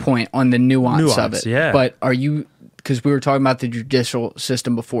final point on the nuance of it. Yeah. But are you, because we were talking about the judicial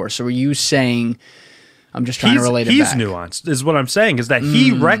system before, so are you saying, I'm just trying to relate it back. He's nuanced, is what I'm saying, is that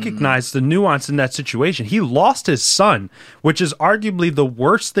he recognized the nuance in that situation. He lost his son, which is arguably the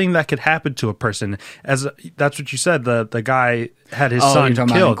worst thing that could happen to a person. That's what you said, the guy had his son you're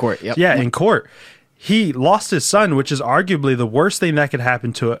talking killed. about in court. Yep. Yeah, in court. He lost his son, which is arguably the worst thing that could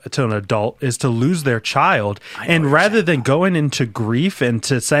happen to an adult, is to lose their child. And rather than going into grief and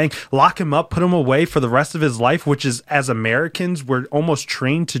to saying, lock him up, put him away for the rest of his life, which is, as Americans, we're almost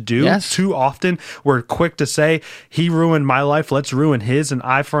trained to do. Yes. Too often, we're quick to say, he ruined my life, let's ruin his. An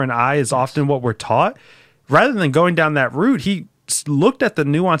eye for an eye is often what we're taught. Rather than going down that route, he looked at the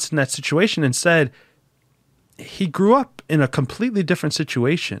nuance in that situation and said, he grew up in a completely different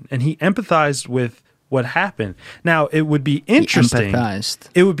situation, and he empathized with what happened. Now, it would be interesting.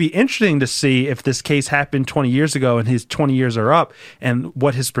 It would be interesting to see if this case happened 20 years ago and his 20 years are up, and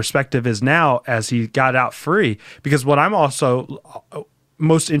what his perspective is now as he got out free. Because what I'm also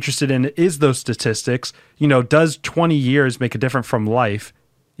most interested in is those statistics. Does 20 years make a difference from life?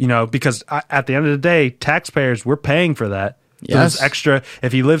 Because at the end of the day, taxpayers, we're paying for that. Yes. Those extra,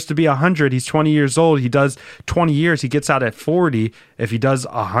 if he lives to be 100, he's 20 years old. He does 20 years, he gets out at 40. If he does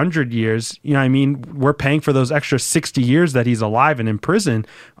 100 years, we're paying for those extra 60 years that he's alive and in prison.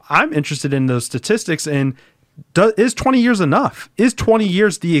 I'm interested in those statistics. And is 20 years enough? Is 20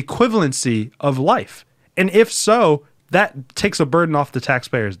 years the equivalency of life? And if so, that takes a burden off the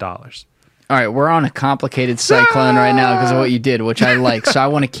taxpayers' dollars. All right, we're on a complicated cyclone right now because of what you did, which I like. So I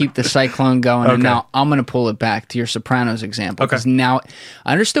want to keep the cyclone going, and now I'm going to pull it back to your Sopranos example. Because now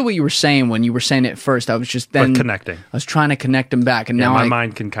I understood what you were saying when you were saying it first. I was just then connecting. I was trying to connect them back, and now my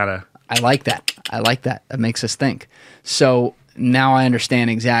mind can kind of. I like that. That makes us think. So now I understand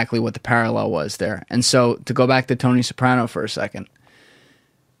exactly what the parallel was there. And so to go back to Tony Soprano for a second,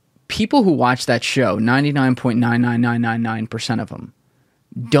 people who watch that show, 99.99999% of them,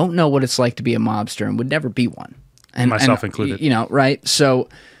 don't know what it's like to be a mobster and would never be one. And myself included. Right? So,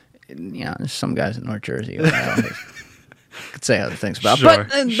 there's some guys in North Jersey who I could say other things about. Sure, but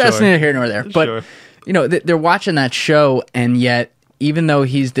that's neither here nor there. But, they're watching that show, and yet, even though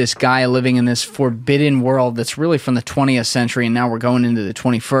he's this guy living in this forbidden world that's really from the 20th century, and now we're going into the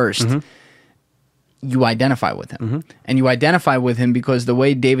 21st, you identify with him. And you identify with him because the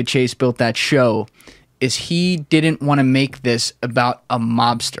way David Chase built that show is he didn't want to make this about a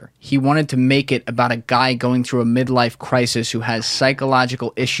mobster. He wanted to make it about a guy going through a midlife crisis who has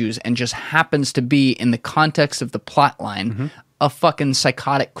psychological issues and just happens to be, in the context of the plot line, a fucking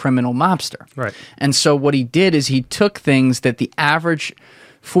psychotic criminal mobster. Right. And so what he did is he took things that the average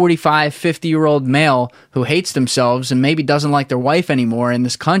 45, 50-year-old male who hates themselves and maybe doesn't like their wife anymore in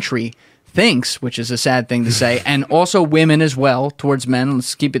this country thinks, which is a sad thing to say, and also women as well towards men.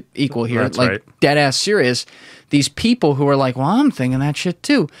 Let's keep it equal here. That's right. Dead ass serious. These people who are like, well, I'm thinking that shit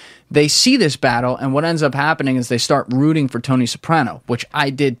too. They see this battle, and what ends up happening is they start rooting for Tony Soprano, which I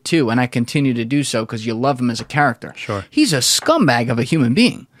did too, and I continue to do so because you love him as a character. Sure. He's a scumbag of a human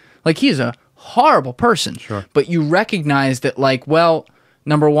being. Like, he's a horrible person. Sure. But you recognize that,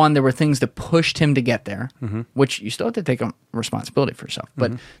 number one, there were things that pushed him to get there, which you still have to take responsibility for yourself.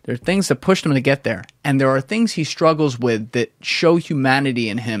 But there are things that pushed him to get there. And there are things he struggles with that show humanity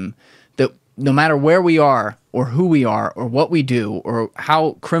in him, that no matter where we are or who we are or what we do or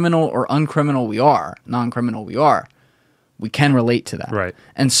how criminal or uncriminal we are, non-criminal we are, we can relate to that. Right.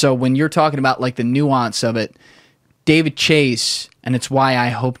 And so when you're talking about the nuance of it, David Chase, and it's why I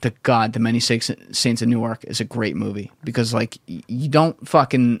hope to God The Many Saints of Newark is a great movie, because like you don't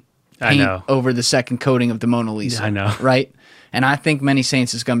fucking paint over the second coating of the Mona Lisa. I know. Right? And I think Many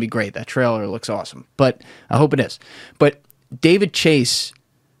Saints is going to be great. That trailer looks awesome. But I hope it is. But David Chase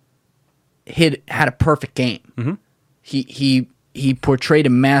had a perfect game. Mm-hmm. He portrayed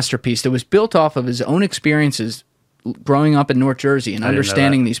a masterpiece that was built off of his own experiences growing up in North Jersey and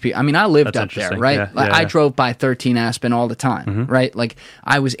understanding these people. I mean, I lived up there, right? Yeah, like, I drove by 13 Aspen all the time, mm-hmm. right? Like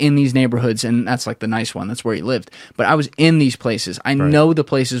I was in these neighborhoods, and that's like the nice one. That's where he lived. But I was in these places. I know the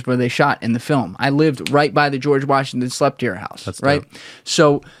places where they shot in the film. I lived right by the George Washington Slept-Here house, that's right? dope.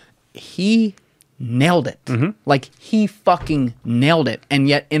 So he nailed it. Mm-hmm. Like he fucking nailed it. And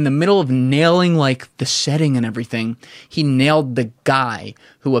yet in the middle of nailing like the setting and everything, he nailed the guy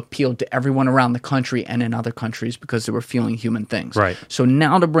who appealed to everyone around the country and in other countries because they were feeling human things. Right. So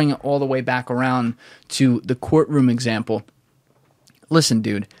now to bring it all the way back around to the courtroom example. Listen,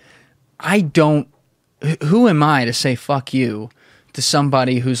 dude, who am I to say fuck you to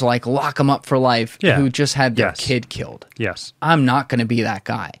somebody who's like lock them up for life, who just had their kid killed? Yes. I'm not going to be that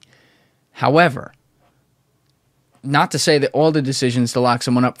guy. However, not to say that all the decisions to lock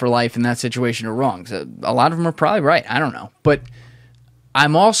someone up for life in that situation are wrong. A lot of them are probably right. I don't know. But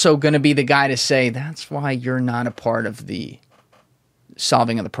I'm also going to be the guy to say that's why you're not a part of the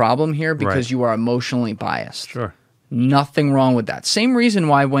solving of the problem here, because you are emotionally biased. Sure. Nothing wrong with that. Same reason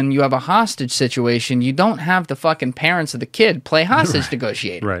why when you have a hostage situation, you don't have the fucking parents of the kid play hostage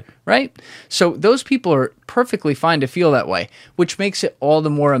negotiator. Right? So those people are perfectly fine to feel that way, which makes it all the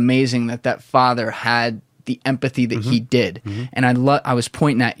more amazing that that father had the empathy that he did. Mm-hmm. And I was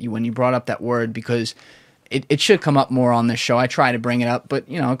pointing at you when you brought up that word, because it should come up more on this show. I try to bring it up, but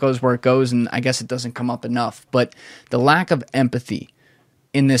it goes where it goes, and I guess it doesn't come up enough. But the lack of empathy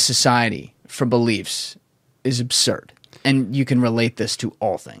in this society for beliefs is absurd, and you can relate this to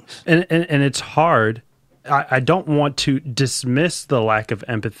all things. And it's hard. I don't want to dismiss the lack of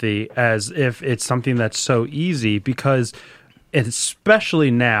empathy as if it's something that's so easy, because especially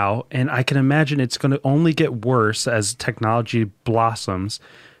now, and I can imagine it's going to only get worse as technology blossoms,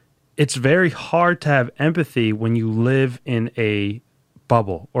 it's very hard to have empathy when you live in a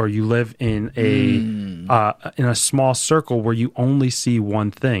bubble, or you live in a small circle where you only see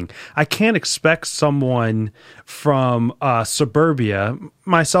one thing. I can't expect someone from suburbia,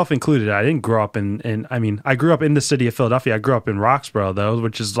 myself included. I didn't grow up I grew up in the city of Philadelphia. I grew up in Roxborough, though,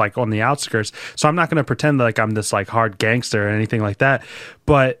 which is like on the outskirts. So I'm not going to pretend like I'm this like hard gangster or anything like that.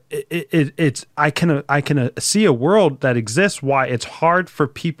 But I can see a world that exists why it's hard for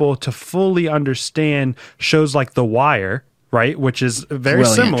people to fully understand shows like The Wire, right? Which is very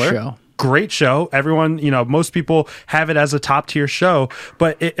similar. Show. Great show. Everyone, most people have it as a top tier show,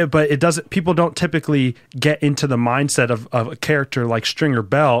 but it doesn't. People don't typically get into the mindset of a character like Stringer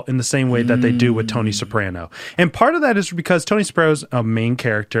Bell in the same way that they do with Tony Soprano. And part of that is because Tony Soprano's a main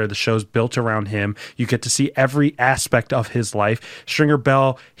character. The show's built around him. You get to see every aspect of his life. Stringer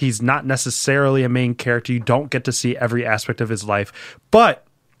Bell, he's not necessarily a main character. You don't get to see every aspect of his life, but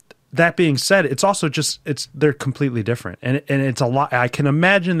that being said, it's also they're completely different, and it's a lot. I can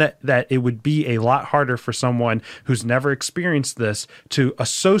imagine that it would be a lot harder for someone who's never experienced this to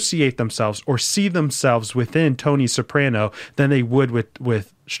associate themselves or see themselves within Tony Soprano than they would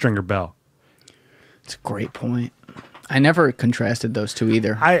with Stringer Bell. It's a great point. I never contrasted those two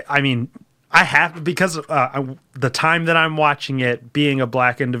either. I mean, I have, because the time that I'm watching it, being a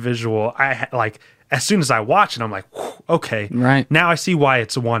black individual, as soon as I watch it, I'm like, okay, right. Now I see why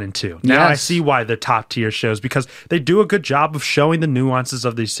it's 1 and 2. Now I see why they're top tier shows, because they do a good job of showing the nuances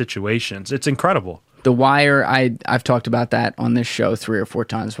of these situations. It's incredible. The Wire, I've talked about that on this show 3 or 4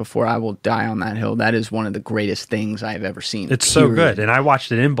 times before. I will die on that hill. That is one of the greatest things I've ever seen. It's so good, and I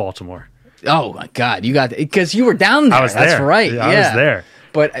watched it in Baltimore. Oh my God, you got, because you were down there. I was there. That's right. I was there.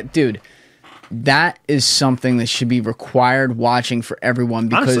 But dude, that is something that should be required watching for everyone,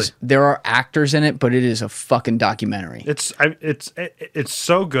 because honestly, there are actors in it, but it is a fucking documentary. It's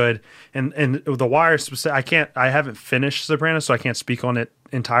so good, and The Wire specific. I haven't finished Sopranos, so I can't speak on it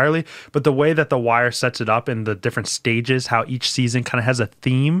entirely. But the way that The Wire sets it up in the different stages, how each season kind of has a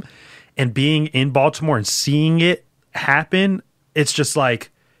theme, and being in Baltimore and seeing it happen, it's just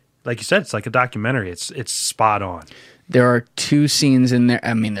like you said, it's like a documentary. It's spot on. There are 2 scenes in there.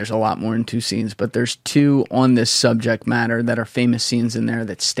 I mean, there's a lot more than 2 scenes, but there's 2 on this subject matter that are famous scenes in there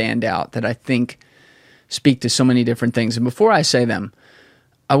that stand out, that I think speak to so many different things. And before I say them,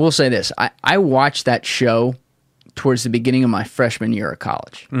 I will say this. I watched that show towards the beginning of my freshman year of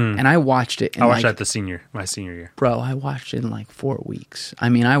college. And I watched it. I watched that my senior year. Bro, I watched it in like 4 weeks. I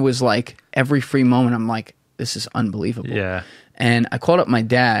mean, I was like, every free moment, I'm like, this is unbelievable. Yeah. And I called up my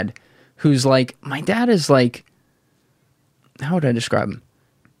dad, who's like, my dad is like, how would I describe him?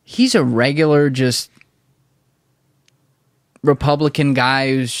 He's a regular, just Republican guy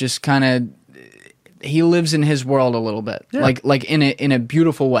who's just kind of, he lives in his world a little bit, like in a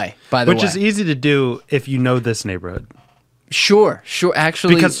beautiful way. By the way, which is easy to do if you know this neighborhood. Sure.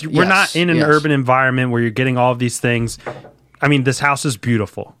 Actually, because we're not in an urban environment where you're getting all of these things. I mean, this house is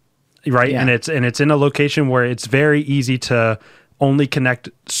beautiful, right? Yeah. And it's in a location where it's very easy to only connect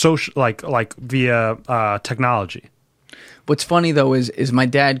social, like via technology. What's funny though is my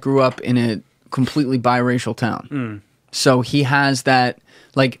dad grew up in a completely biracial town, so he has that,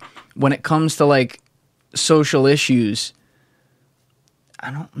 like, when it comes to like social issues.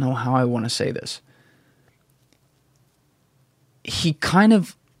 I don't know how I want to say this. He kind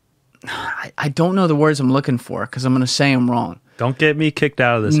of, I don't know the words I'm looking for because I'm going to say them wrong. Don't get me kicked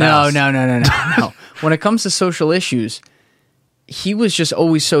out of this house. No. When it comes to social issues, he was just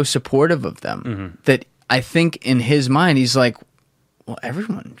always so supportive of them that I think in his mind, he's like, well,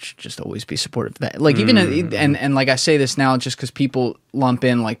 everyone should just always be supportive of that. Like, even, and like I say this now just because people lump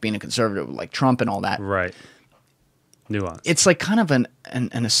in like being a conservative, like Trump and all that. Right. Nuance. It's like kind of an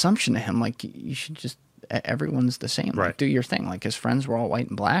assumption to him. Like, you should just, everyone's the same. Right. Like, do your thing. Like, his friends were all white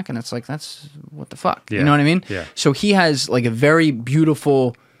and black, and it's like, that's what the fuck. Yeah. You know what I mean? Yeah. So he has like a very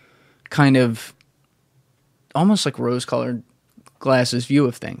beautiful kind of almost like rose-colored glasses view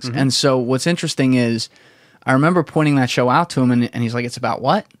of things. And so what's interesting is I remember pointing that show out to him, and he's like, it's about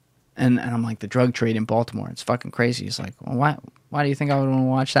what? And I'm like, the drug trade in Baltimore. It's fucking crazy. He's like, well, why do you think I would want to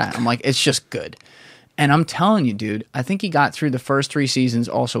watch that? I'm like, it's just good. And I'm telling you, dude, I think he got through the first 3 seasons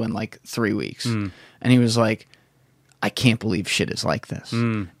also in like 3 weeks. And he was like, I can't believe shit is like this.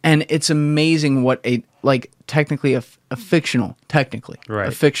 And it's amazing what technically a fictional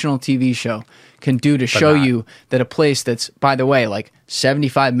TV show can do to show you that a place that's, by the way, like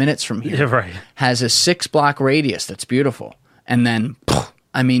 75 minutes from here has a 6-block radius that's beautiful. And then,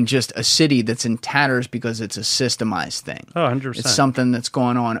 I mean, just a city that's in tatters because it's a systemized thing. Oh, 100%. It's something that's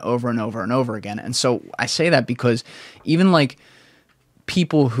going on over and over and over again. And so I say that because even like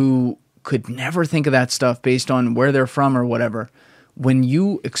people who could never think of that stuff based on where they're from or whatever, when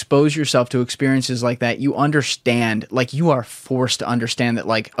you expose yourself to experiences like that, you understand, like, you are forced to understand that,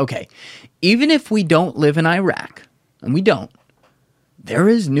 like, okay, even if we don't live in Iraq, and we don't, there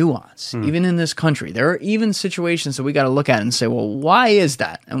is nuance, even in this country. There are even situations that we got to look at and say, well, why is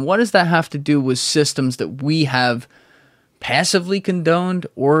that? And what does that have to do with systems that we have passively condoned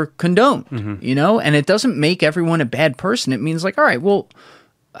or condoned, you know? And it doesn't make everyone a bad person. It means like, all right, well,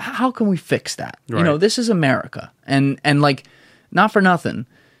 how can we fix that? Right. You know, this is America. And like, not for nothing,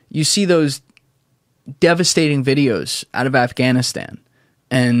 you see those devastating videos out of Afghanistan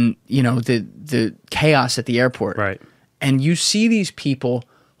and, you know, the chaos at the airport. Right. And you see these people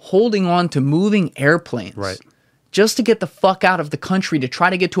holding on to moving airplanes just to get the fuck out of the country to try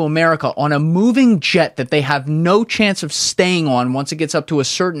to get to America on a moving jet that they have no chance of staying on once it gets up to a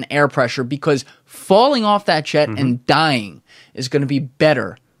certain air pressure, because falling off that jet and dying is going to be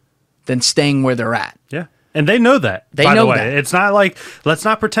better than staying where they're at. Yeah. And they know that. They by know the way. that. It's not like, let's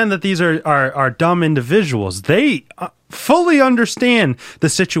not pretend that these are dumb individuals. They fully understand the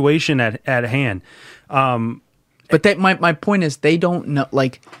situation at hand. But my point is, they don't know,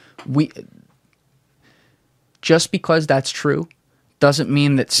 like, just because that's true doesn't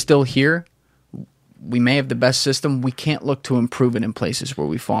mean that still here we may have the best system. We can't look to improve it in places where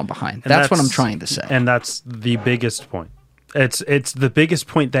we've fallen behind. That's what I'm trying to say. And that's the biggest point. It's the biggest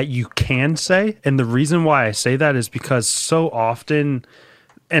point that you can say. And the reason why I say that is because so often,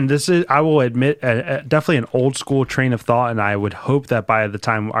 and this is, I will admit, definitely an old school train of thought. And I would hope that by the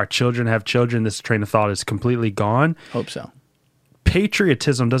time our children have children, this train of thought is completely gone. Hope so.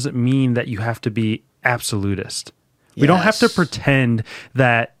 Patriotism doesn't mean that you have to be absolutist. We don't have to pretend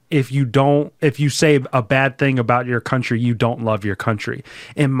that if you say a bad thing about your country, you don't love your country.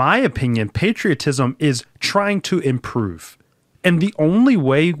 In my opinion, patriotism is trying to improve. And the only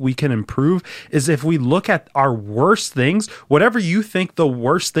way we can improve is if we look at our worst things, whatever you think the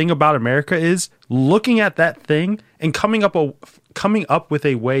worst thing about America is, looking at that thing and coming up with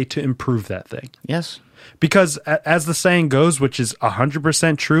a way to improve that thing. Yes. Because as the saying goes, which is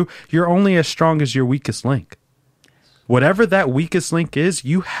 100% true, you're only as strong as your weakest link. Whatever that weakest link is,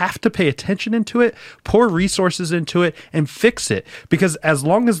 you have to pay attention into it, pour resources into it, and fix it. Because as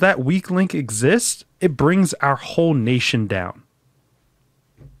long as that weak link exists, it brings our whole nation down.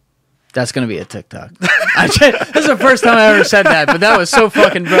 That's going to be a TikTok. This is the first time I ever said that, but that was so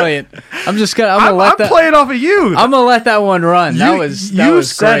fucking brilliant. I'm playing off of you. I'm gonna let that one run. You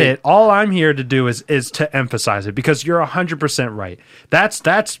said great. it. All I'm here to do is to emphasize it because you're 100% right.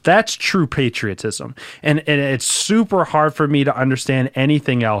 That's true patriotism, and it's super hard for me to understand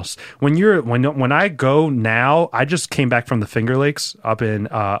anything else. When I go now, I just came back from the Finger Lakes up in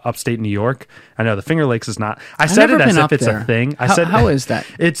upstate New York. I know the Finger Lakes is not. I said it as if it's a thing. How is that?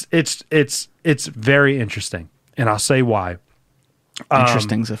 It's very interesting, and I'll say why.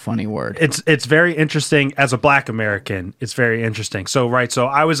 Interesting's a funny word. It's very interesting as a Black American. It's very interesting. So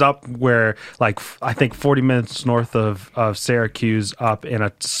I was up where I think 40 minutes north of Syracuse, up in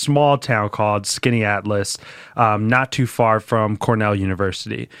a small town called Skinny Atlas, not too far from Cornell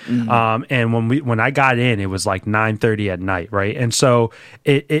University. Mm-hmm. And when I got in, it was like 9:30 at night, right? And so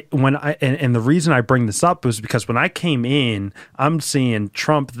and the reason I bring this up was because when I came in, I'm seeing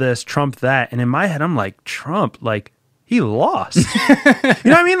Trump this, Trump that, and in my head I'm like, Trump, like, he lost. You know what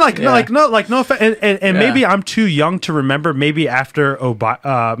I mean? No. And maybe I'm too young to remember. Maybe after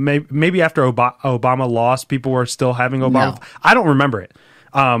Obama lost, people were still having Obama. No. I don't remember it.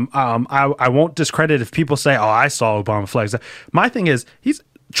 I won't discredit if people say, "Oh, I saw Obama flags." My thing is,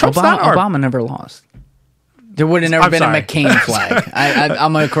 Trump's Obama never lost. There would have never been a McCain flag.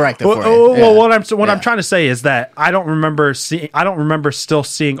 I'm gonna correct it for you. Well, what I'm trying to say is that I don't remember still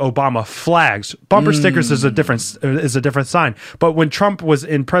seeing Obama flags. Bumper stickers is a different sign. But when Trump was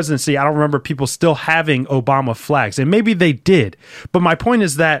in presidency, I don't remember people still having Obama flags, and maybe they did. But my point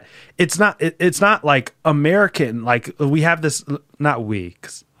is that it's not like American. Like we have this, not we,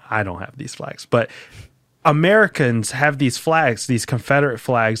 because I don't have these flags, but Americans have these flags, these Confederate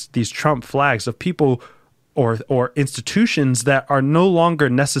flags, these Trump flags of people or institutions that are no longer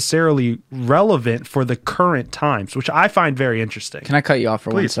necessarily relevant for the current times, which I find very interesting. Can I cut you off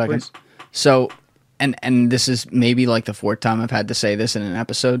for 1 second? Please. So, and this is maybe like the fourth time I've had to say this in an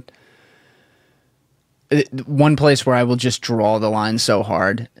episode. One place where I will just draw the line so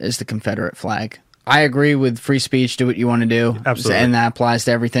hard is the Confederate flag. I agree with free speech, do what you want to do. Absolutely. And that applies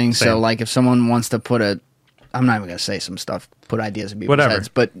to everything. Same. So, like, if someone wants to put I'm not even going to say some stuff, put ideas in people's heads,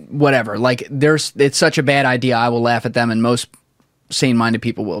 but whatever. Like, it's such a bad idea, I will laugh at them, and most sane-minded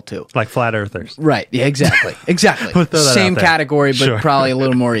people will too. Like flat earthers. Right, yeah, exactly. Same category, but probably a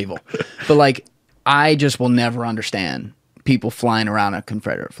little more evil. But, like, I just will never understand people flying around a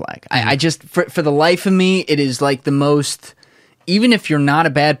Confederate flag. I just, for the life of me, it is like the most... Even if you're not a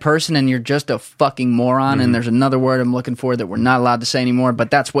bad person and you're just a fucking moron, and there's another word I'm looking for that we're not allowed to say anymore, but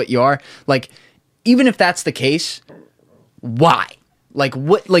that's what you are, like... Even if that's the case, why?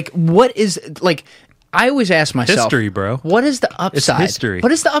 What is, I always ask myself... History, bro. What is the upside? It's history.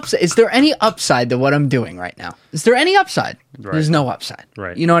 What is the upside? Is there any upside to what I'm doing right now? Is there any upside? Right. There's no upside.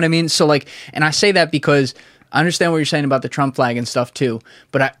 Right. You know what I mean? So, and I say that because I understand what you're saying about the Trump flag and stuff too,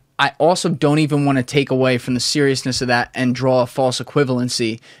 but I also don't even want to take away from the seriousness of that and draw a false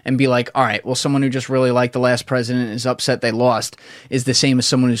equivalency and be like, all right, well, someone who just really liked the last president and is upset they lost is the same as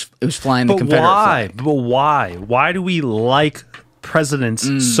someone who's flying the Confederate flag. But why? Why do we like presidents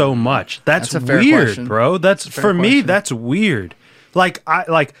so much? That's a fair weird, question. Bro. That's for me. That's weird.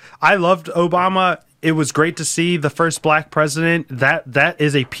 I loved Obama. It was great to see the first black president. That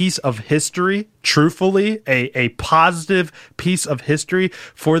is a piece of history, truthfully, a positive piece of history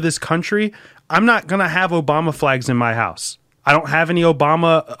for this country. I'm not going to have Obama flags in my house. I don't have any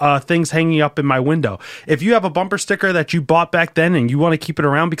Obama things hanging up in my window. If you have a bumper sticker that you bought back then and you want to keep it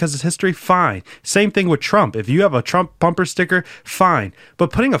around because it's history, fine. Same thing with Trump. If you have a Trump bumper sticker, fine.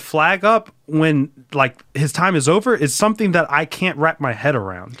 But putting a flag up when his time is over is something that I can't wrap my head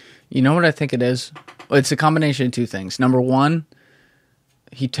around. You know what I think it is? It's a combination of two things. Number one,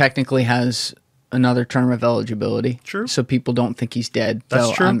 he technically has another term of eligibility. True. So people don't think he's dead.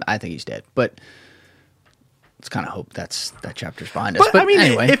 That's true. I think he's dead. But let's kind of hope that chapter's behind us. But I mean,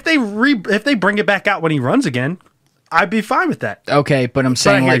 anyway. if they bring it back out when he runs again, I'd be fine with that. Okay, but I'm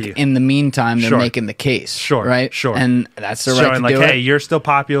saying, in the meantime, they're making the case. Sure. Right? Sure. And that's the right to do hey, you're still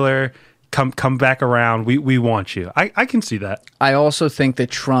popular. Come back around. We want you. I can see that. I also think that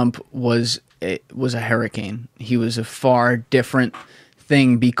Trump was a hurricane. He was a far different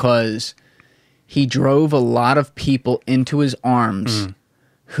thing because he drove a lot of people into his arms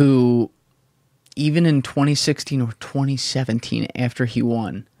who, even in 2016 or 2017, after he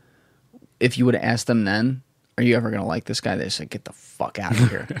won, if you would have asked them then, are you ever going to like this guy? They said, get the fuck out of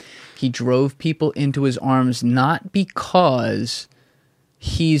here. He drove people into his arms not because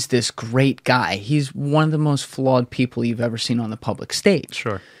he's this great guy. He's one of the most flawed people you've ever seen on the public stage.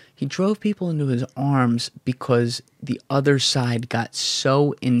 Sure. He drove people into his arms because the other side got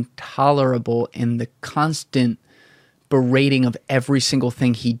so intolerable in the constant berating of every single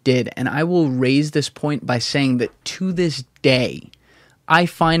thing he did. And I will raise this point by saying that to this day, I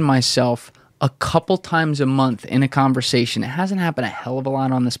find myself a couple times a month in a conversation. It hasn't happened a hell of a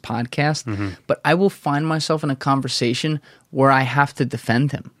lot on this podcast, but I will find myself in a conversation where I have to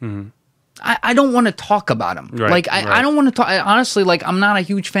defend him. I don't want to talk about him. I don't want to talk. Honestly, I'm not a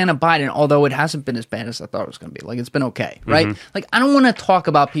huge fan of Biden, although it hasn't been as bad as I thought it was going to be. It's been okay, right? I don't want to talk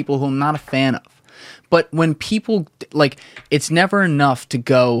about people who I'm not a fan of. But when people, it's never enough to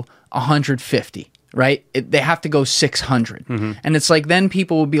go 150, right? They have to go 600. And it's then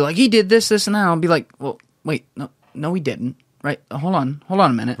people will be like, he did this, and that. I'll be like, well, wait, no, he didn't. Right? Hold on a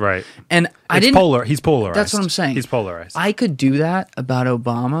minute. Right. And He's polarized. That's what I'm saying. He's polarized. I could do that about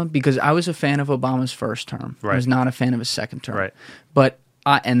Obama because I was a fan of Obama's first term. Right. I was not a fan of his second term. Right. But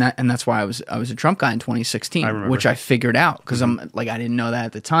that's why I was a Trump guy in 2016, which I figured out because I didn't know that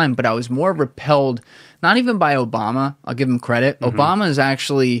at the time, but I was more repelled, not even by Obama. I'll give him credit. Obama is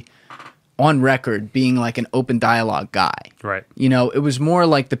actually on record being an open dialogue guy. Right. It was more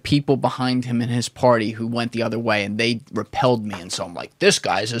the people behind him and his party who went the other way and they repelled me. And so I'm like, this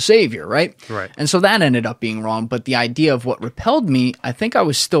guy's a savior, right? Right. And so that ended up being wrong. But the idea of what repelled me, I think I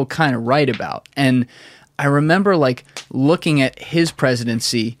was still kind of right about. And I remember looking at his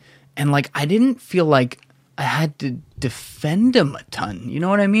presidency and I didn't feel like I had to defend him a ton. You know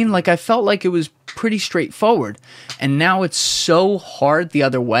what I mean? I felt like it was pretty straightforward. And now it's so hard the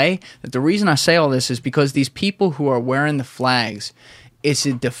other way that the reason I say all this is because these people who are wearing the flags, it's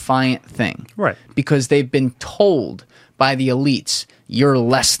a defiant thing. Right. Because they've been told by the elites, you're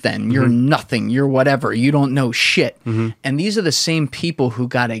less than, you're nothing, you're whatever, you don't know shit. And these are the same people who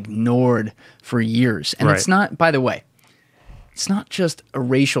got ignored for years. And it's not, by the way, it's not just a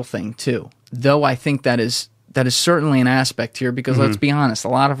racial thing too, though I think that is certainly an aspect here because let's be honest, a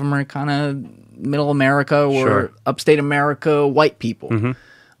lot of them are kind of middle America or upstate America white people.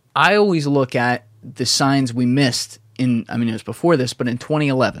 I always look at the signs we missed it was before this, but in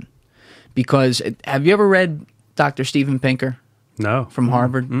 2011. Because have you ever read Dr. Steven Pinker? No. From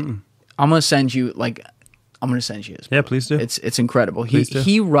Harvard? I'm going to send you his book. Yeah, please do. It's incredible.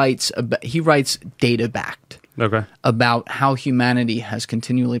 He writes data backed. Okay. About how humanity has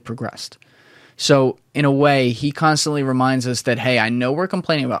continually progressed. So, in a way, he constantly reminds us that, hey, I know we're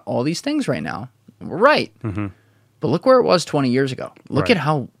complaining about all these things right now. We're right. But look where it was 20 years ago. Look at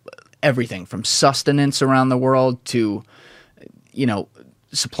how everything from sustenance around the world to,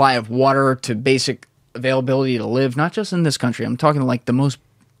 supply of water to basic availability to live, not just in this country. I'm talking the most,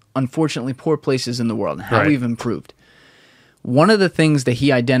 unfortunately, poor places in the world and how we've improved. One of the things that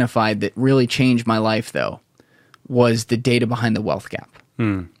he identified that really changed my life, though, was the data behind the wealth gap.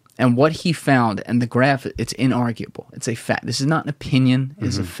 And what he found, and the graph, it's inarguable. It's a fact. This is not an opinion.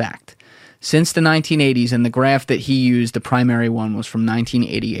 It's a fact. Since the 1980s, and the graph that he used, the primary one, was from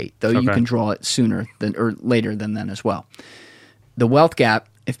 1988, though you can draw it sooner or later than then as well. The wealth gap,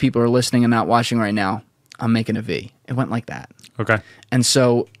 if people are listening and not watching right now, I'm making a V. It went like that. Okay. And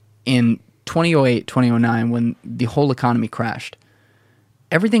so in 2008, 2009, when the whole economy crashed,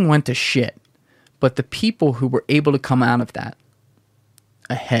 everything went to shit. But the people who were able to come out of that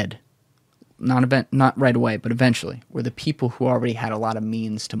ahead, not right away, but eventually, were the people who already had a lot of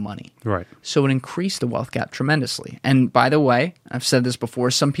means to money. Right. So it increased the wealth gap tremendously. And by the way, I've said this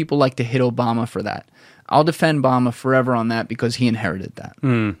before, some people like to hit Obama for that. I'll defend Obama forever on that because he inherited that.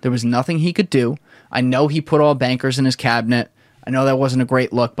 There was nothing he could do. I know he put all bankers in his cabinet. I know that wasn't a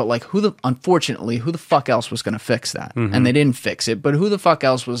great look, but unfortunately, who the fuck else was going to fix that? And they didn't fix it, but who the fuck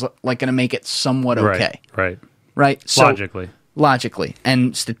else was going to make it somewhat okay? Right. So, logically.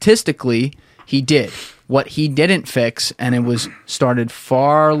 And statistically, he did. What he didn't fix, and it was started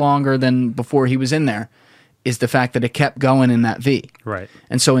far longer than before he was in there, is the fact that it kept going in that V. Right.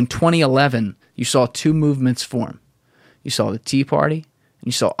 And so in 2011, you saw two movements form. You saw the Tea Party, and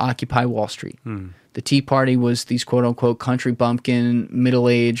you saw Occupy Wall Street. The Tea Party was these quote-unquote country bumpkin,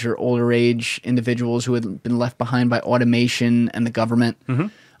 middle-age or older-age individuals who had been left behind by automation and the government.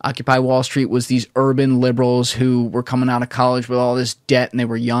 Occupy Wall Street was these urban liberals who were coming out of college with all this debt, and they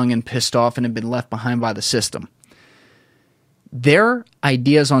were young and pissed off and had been left behind by the system. Their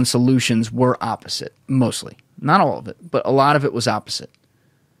ideas on solutions were opposite, mostly. Not all of it, but a lot of it was opposite.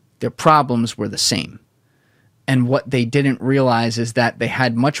 Their problems were the same. And what they didn't realize is that they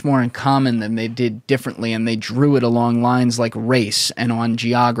had much more in common than they did differently, and they drew it along lines like race and on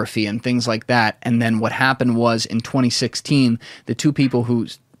geography and things like that. And then what happened was in 2016, the two people who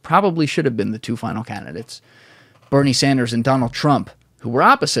probably should have been the two final candidates, Bernie Sanders and Donald Trump, who were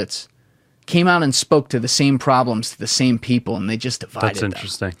opposites, came out and spoke to the same problems to the same people, and they just divided That's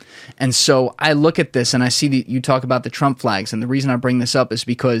interesting. them. And so I look at this and I see that you talk about the Trump flags, and the reason I bring this up is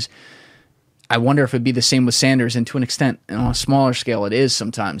because I wonder if it'd be the same with Sanders, and to an extent, and on a smaller scale, it is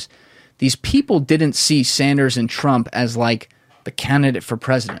sometimes. These people didn't see Sanders and Trump as like the candidate for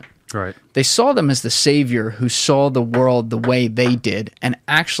president. Right. They saw them as the savior who saw the world the way they did and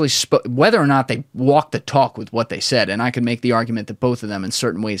actually spoke, whether or not they walked the talk with what they said. And I could make the argument that both of them in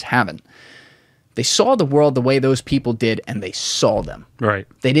certain ways haven't. They saw the world the way those people did, and they saw them. Right.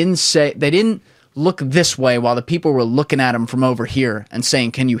 They didn't look this way while the people were looking at them from over here and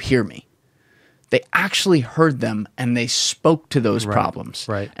saying, "Can you hear me?" They actually heard them, and they spoke to those problems.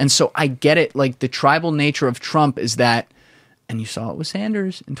 Right. And so I get it. Like, the tribal nature of Trump is that, and you saw it with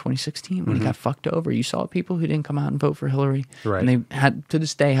Sanders in 2016 when he got fucked over. You saw people who didn't come out and vote for Hillary. Right. And they had, to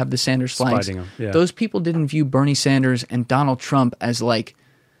this day, have the Sanders flags. Spiting 'em, yeah. Those people didn't view Bernie Sanders and Donald Trump as like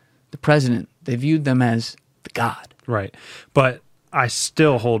the president. They viewed them as the God. Right. But I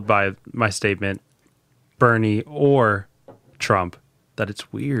still hold by my statement, Bernie or Trump, that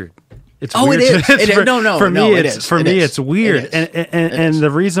it's weird. It's Oh, weird. it is. It is. No, for no, me, it it's is. for It me, is. it's weird. It is. And the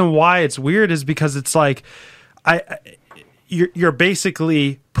reason why it's weird is because it's like you're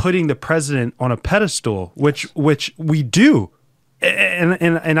basically putting the president on a pedestal, which we do,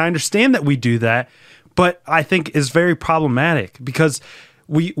 and I understand that we do that, but I think is very problematic because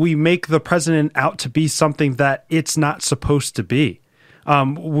we make the president out to be something that it's not supposed to be.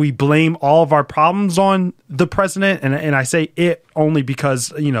 We blame all of our problems on the president, and I say it only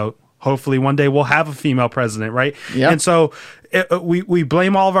because, hopefully one day we'll have a female president, right? Yeah. And so we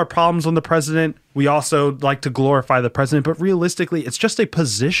blame all of our problems on the president. We also like to glorify the president, but realistically, it's just a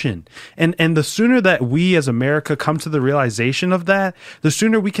position. And the sooner that we as America come to the realization of that, the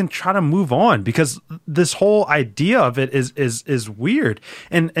sooner we can try to move on, because this whole idea of it is weird.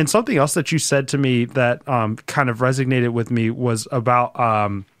 And something else that you said to me that kind of resonated with me was about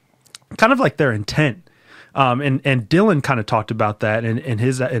kind of like their intent. And Dylan kind of talked about that in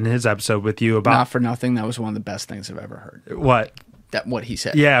his episode with you about Not for nothing. That was one of the best things I've ever heard. what. What he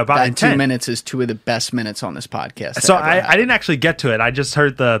said. Yeah, about that intent. 2 minutes is two of the best minutes on this podcast. So I didn't actually get to it. I just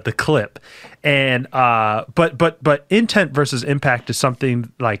heard the clip, and but intent versus impact is something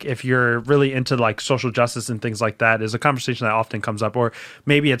like, if you're really into like social justice and things like that, is a conversation that often comes up. Or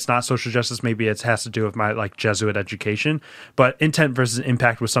maybe it's not social justice. Maybe it has to do with my like Jesuit education. But intent versus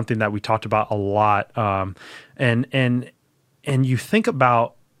impact was something that we talked about a lot. And you think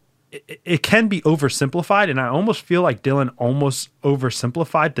about. It can be oversimplified, and I almost feel like Dylan almost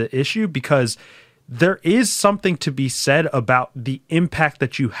oversimplified the issue, because there is something to be said about the impact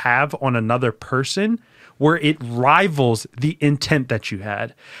that you have on another person where it rivals the intent that you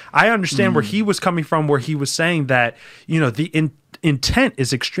had. I understand where he was coming from, where he was saying that, the intent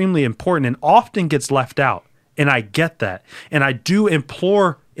is extremely important and often gets left out. And I get that. And I do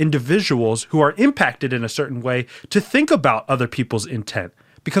implore individuals who are impacted in a certain way to think about other people's intent,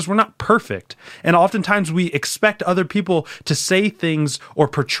 because we're not perfect. And oftentimes we expect other people to say things or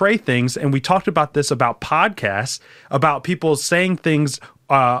portray things. And we talked about this about podcasts, about people saying things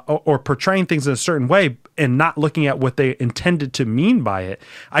or portraying things in a certain way and not looking at what they intended to mean by it.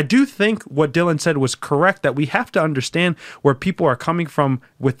 I do think what Dylan said was correct, that we have to understand where people are coming from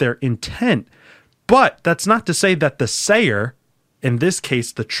with their intent. But that's not to say that the sayer, in this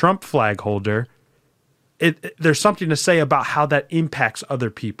case, the Trump flag holder, there's something to say about how that impacts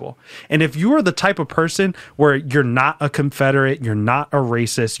other people. And if you are the type of person where you're not a Confederate, you're not a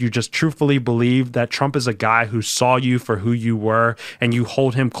racist, you just truthfully believe that Trump is a guy who saw you for who you were and you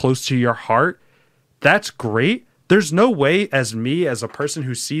hold him close to your heart, that's great. There's no way, as a person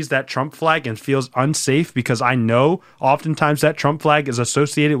who sees that Trump flag and feels unsafe, because I know oftentimes that Trump flag is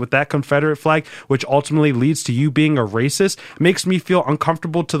associated with that Confederate flag, which ultimately leads to you being a racist, makes me feel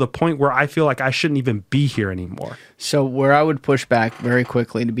uncomfortable to the point where I feel like I shouldn't even be here anymore. So where I would push back very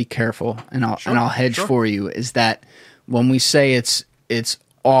quickly, to be careful, and I'll hedge for you, is that when we say it's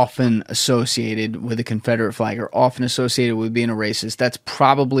often associated with a Confederate flag or often associated with being a racist, that's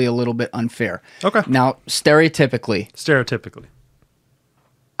probably a little bit unfair. Okay. Now, stereotypically,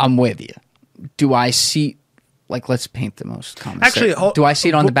 I'm with you. Do I see, like, let's paint the most common. Actually, do I see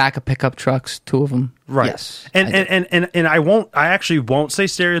it on the back of pickup trucks, two of them? Right. Yes. And I actually won't say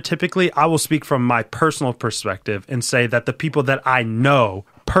stereotypically. I will speak from my personal perspective and say that the people that I know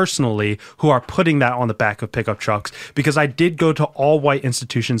personally who are putting that on the back of pickup trucks, because I did go to all white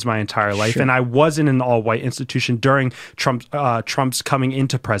institutions my entire life, and I was in an all white institution during Trump's coming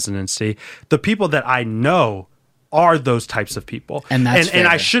into presidency. The people that I know are those types of people, And that's and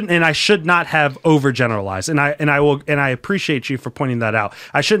I fair. I should not have overgeneralized, and I appreciate you for pointing that out.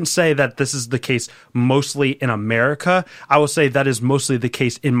 I shouldn't say that this is the case mostly in America. I will say that is mostly the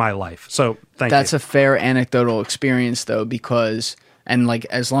case in my life. So That's you. a fair anecdotal experience, though, because, and like,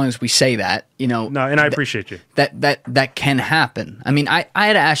 as long as we say that, you know, No, and I appreciate you. that can happen. I mean, I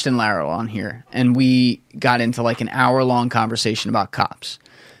had Ashton Larrow on here, and we got into like an hour-long conversation about cops.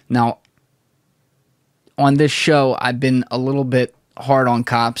 Now, on this show, I've been a little bit hard on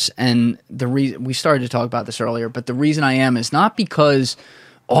cops, and the reason we started to talk about this earlier, but the reason I am is not because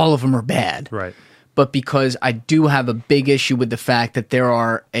all of them are bad, Right. but because I do have a big issue with the fact that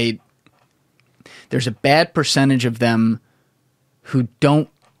there's a bad percentage of them who don't.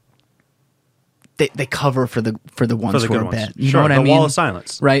 They cover for the ones the who good are ones. bad. You Sure, know what I the mean? wall of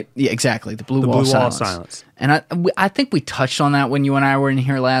silence. Right? Yeah, exactly. The blue wall blue wall of silence. silence. And I think we touched on that when you and I were in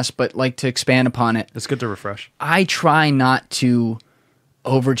here last, but like to expand upon it, It's good to refresh. I try not to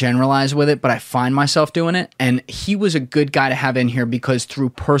overgeneralize with it, but I find myself doing it. And he was a good guy to have in here because through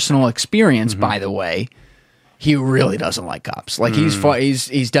personal experience, by the way, he really doesn't like cops. Like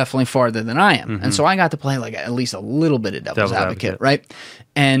he's definitely farther than I am. And so I got to play like at least a little bit of devil's advocate, right?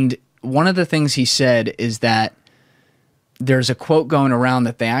 And one of the things he said is that there's a quote going around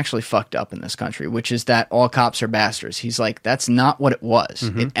that they actually fucked up in this country, which is that all cops are bastards. He's like, that's not what it was.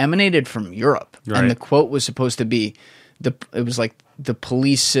 It emanated from Europe. Right. And the quote was supposed to be, it was like, the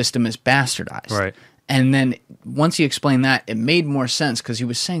police system is bastardized. Right. And then once he explained that, it made more sense because he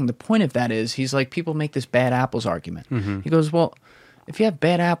was saying the point of that is, he's like, people make this bad apples argument. He goes, well, if you have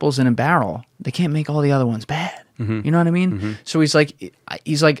bad apples in a barrel, they can't make all the other ones bad. You know what I mean? So he's like,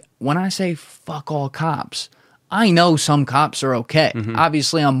 when I say fuck all cops, I know some cops are okay.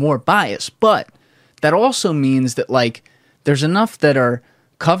 Obviously, I'm more biased, but that also means that like there's enough that are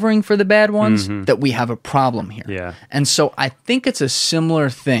covering for the bad ones that we have a problem here. Yeah. And so I think it's a similar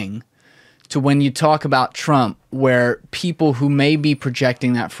thing to when you talk about Trump, where people who may be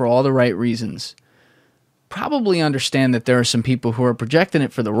projecting that for all the right reasons probably understand that there are some people who are projecting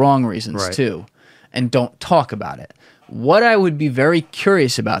it for the wrong reasons Right. too, and don't talk about it. What I would be very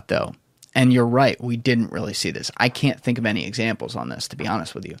curious about, though, and you're right, we didn't really see this. I can't think of any examples on this, to be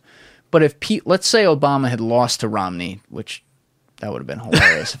honest with you. But if let's say Obama had lost to Romney, which that would have been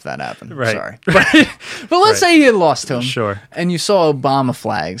hilarious if that happened. Right. Sorry. But let's say he had lost to him. Sure. And you saw Obama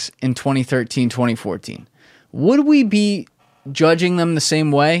flags in 2013, 2014. Would we be judging them the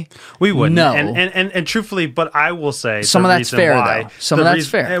same way? We wouldn't. No. And truthfully, but I will say Some the of that's reason fair, why, though. Some of that's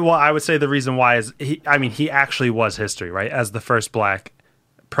fair. Well, I would say the reason why is he actually was history, right? As the first black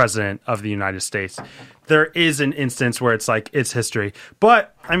president of the United States. There is an instance where it's like it's history.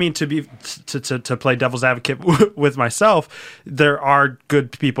 But I mean, to play devil's advocate with myself, there are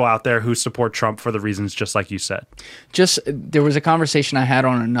good people out there who support Trump for the reasons just like you said. There was a conversation I had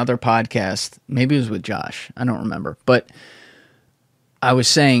on another podcast. Maybe it was with Josh. I don't remember. But I was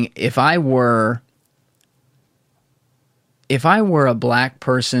saying if I were a black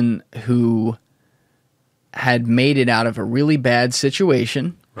person who had made it out of a really bad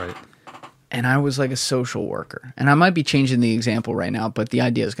situation, Right. and I was like a social worker, and I might be changing the example right now, but the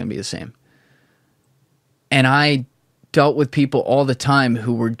idea is going to be the same. And I dealt with people all the time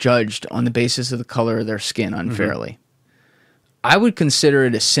who were judged on the basis of the color of their skin unfairly. I would consider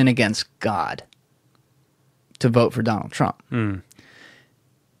it a sin against God to vote for Donald Trump.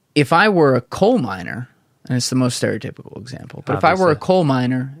 If I were a coal miner, and it's the most stereotypical example, but if I were a Obviously. coal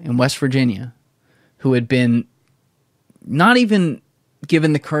miner in West Virginia who had been not even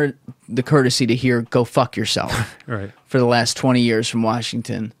given the courtesy to hear "go fuck yourself" Right. for the last 20 years from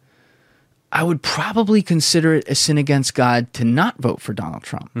Washington, I would probably consider it a sin against God to not vote for Donald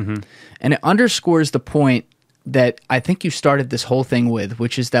Trump. And it underscores the point that I think you started this whole thing with,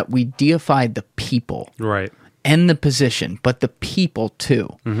 which is that we deified the people Right. and the position, but the people too.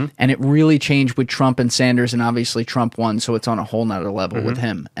 And it really changed with Trump and Sanders, and obviously Trump won, so it's on a whole nother level with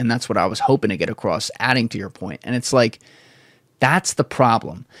him. And that's what I was hoping to get across, adding to your point. And it's like, that's the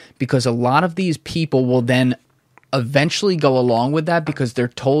problem, because a lot of these people will then eventually go along with that because they're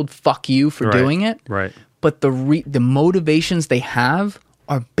told "fuck you" for Right. doing it. Right. But the motivations they have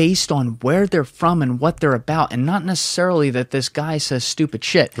are based on where they're from and what they're about, and not necessarily that this guy says stupid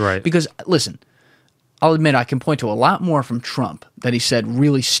shit. Right. Because listen, I'll admit I can point to a lot more from Trump that he said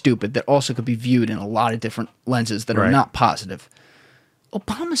really stupid that also could be viewed in a lot of different lenses that are Right. not positive.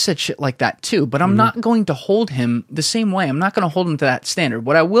 Obama said shit like that too, but I'm not going to hold him the same way. I'm not going to hold him to that standard.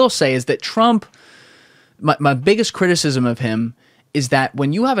 What I will say is that Trump, my biggest criticism of him is that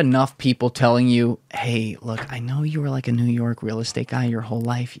when you have enough people telling you, hey, look, I know you were like a New York real estate guy your whole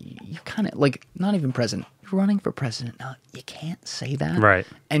life. You kind of like, not even president, you're running for president. No, you can't say that. Right.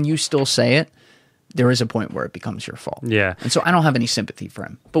 And you still say it. There is a point where it becomes your fault. Yeah. And so I don't have any sympathy for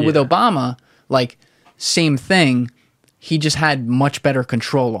him. But with Obama, like, same thing. He just had much better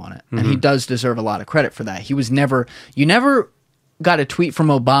control on it. And he does deserve a lot of credit for that. He was never, you never got a tweet from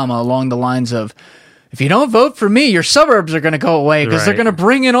Obama along the lines of, if you don't vote for me, your suburbs are going to go away because they're going to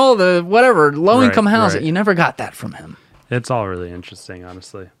bring in all the whatever low-income housing. Right. You never got that from him. It's all really interesting,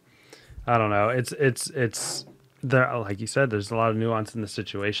 honestly. I don't know. It's there, like you said, there's a lot of nuance in the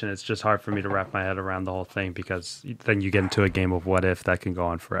situation. It's just hard for me to wrap my head around the whole thing because then you get into a game of what if that can go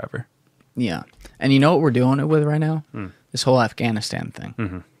on forever. Yeah. And you know what we're doing it with right now? This whole Afghanistan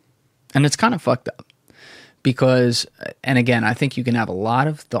thing. And it's kind of fucked up because, and again, I think you can have a lot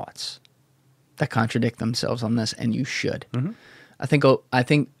of thoughts that contradict themselves on this, and you should. I think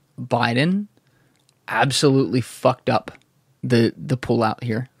Biden absolutely fucked up the pullout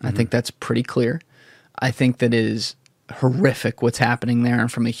here. I think that's pretty clear. I think that it is horrific what's happening there,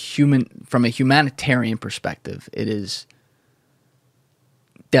 and from a humanitarian perspective, it is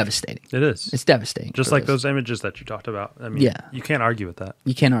devastating. It is. It's devastating. Just like those images that you talked about. I mean, you can't argue with that.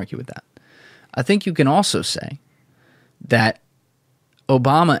 You can't argue with that. I think you can also say that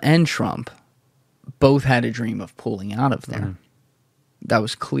Obama and Trump both had a dream of pulling out of there. That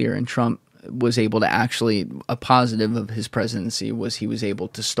was clear, and Trump was able to actually, a positive of his presidency was he was able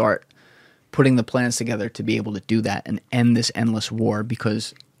to start putting the plans together to be able to do that and end this endless war,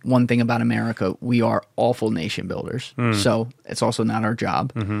 because one thing about America, we are awful nation builders. So it's also not our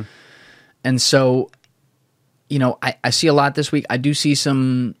job. And so, you know, I see a lot this week. I do see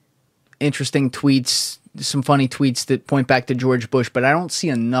some interesting tweets, some funny tweets that point back to George Bush, but I don't see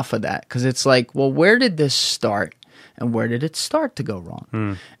enough of that because it's like, well, where did this start and where did it start to go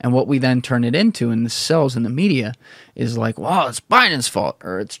wrong? And what we then turn it into in the cells in the media is like, well, it's Biden's fault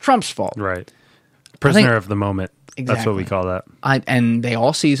or it's Trump's fault. Right. Prisoner of the moment. Exactly. That's what we call that. And they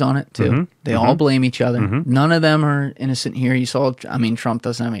all seize on it too. They all blame each other. None of them are innocent here. You saw, I mean, Trump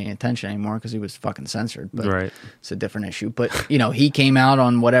doesn't have any attention anymore because he was fucking censored, but it's a different issue. But, you know, he came out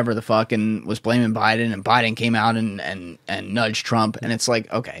on whatever the fuck and was blaming Biden, and Biden came out and nudged Trump. And it's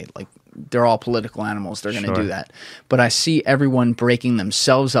like, okay, like, they're all political animals. They're going to do that. But I see everyone breaking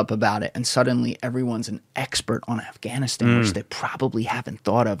themselves up about it, and suddenly everyone's an expert on Afghanistan, which they probably haven't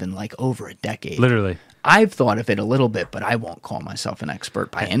thought of in like over a decade. Literally. I've thought of it a little bit, but I won't call myself an expert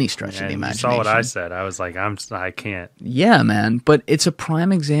by any stretch of the imagination. You saw what I said. I was like, I can't. Yeah, man. But it's a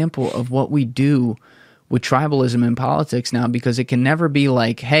prime example of what we do with tribalism in politics now, because it can never be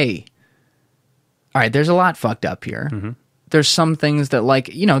like, hey, all right, there's a lot fucked up here. There's some things that,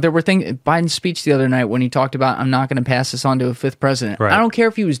 like, you know, there were things, Biden's speech the other night when he talked about, I'm not going to pass this on to a fifth president. Right. I don't care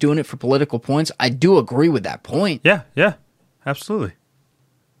if he was doing it for political points. I do agree with that point. Yeah, absolutely.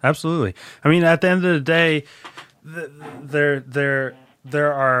 Absolutely. I mean, at the end of the day, there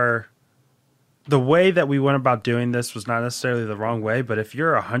are, the way that we went about doing this was not necessarily the wrong way, but if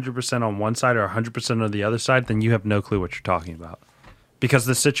you're 100% on one side or 100% on the other side, then you have no clue what you're talking about, because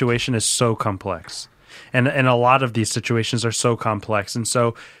the situation is so complex. And a lot of these situations are so complex. And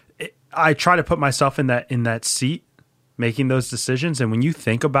so I try to put myself in that seat making those decisions. And when you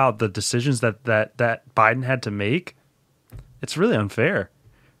think about the decisions that Biden had to make, it's really unfair.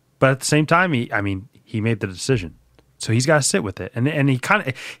 But at the same time, he made the decision, so he's got to sit with it. And he kind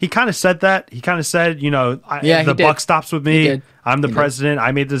of said that. He kind of said, you know, the buck stops with me. I'm the president.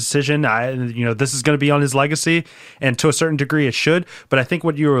 I made the decision. This is going to be on his legacy, and to a certain degree, it should. But I think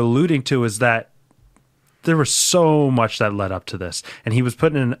what you were alluding to is that there was so much that led up to this, and he was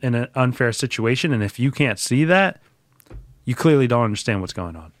put in an unfair situation. And if you can't see that, you clearly don't understand what's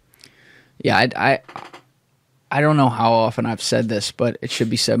going on. Yeah, I don't know how often I've said this, but it should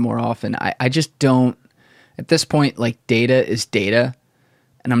be said more often. I just don't, at this point, like, data is data,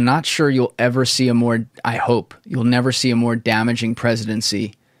 and I'm not sure you'll ever see I hope you'll never see a more damaging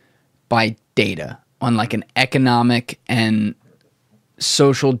presidency by data on like an economic and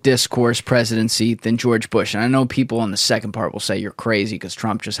social discourse presidency than George Bush. And I know people on the second part will say you're crazy because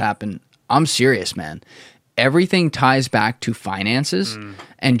Trump just happened. I'm serious, man. Everything ties back to finances,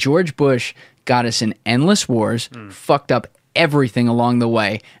 and George Bush got us in endless wars, fucked up everything along the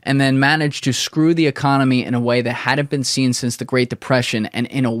way, and then managed to screw the economy in a way that hadn't been seen since the Great Depression, and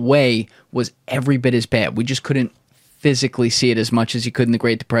in a way was every bit as bad. We just couldn't physically see it as much as you could in the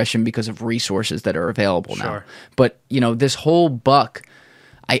Great Depression because of resources that are available now. But, you know, this whole buck,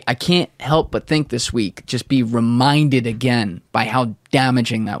 I can't help but think this week, just be reminded again by how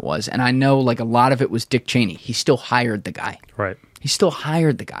damaging that was. And I know, like, a lot of it was Dick Cheney. He still hired the guy. Right. He still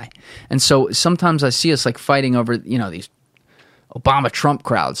hired the guy. And so sometimes I see us like fighting over, these Obama-Trump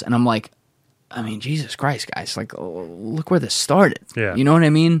crowds. And I'm like, I mean, Jesus Christ, guys, like, look where this started. Yeah. You know what I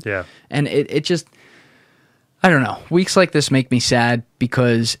mean? Yeah. And it just, I don't know. Weeks like this make me sad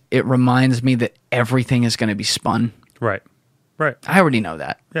because it reminds me that everything is going to be spun. Right. I already know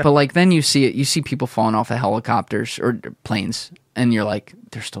that. Yeah. But like then you see people falling off of helicopters or planes and you're like,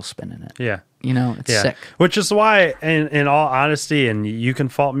 they're still spinning it. Yeah. It's sick. Which is why, in all honesty, and you can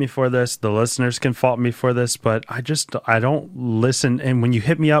fault me for this, the listeners can fault me for this, but I don't listen. And when you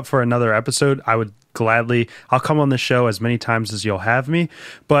hit me up for another episode, I would gladly, I'll come on the show as many times as you'll have me,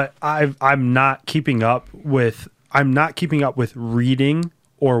 but I'm not keeping up with reading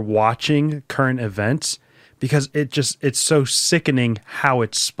or watching current events because it's so sickening how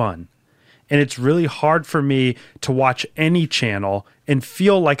it's spun. And it's really hard for me to watch any channel and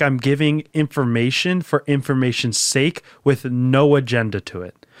feel like I'm giving information for information's sake with no agenda to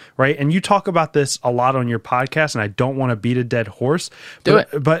it. Right. And you talk about this a lot on your podcast, and I don't want to beat a dead horse.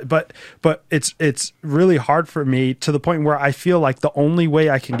 But it's really hard for me to the point where I feel like the only way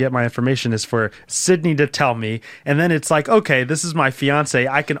I can get my information is for Sydney to tell me. And then it's like, okay, this is my fiance.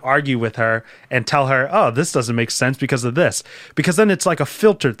 I can argue with her and tell her, oh, this doesn't make sense because of this. Because then it's like a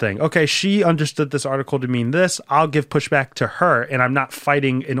filtered thing. Okay, she understood this article to mean this. I'll give pushback to her, and I'm not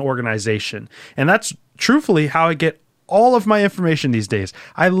fighting an organization. And that's truthfully how I get all of my information these days.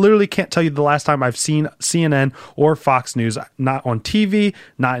 I literally can't tell you the last time I've seen CNN or Fox News, not on TV,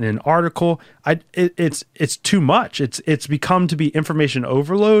 not in an article. It's too much. It's become to be information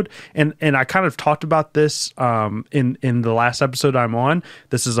overload. And I kind of talked about this in the last episode I'm on.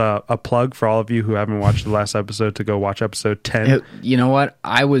 This is a plug for all of you who haven't watched the last episode to go watch episode 10. You know what?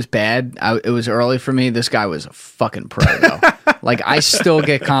 I was bad. It was early for me. This guy was a fucking pro, though. Like, I still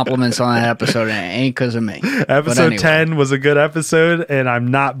get compliments on that episode, and it ain't because of me. Episode 10 was a good episode, and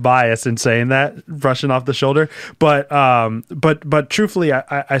I'm not biased in saying that, brushing off the shoulder. But truthfully,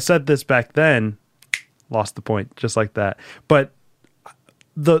 I said this back then, lost the point just like that. But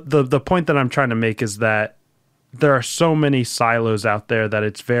the point that I'm trying to make is that there are so many silos out there that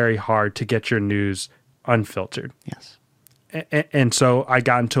it's very hard to get your news unfiltered. Yes. And so I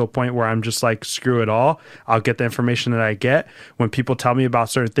got into a point where I'm just like, screw it all. I'll get the information that I get. When people tell me about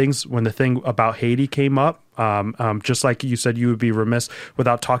certain things, when the thing about Haiti came up, just like you said, you would be remiss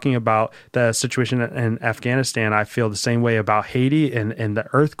without talking about the situation in Afghanistan. I feel the same way about Haiti and the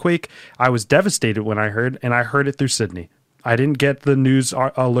earthquake. I was devastated when I heard it through Sydney. I didn't get the news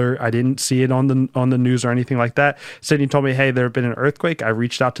alert. I didn't see it on the news or anything like that. Sydney told me, hey, there had been an earthquake. I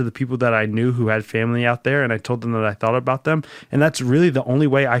reached out to the people that I knew who had family out there, and I told them that I thought about them. And that's really the only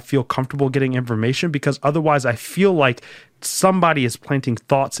way I feel comfortable getting information, because otherwise I feel like somebody is planting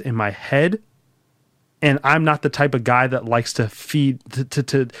thoughts in my head. And I'm not the type of guy that likes to feed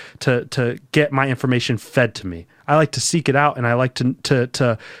to get my information fed to me. I like to seek it out, and I like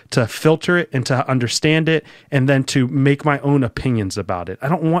to filter it and to understand it, and then to make my own opinions about it. I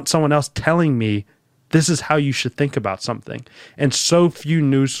don't want someone else telling me this is how you should think about something. And so few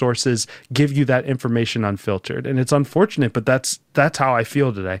news sources give you that information unfiltered, and it's unfortunate, but that's how I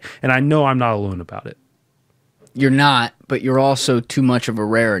feel today, and I know I'm not alone about it. You're not, but you're also too much of a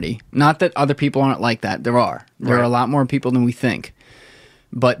rarity. Not that other people aren't like that. There are. There are a lot more people than we think.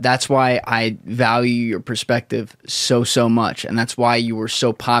 But that's why I value your perspective so much. And that's why you were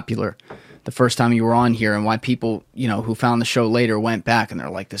so popular the first time you were on here, and why people, who found the show later went back and they're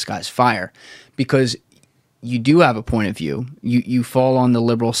like, this guy's fire. Because you do have a point of view. You fall on the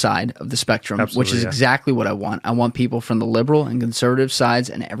liberal side of the spectrum, Absolutely, which is exactly what I want. I want people from the liberal and conservative sides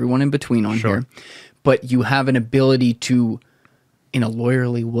and everyone in between on here. But you have an ability to, in a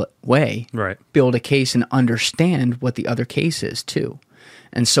lawyerly way, build a case and understand what the other case is too.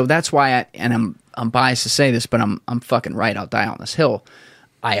 And so that's why I'm biased to say this, but I'm fucking right. I'll die on this hill.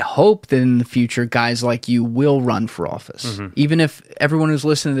 I hope that in the future, guys like you will run for office. Even if everyone who's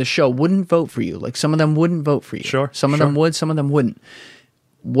listening to this show wouldn't vote for you. Like, some of them wouldn't vote for you. Some of them would, some of them wouldn't.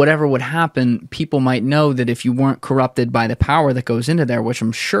 Whatever would happen, people might know that if you weren't corrupted by the power that goes into there, which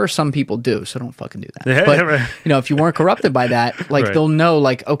I'm sure some people do, so don't fucking do that. But, if you weren't corrupted by that, they'll know,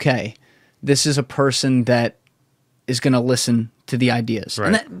 okay, this is a person that is going to listen to the ideas.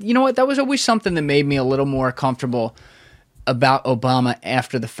 And that, you know what? That was always something that made me a little more comfortable about Obama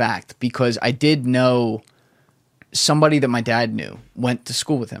after the fact, because I did know somebody that my dad knew went to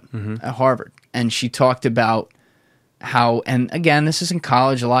school with him at Harvard, and she talked about how, and again, this is in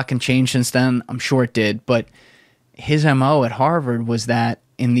college, a lot can change since then, I'm sure it did, but his MO at Harvard was that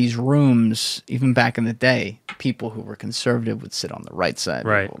in these rooms, even back in the day, people who were conservative would sit on the right side,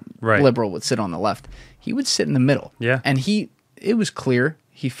 liberal would sit on the left. He would sit in the middle. And it was clear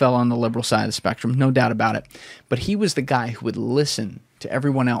he fell on the liberal side of the spectrum, no doubt about it. But he was the guy who would listen to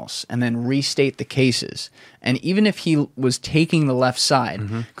everyone else and then restate the cases. And even if he was taking the left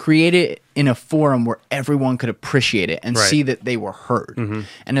side, create it in a forum where everyone could appreciate it and see that they were heard.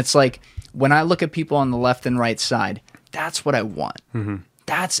 And it's like, when I look at people on the left and right side, that's what I want.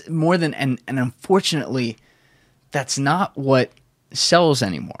 That's more than, and unfortunately, that's not what sells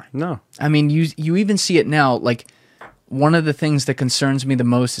anymore. No. I mean, you even see it now. Like, one of the things that concerns me the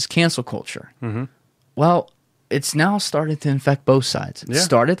most is cancel culture. Well, it's now started to infect both sides. It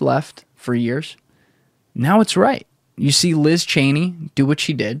started left for years. Now it's right. You see Liz Cheney do what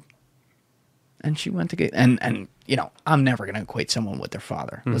she did, and she went to get, and you know, I'm never going to equate someone with their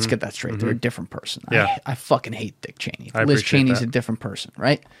father. Let's get that straight. They're a different person. Yeah. I fucking hate Dick Cheney. I Liz appreciate Cheney's that. a different person,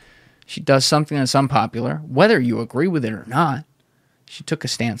 right? She does something that's unpopular, whether you agree with it or not. She took a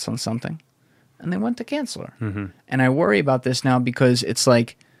stance on something, and they went to cancel her. And I worry about this now because it's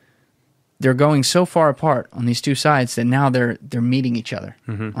like they're going so far apart on these two sides that now they're meeting each other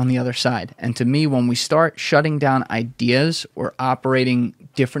on the other side. And to me, when we start shutting down ideas or operating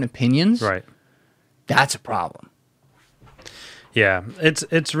different opinions, Right. that's a problem. Yeah,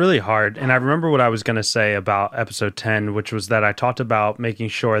 it's really hard. And I remember what I was going to say about episode 10, which was that I talked about making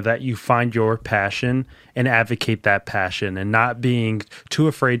sure that you find your passion and advocate that passion and not being too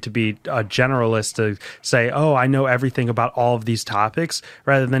afraid to be a generalist to say, oh, I know everything about all of these topics,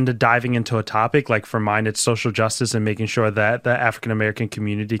 rather than to diving into a topic. Like for mine, it's social justice and making sure that the African-American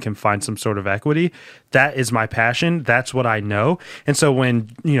community can find some sort of equity. That is my passion. That's what I know. And so when,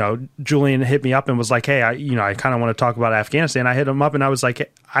 you know, Julian hit me up and was like, hey, I kind of want to talk about Afghanistan, I hit him up and I was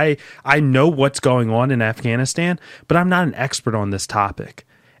like, I know what's going on in Afghanistan, but I'm not an expert on this topic.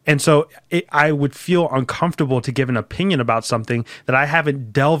 And so I would feel uncomfortable to give an opinion about something that I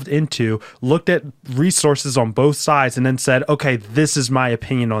haven't delved into, looked at resources on both sides, and then said, okay, this is my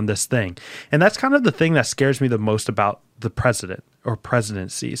opinion on this thing. And that's kind of the thing that scares me the most about the president or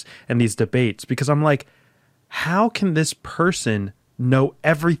presidencies and these debates, because I'm like, how can this person know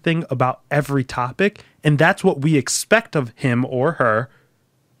everything about every topic? And that's what we expect of him or her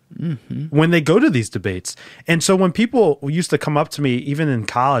when they go to these debates. And so when people used to come up to me, even in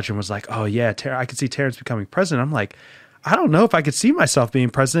college, and was like, oh yeah, I could see Terrence becoming president, I'm like, I don't know if I could see myself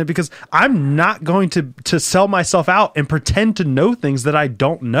being president, because I'm not going to sell myself out and pretend to know things that I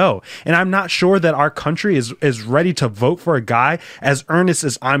don't know. And I'm not sure that our country is ready to vote for a guy as earnest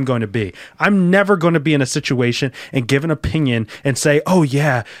as I'm going to be. I'm never going to be in a situation and give an opinion and say, oh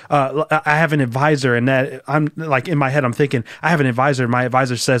yeah, I have an advisor, and that I'm like, in my head, I'm thinking, I have an advisor. My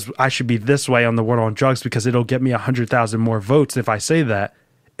advisor says I should be this way on the war on drugs because it'll get me 100,000 more votes if I say that.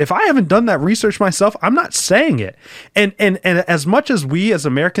 If I haven't done that research myself, I'm not saying it. And as much as we as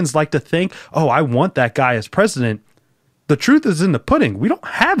Americans like to think, oh, I want that guy as president, the truth is in the pudding. We don't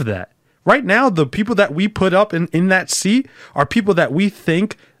have that. Right now, the people that we put up in that seat are people that we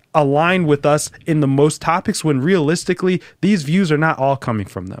think align with us in the most topics, when realistically, these views are not all coming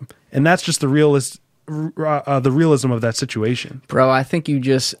from them. And that's just the realism of that situation. Bro, I think you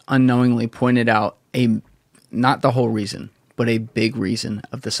just unknowingly pointed out not the whole reason, but a big reason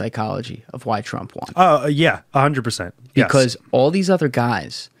of the psychology of why Trump won. Yeah, 100%. Because all these other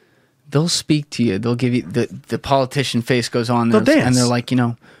guys, they'll speak to you. They'll give you the politician face goes on there, and they're like, you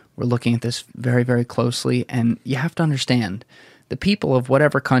know, we're looking at this very, very closely, and you have to understand the people of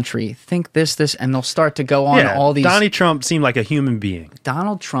whatever country think this, and they'll start to go on all these. Donald Trump seemed like a human being.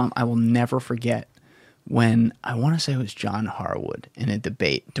 Donald Trump, I will never forget when, I want to say it was John Harwood in a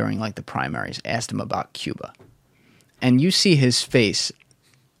debate during like the primaries, asked him about Cuba. And you see his face.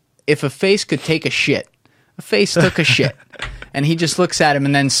 If a face could take a shit, a face took a shit. And he just looks at him,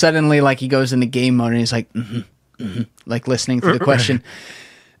 and then suddenly, like, he goes into game mode, and he's like, like listening to the question.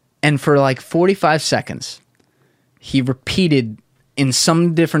 And for like 45 seconds, he repeated in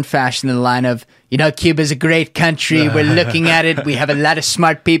some different fashion the line of, you know, Cuba's a great country. We're looking at it. We have a lot of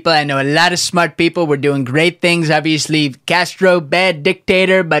smart people. I know a lot of smart people. We're doing great things. Obviously, Castro, bad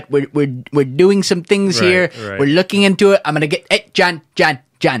dictator, but we're doing some things here. Right. We're looking into it. I'm gonna get John.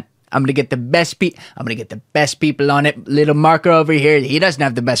 I'm gonna get the best people. I'm gonna get the best people on it. Little Marco over here. He doesn't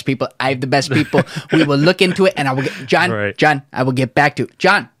have the best people. I have the best people. We will look into it, and I will get John. I will get back to you.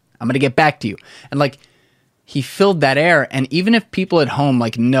 John. I'm gonna get back to you. And like, he filled that air, and even if people at home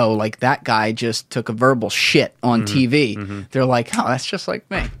like know, like, that guy just took a verbal shit on TV, they're like, oh, that's just like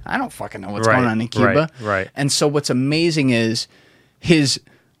me. I don't fucking know what's going on in Cuba. Right. And so what's amazing is his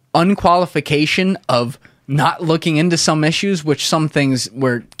unqualification of not looking into some issues, which some things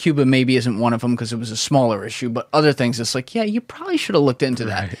where Cuba maybe isn't one of them because it was a smaller issue, but other things it's like, yeah, you probably should have looked into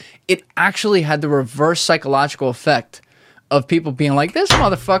that. It actually had the reverse psychological effect of people being like, this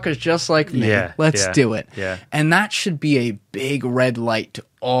motherfucker's just like me. Yeah, Let's yeah, do it. yeah. And that should be a big red light to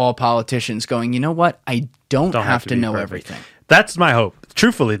all politicians going, you know what? I don't have to be know perfect. everything. That's my hope.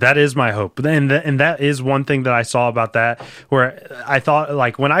 Truthfully, that is my hope. And that is one thing that I saw about that, where I thought,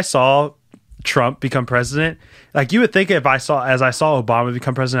 like, when I saw Trump become president, like, you would think as I saw Obama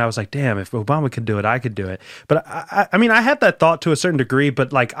become president, I was like, damn, if Obama could do it, I could do it. But I mean, I had that thought to a certain degree,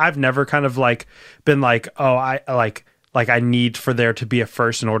 but like, I've never kind of like been like, oh, I need for there to be a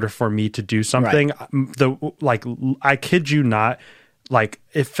first in order for me to do something. Right. I kid you not. Like,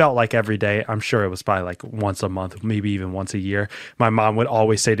 it felt like every day, I'm sure it was probably like once a month, maybe even once a year, my mom would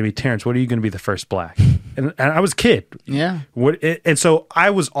always say to me, Terrence, what are you going to be the first black? And I was a kid. Yeah. And so I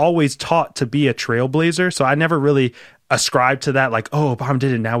was always taught to be a trailblazer. So I never really ascribed to that, like, oh, Obama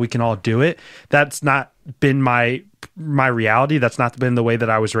did it, now we can all do it. That's not been my reality. That's not been the way that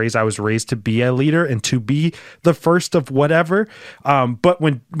I was raised. I was raised to be a leader and to be the first of whatever. But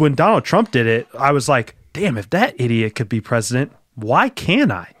when Donald Trump did it, I was like, damn, if that idiot could be president, why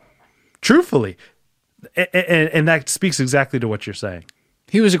can't I? Truthfully. And that speaks exactly to what you're saying.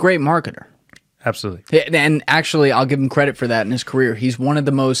 He was a great marketer. Absolutely. And actually, I'll give him credit for that in his career. He's one of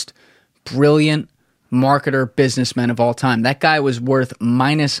the most brilliant marketer businessmen of all time. That guy was worth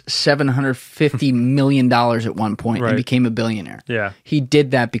minus $750 million at one point and became a billionaire. Yeah. He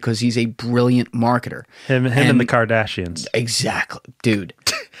did that because he's a brilliant marketer. Him and the Kardashians. Exactly. Dude.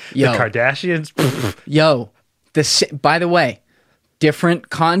 The Kardashians. By the way, different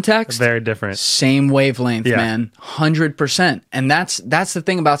context, very different, same wavelength, man, 100%. And that's the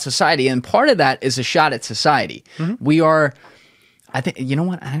thing about society, and part of that is a shot at society. Mm-hmm. We are, I think, you know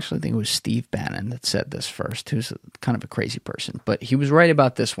what? I actually think it was Steve Bannon that said this first, who's kind of a crazy person, but he was right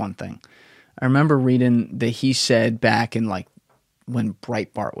about this one thing. I remember reading that he said back in like when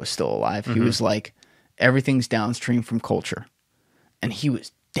Breitbart was still alive, he was like, everything's downstream from culture, and he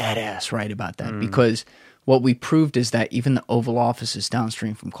was dead ass right about that because what we proved is that even the Oval Office is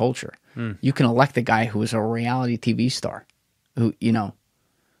downstream from culture. You can elect a guy who was a reality TV star who, you know,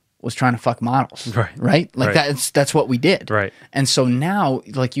 was trying to fuck models. Right? Like that's what we did. Right. And so now,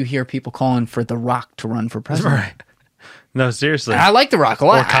 like, you hear people calling for The Rock to run for president. Right. No, seriously. And I like The Rock a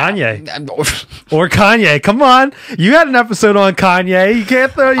lot. Or Kanye. Or Kanye. Come on. You had an episode on Kanye. You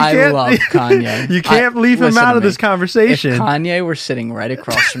can't throw. I love Kanye. You can't leave him out of this conversation. If Kanye were sitting right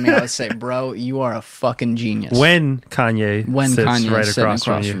across from me, I would say, bro, you are a fucking genius. When Kanye sits right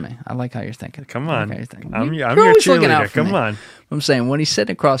across from me. I like how you're thinking. Come on. I'm you're your cheerleader. Come on. I'm saying, when he's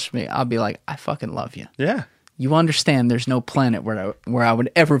sitting across from me, I'll be like, I fucking love you. Yeah. You understand there's no planet where I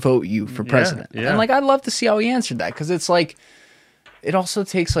would ever vote you for president. Yeah. And like, I'd love to see how he answered that, because it's like, it also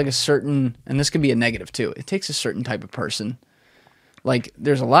takes like a certain, and this could be a negative too, it takes a certain type of person. Like,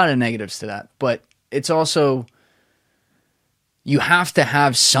 there's a lot of negatives to that, but it's also, you have to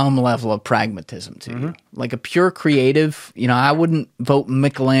have some level of pragmatism to you. Like a pure creative, you know, I wouldn't vote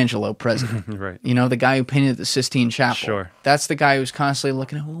Michelangelo president. Right. You know, the guy who painted the Sistine Chapel. Sure. That's the guy who's constantly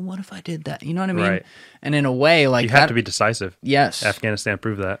looking at, well, what if I did that? You know what I mean? Right. And in a way, like, you have to be decisive. Yes. Afghanistan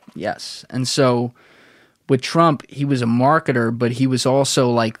proved that. Yes. And so with Trump, he was a marketer, but he was also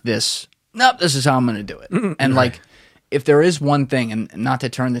like this, nope, this is how I'm going to do it. And like, if there is one thing, and not to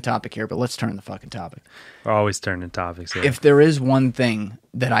turn the topic here, but let's turn the fucking topic. We're always turning topics. Yeah. If there is one thing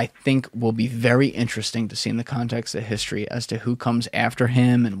that I think will be very interesting to see in the context of history as to who comes after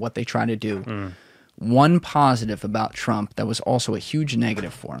him and what they try to do, one positive about Trump that was also a huge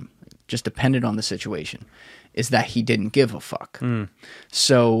negative for him, just depended on the situation, is that he didn't give a fuck.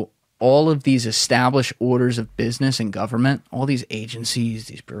 So all of these established orders of business and government, all these agencies,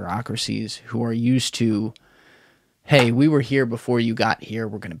 these bureaucracies who are used to, hey, we were here before you got here,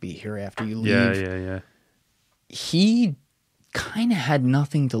 we're going to be here after you leave. Yeah. He kind of had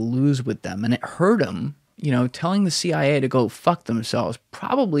nothing to lose with them, and it hurt him. You know, telling the CIA to go fuck themselves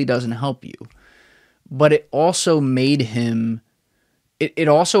probably doesn't help you. But it also made him, it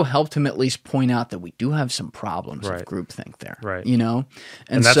also helped him at least point out that we do have some problems with groupthink there. Right. You know?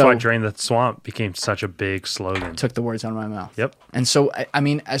 And that's why Drain the Swamp became such a big slogan. Took the words out of my mouth. Yep. And so, I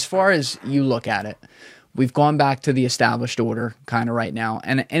mean, as far as you look at it, we've gone back to the established order kind of right now.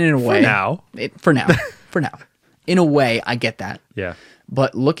 And in a way. For now. For now. In a way, I get that. Yeah.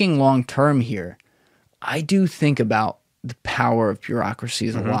 But looking long term here, I do think about the power of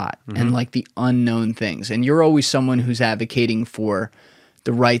bureaucracies a lot and like the unknown things. And you're always someone who's advocating for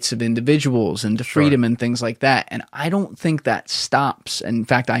the rights of individuals and the freedom and things like that. And I don't think that stops. And in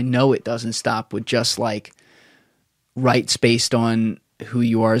fact, I know it doesn't stop with just like rights based on who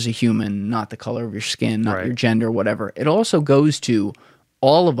you are as a human, not the color of your skin, not your gender, whatever. It also goes to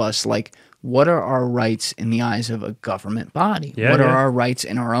all of us, like, what are our rights in the eyes of a government body? Yeah, what are yeah. our rights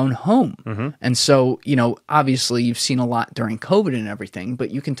in our own home? And so, obviously you've seen a lot during COVID and everything, but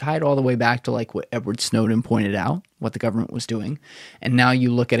you can tie it all the way back to like what Edward Snowden pointed out, what the government was doing. And now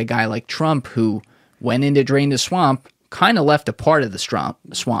you look at a guy like Trump who went in to drain the swamp, kind of left a part of the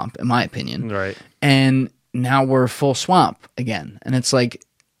swamp, in my opinion. Right. And now we're full swamp again. And it's like,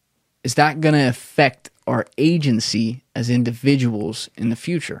 is that going to affect our agency as individuals in the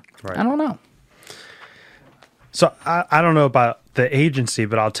future? Right. I don't know. So I don't know about the agency,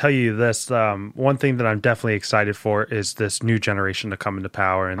 but I'll tell you this. One thing that I'm definitely excited for is this new generation to come into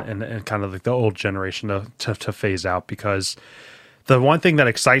power and kind of like the old generation to phase out, because the one thing that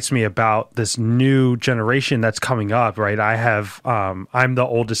excites me about this new generation that's coming up, right? I'm the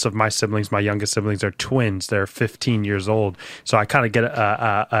oldest of my siblings. My youngest siblings are twins. They're 15 years old. So I kind of get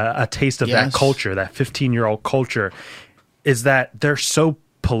a taste of that culture, that 15-year-old culture, is that they're so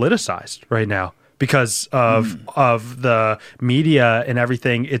politicized right now because of the media and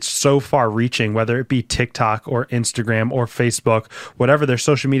everything. It's so far reaching, whether it be TikTok or Instagram or Facebook, whatever their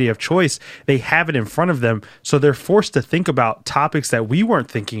social media of choice, they have it in front of them. So they're forced to think about topics that we weren't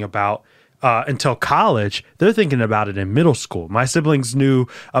thinking about until college. They're thinking about it in middle school. My siblings knew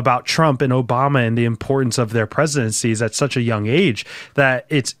about Trump and Obama and the importance of their presidencies at such a young age that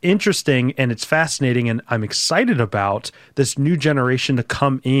it's interesting and it's fascinating, and I'm excited about this new generation to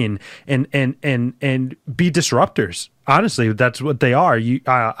come in and be disruptors. Honestly, that's what they are.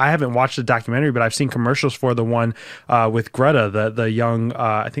 I haven't watched the documentary, but I've seen commercials for the one with Greta, the young.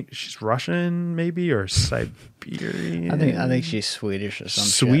 I think she's Russian, maybe, or Siberian. I think she's Swedish or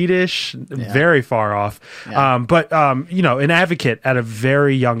something. Swedish, very far off. Yeah. But an advocate at a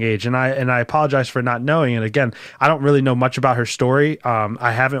very young age, and I apologize for not knowing. And again, I don't really know much about her story.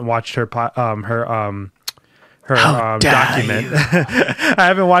 I haven't watched her document. I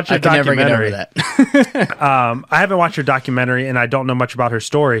haven't watched her documentary. Never get over that. I haven't watched her documentary, and I don't know much about her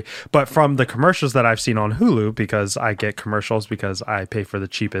story. But from the commercials that I've seen on Hulu, because I get commercials because I pay for the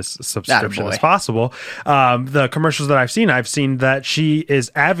cheapest subscription as possible. The commercials that I've seen that she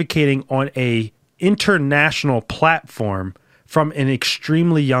is advocating on a international platform from an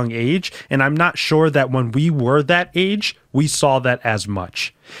extremely young age, and I'm not sure that when we were that age, we saw that as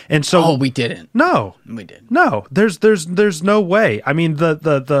much. And so we didn't. No. We did. No. There's no way. I mean,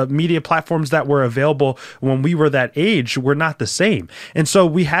 the media platforms that were available when we were that age were not the same. And so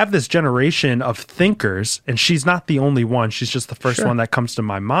we have this generation of thinkers, and she's not the only one. She's just the first one that comes to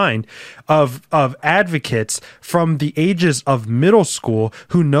my mind, of advocates from the ages of middle school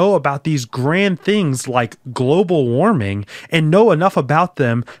who know about these grand things like global warming and know enough about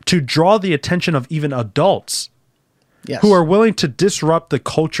them to draw the attention of even adults. Yes. Who are willing to disrupt the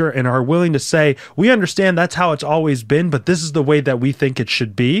culture and are willing to say, we understand that's how it's always been, but this is the way that we think it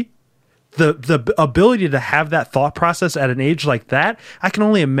should be. The ability to have that thought process at an age like that, I can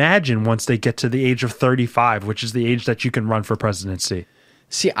only imagine once they get to the age of 35, which is the age that you can run for presidency.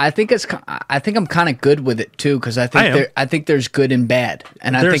 See, I think I'm kind of good with it too, because I think there's good and bad,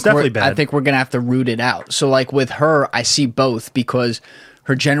 and I think we're gonna have to root it out. So, like with her, I see both, because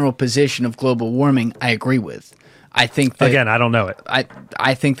her general position of global warming, I agree with. I think that, again, I don't know it.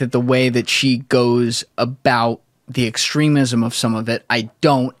 I think that the way that she goes about the extremism of some of it, I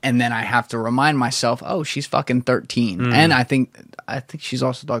don't, and then I have to remind myself, oh, she's fucking 13, and I think she's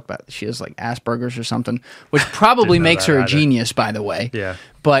also talked about she has like Asperger's or something, which probably makes her a genius, by the way. Yeah,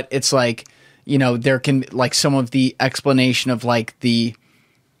 but it's like, there can, like, some of the explanation of like the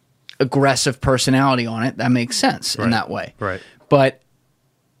aggressive personality on it that makes sense in that way, right? But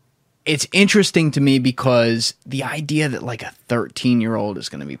it's interesting to me because the idea that like a 13-year-old is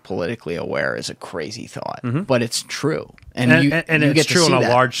going to be politically aware is a crazy thought, but it's true. And you it's get true to see on a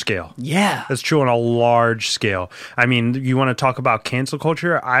that. large scale. Yeah. It's true on a large scale. I mean, you want to talk about cancel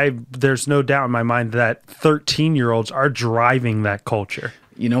culture? There's no doubt in my mind that 13-year-olds are driving that culture.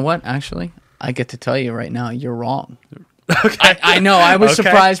 You know what? Actually, I get to tell you right now, you're wrong. Okay. I know. I was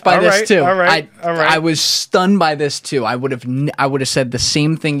surprised by this too. All right. I was stunned by this too. I would have said the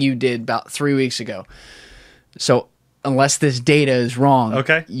same thing you did about 3 weeks ago. So unless this data is wrong,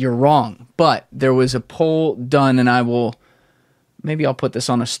 you're wrong. But there was a poll done, and maybe I'll put this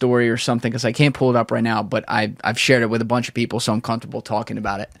on a story or something because I can't pull it up right now. But I've shared it with a bunch of people, so I'm comfortable talking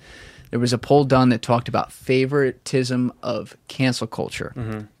about it. There was a poll done that talked about favoritism of cancel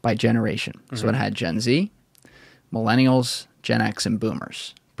culture by generation. So it had Gen Z, Millennials, Gen X, and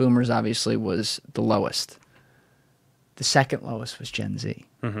Boomers. Boomers obviously was the lowest. The second lowest was Gen Z,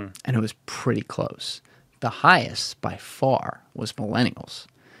 and it was pretty close. The highest by far was Millennials,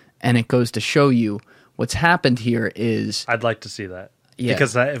 and it goes to show you what's happened here is... I'd like to see that. Yeah.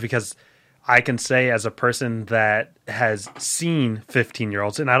 Because I can say as a person that has seen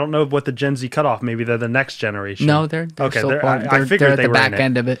 15-year-olds, and I don't know what the Gen Z cutoff. Maybe they're the next generation. No, they're okay. still I figured they're at they the were back in it.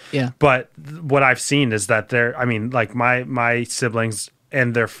 end of it. Yeah. But what I've seen is that they're, I mean, like my siblings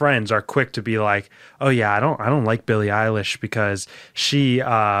and their friends are quick to be like, oh yeah, I don't like Billie Eilish because she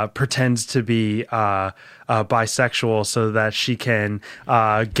pretends to be bisexual so that she can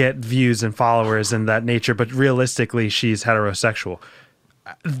get views and followers and that nature, but realistically she's heterosexual.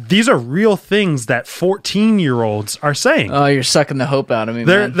 These are real things that 14-year-olds are saying. Oh, you're sucking the hope out of me,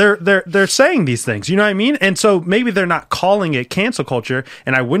 man. They're saying these things, you know what I mean? And so maybe they're not calling it cancel culture,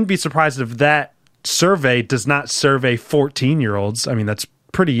 and I wouldn't be surprised if that survey does not survey 14-year-olds. I mean, that's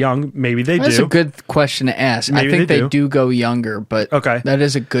pretty young. Maybe they That's do. a good question to ask. Maybe I think they they do. do go younger, but Okay. that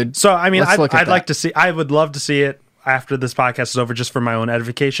is a good. So, I mean, let's look at I'd that. like to see, I would love to see it after this podcast is over, just for my own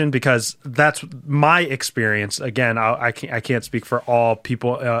edification, because that's my experience. Again, I can't speak for all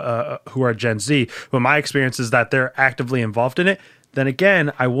people who are Gen Z, but my experience is that they're actively involved in it. Then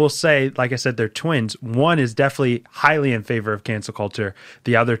again, I will say, like I said, they're twins. One is definitely highly in favor of cancel culture.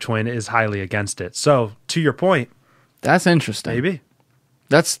 The other twin is highly against it. So, to your point, That's interesting. maybe.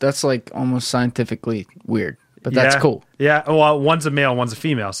 That's like almost scientifically weird, but that's Yeah. cool. Yeah. Well, one's a male, one's a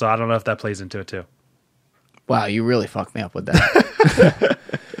female. So I don't know if that plays into it too. Wow, you really fucked me up with that.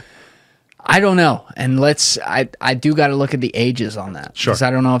 I don't know, and I do got to look at the ages on that. Sure. Because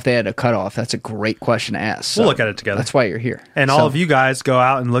I don't know if they had a cutoff. That's a great question to ask. We'll So look at it together. That's why you're here. And So, all of you guys go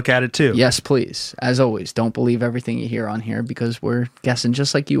out and look at it too. yes, please. As always, don't believe everything you hear on here because we're guessing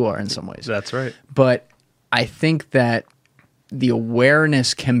just like you are in some ways. That's right. But I think that the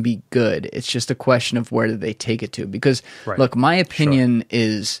awareness can be good. It's just a question of where do they take it to. Because, Right. look, my opinion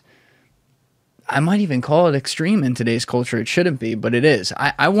is, I might even call it extreme in today's culture. It shouldn't be, but it is.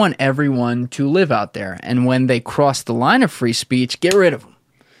 I want everyone to live out there. And when they cross the line of free speech, get rid of them.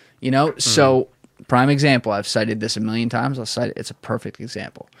 You know? So, prime example, I've cited this a million times. I'll cite it. It's a perfect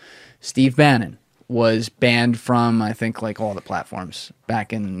example. Steve Bannon was banned from, I think, like all the platforms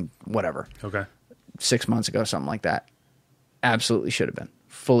back in whatever. Okay. 6 months ago, something like that. Absolutely should have been.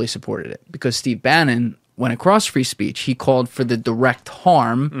 Fully supported it. Because Steve Bannon went across free speech. He called for the direct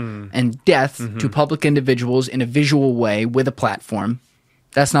harm and death to public individuals in a visual way with a platform.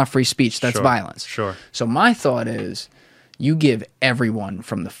 That's not free speech. That's Sure. violence. Sure. So my thought is you give everyone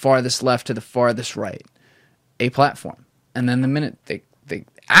from the farthest left to the farthest right a platform. And then the minute they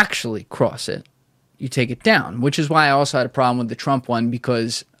actually cross it, you take it down, which is why I also had a problem with the Trump one,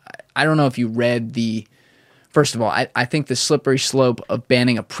 because I don't know if you read the... First of all, I think the slippery slope of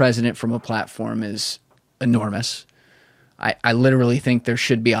banning a president from a platform is enormous. I literally think there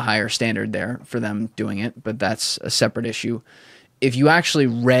should be a higher standard there for them doing it, but that's a separate issue. If you actually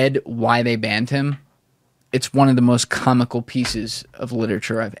read why they banned him, it's one of the most comical pieces of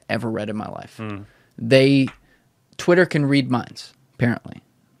literature I've ever read in my life. Twitter can read minds, apparently.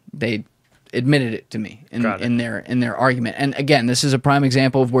 They admitted it to me in their argument. And again, this is a prime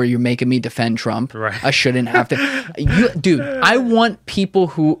example of where you're making me defend Trump. Right. I shouldn't have to. Dude, I want people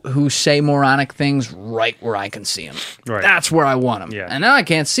who say moronic things right where I can see them. Right. That's where I want them. Yeah. And now I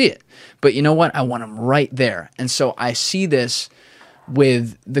can't see it. But you know what? I want them right there. And so I see this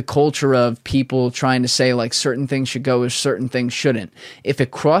with the culture of people trying to say like certain things should go as certain things shouldn't. If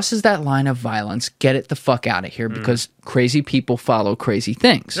it crosses that line of violence, get it the fuck out of here because crazy people follow crazy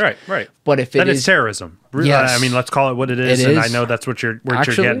things. Right. Right. But if That it is terrorism. Yes. I mean, let's call it what it is. It And is. I know that's what you're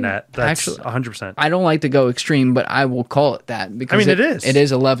Actually- getting at. That's actually, 100%. I don't like to go extreme, but I will call it that because I mean, it is. It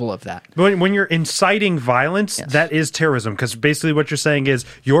is a level of that. When you're inciting violence, Yes. that is terrorism. Because basically what you're saying is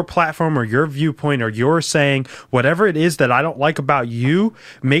your platform or your viewpoint or you're saying whatever it is that I don't like about you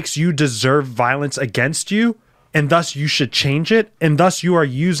makes you deserve violence against you. And thus you should change it. And thus you are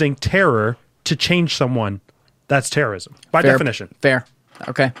using terror to change someone. That's terrorism by Fair- definition. Fair.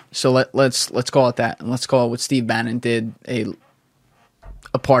 Okay. So let's call it that. And let's call it what Steve Bannon did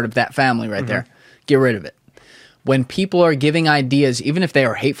a part of that family right there. Get rid of it. When people are giving ideas, even if they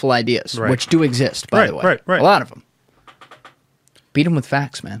are hateful ideas, Right. which do exist, by the way, right. a lot of them, beat them with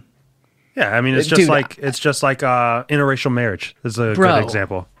facts, man. Yeah, I mean it's Dude, just like interracial marriage. This is a Bro. good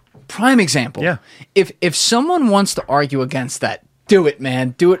example. Prime example. Yeah. If someone wants to argue against that, do it,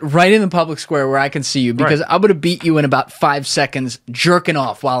 man. Do it right in the public square where I can see you because Right. I'm going to beat you in about 5 seconds jerking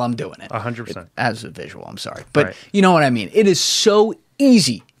off while I'm doing it. 100%. As a visual, I'm sorry. But Right. you know what I mean. It is so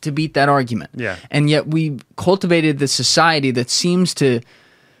easy to beat that argument. Yeah. And yet we cultivated this society that seems to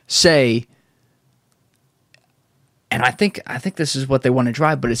say, and I think this is what they want to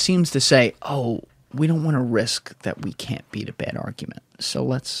drive, but it seems to say, oh, we don't want to risk that we can't beat a bad argument. So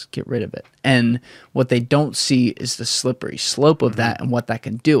let's get rid of it. And what they don't see is the slippery slope of that and what that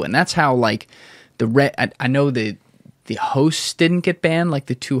can do. And that's how, like, I know the hosts didn't get banned, like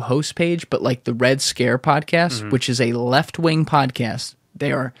the 2 hosts page, but like the Red Scare podcast, which is a left-wing podcast,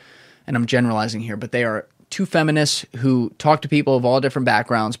 they are, and I'm generalizing here, but they are 2 feminists who talk to people of all different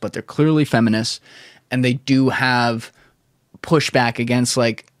backgrounds, but they're clearly feminists, and they do have pushback against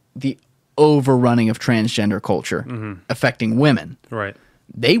like the overrunning of transgender culture affecting women. Right.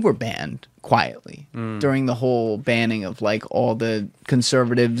 They were banned quietly during the whole banning of like all the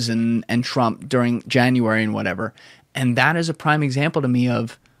conservatives and Trump during January and whatever. And that is a prime example to me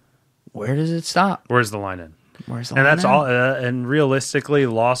of where does it stop? Where's the line in? Where's the And line that's all. And realistically,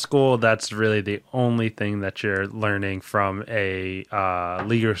 law school, that's really the only thing that you're learning from a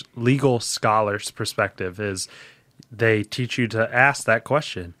legal scholar's perspective is they teach you to ask that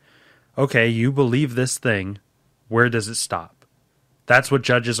question. Okay, you believe this thing. Where does it stop? That's what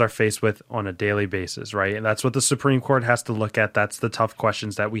judges are faced with on a daily basis, right? And that's what the Supreme Court has to look at. That's the tough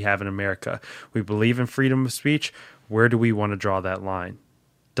questions that we have in America. We believe in freedom of speech. Where do we want to draw that line?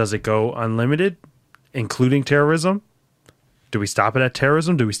 Does it go unlimited, including terrorism? Do we stop it at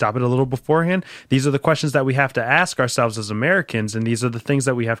terrorism? Do we stop it a little beforehand? These are the questions that we have to ask ourselves as Americans, and these are the things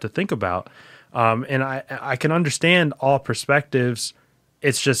that we have to think about. And I can understand all perspectives.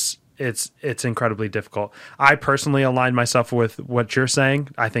 It's just it's incredibly difficult. I personally align myself with what you're saying.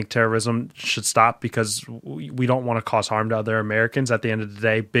 I think terrorism should stop because we don't want to cause harm to other Americans. At the end of the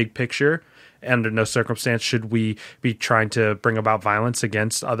day, big picture, under no circumstance should we be trying to bring about violence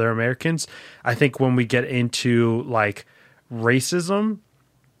against other Americans. I think when we get into like racism,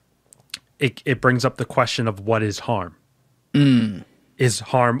 it brings up the question of what is harm. Is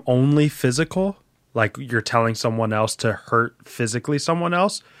harm only physical? Like you're telling someone else to hurt physically someone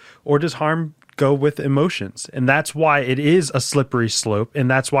else? Or does harm go with emotions? And that's why it is a slippery slope. And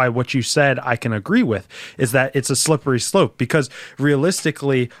that's why what you said I can agree with is that it's a slippery slope because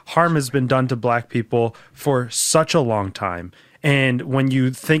realistically, harm has been done to black people for such a long time. And when you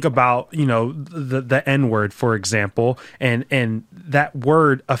think about, you know, the N word, for example, and that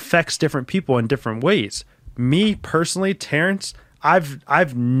word affects different people in different ways. Me personally, Terrence,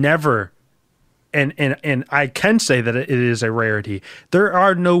 I've never, and I can say that it is a rarity. There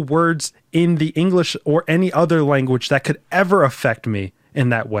are no words in the English or any other language that could ever affect me in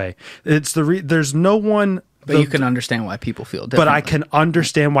that way. It's there's no one. But you can understand why people feel differently. But I can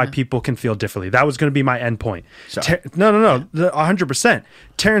understand why people can feel differently. That was going to be my end point. No, 100%.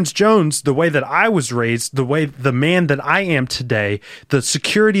 Terrence Jones, the way that I was raised, the man that I am today, the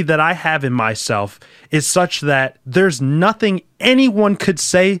security that I have in myself is such that there's nothing anyone could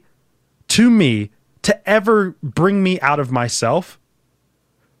say to me to ever bring me out of myself.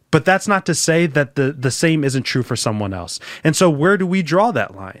 But that's not to say that the same isn't true for someone else. And so where do we draw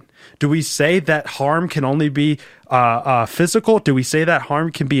that line? Do we say that harm can only be physical? Do we say that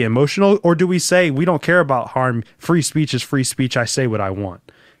harm can be emotional? Or do we say we don't care about harm? Free speech is free speech. I say what I want.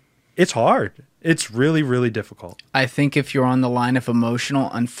 It's hard. It's really, really difficult. I think if you're on the line of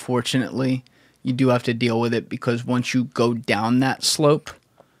emotional, unfortunately, you do have to deal with it because once you go down that slope,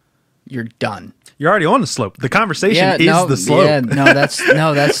 you're done. You're already on the slope. The conversation is the slope. Yeah,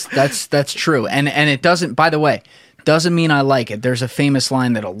 that's true. And it doesn't, by the way, doesn't mean I like it. There's a famous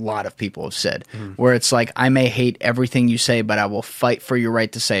line that a lot of people have said where it's like, I may hate everything you say, but I will fight for your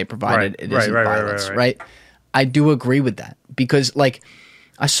right to say, provided it isn't violence, right? I do agree with that because like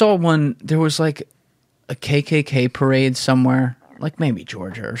I saw there was like a KKK parade somewhere, like maybe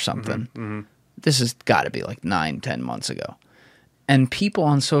Georgia or something. This has got to be like 9-10 months ago. And people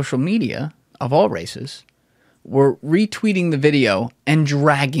on social media of all races were retweeting the video and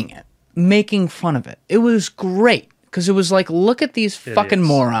dragging it, making fun of it. It was great because it was like, look at these fucking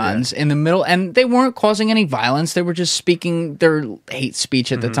morons in the middle. And they weren't causing any violence. They were just speaking their hate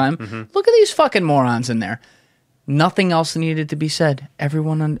speech at the time. Look at these fucking morons in there. Nothing else needed to be said.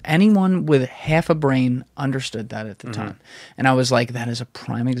 Anyone with half a brain understood that at the time. And I was like, that is a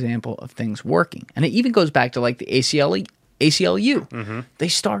prime example of things working. And it even goes back to like the ACLU. They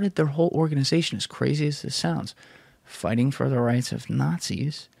started their whole organization, as crazy as this sounds, fighting for the rights of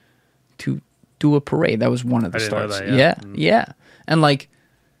Nazis to do a parade. That was one of the starts. Yeah. And like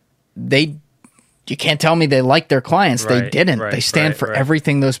you can't tell me they liked their clients. They didn't. They stand for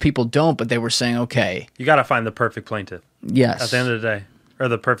everything those people don't, but they were saying, okay. You got to find the perfect plaintiff. Yes. At the end of the day, or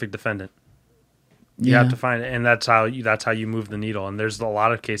the perfect defendant. You have to find it, and that's how you move the needle. And there's a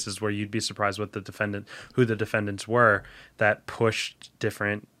lot of cases where you'd be surprised who the defendants were that pushed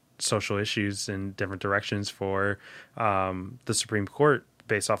different social issues in different directions for the Supreme Court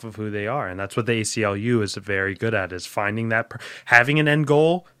based off of who they are. And that's what the ACLU is very good at, is finding that, having an end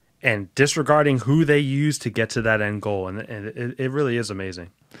goal and disregarding who they use to get to that end goal. And it really is amazing.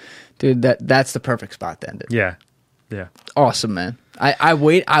 Dude, that's the perfect spot to end it. Yeah. Awesome, man. I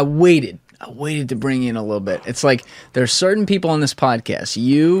waited to bring you in a little bit. It's like there's certain people on this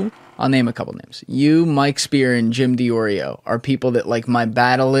podcast. I'll name a couple names. You, Mike Spear, and Jim DiOrio are people that, like, my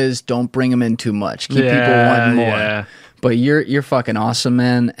battle is don't bring them in too much. Keep people wanting more. Yeah. But you're fucking awesome,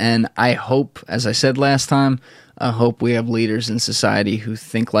 man. And I hope, as I said last time, I hope we have leaders in society who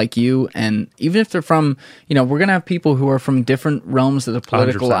think like you. And even if they're from, we're going to have people who are from different realms of the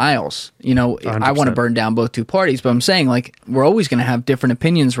political 100%. Aisles. 100%. I want to burn down both two parties, but I'm saying, like, we're always going to have different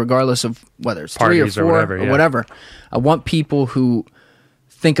opinions regardless of whether it's parties 3 or 4 or whatever. I want people who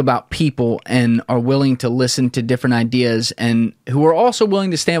think about people and are willing to listen to different ideas and who are also willing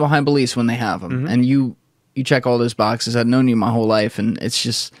to stand behind beliefs when they have them. Mm-hmm. And you check all those boxes. I've known you my whole life, and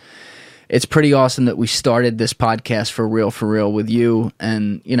it's pretty awesome that we started this podcast for real with you.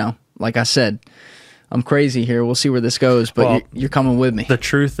 And, like I said, I'm crazy here. We'll see where this goes, but you're coming with me. The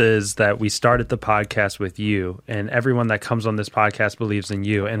truth is that we started the podcast with you, and everyone that comes on this podcast believes in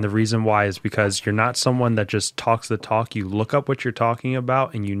you. And the reason why is because you're not someone that just talks the talk. You look up what you're talking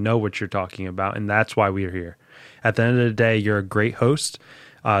about, and you know what you're talking about, and that's why we're here. At the end of the day, you're a great host.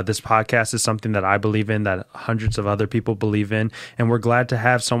 This podcast is something that I believe in, that hundreds of other people believe in, and we're glad to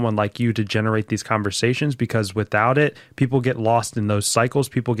have someone like you to generate these conversations, because without it, people get lost in those cycles,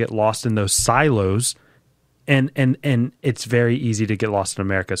 people get lost in those silos, and it's very easy to get lost in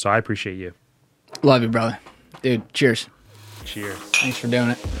America. So I appreciate you. Love you, brother. Dude, cheers. Cheers. Thanks for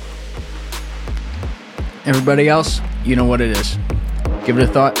doing it. Everybody else, you know what it is. Give it a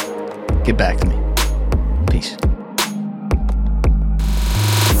thought. Get back to me. Peace.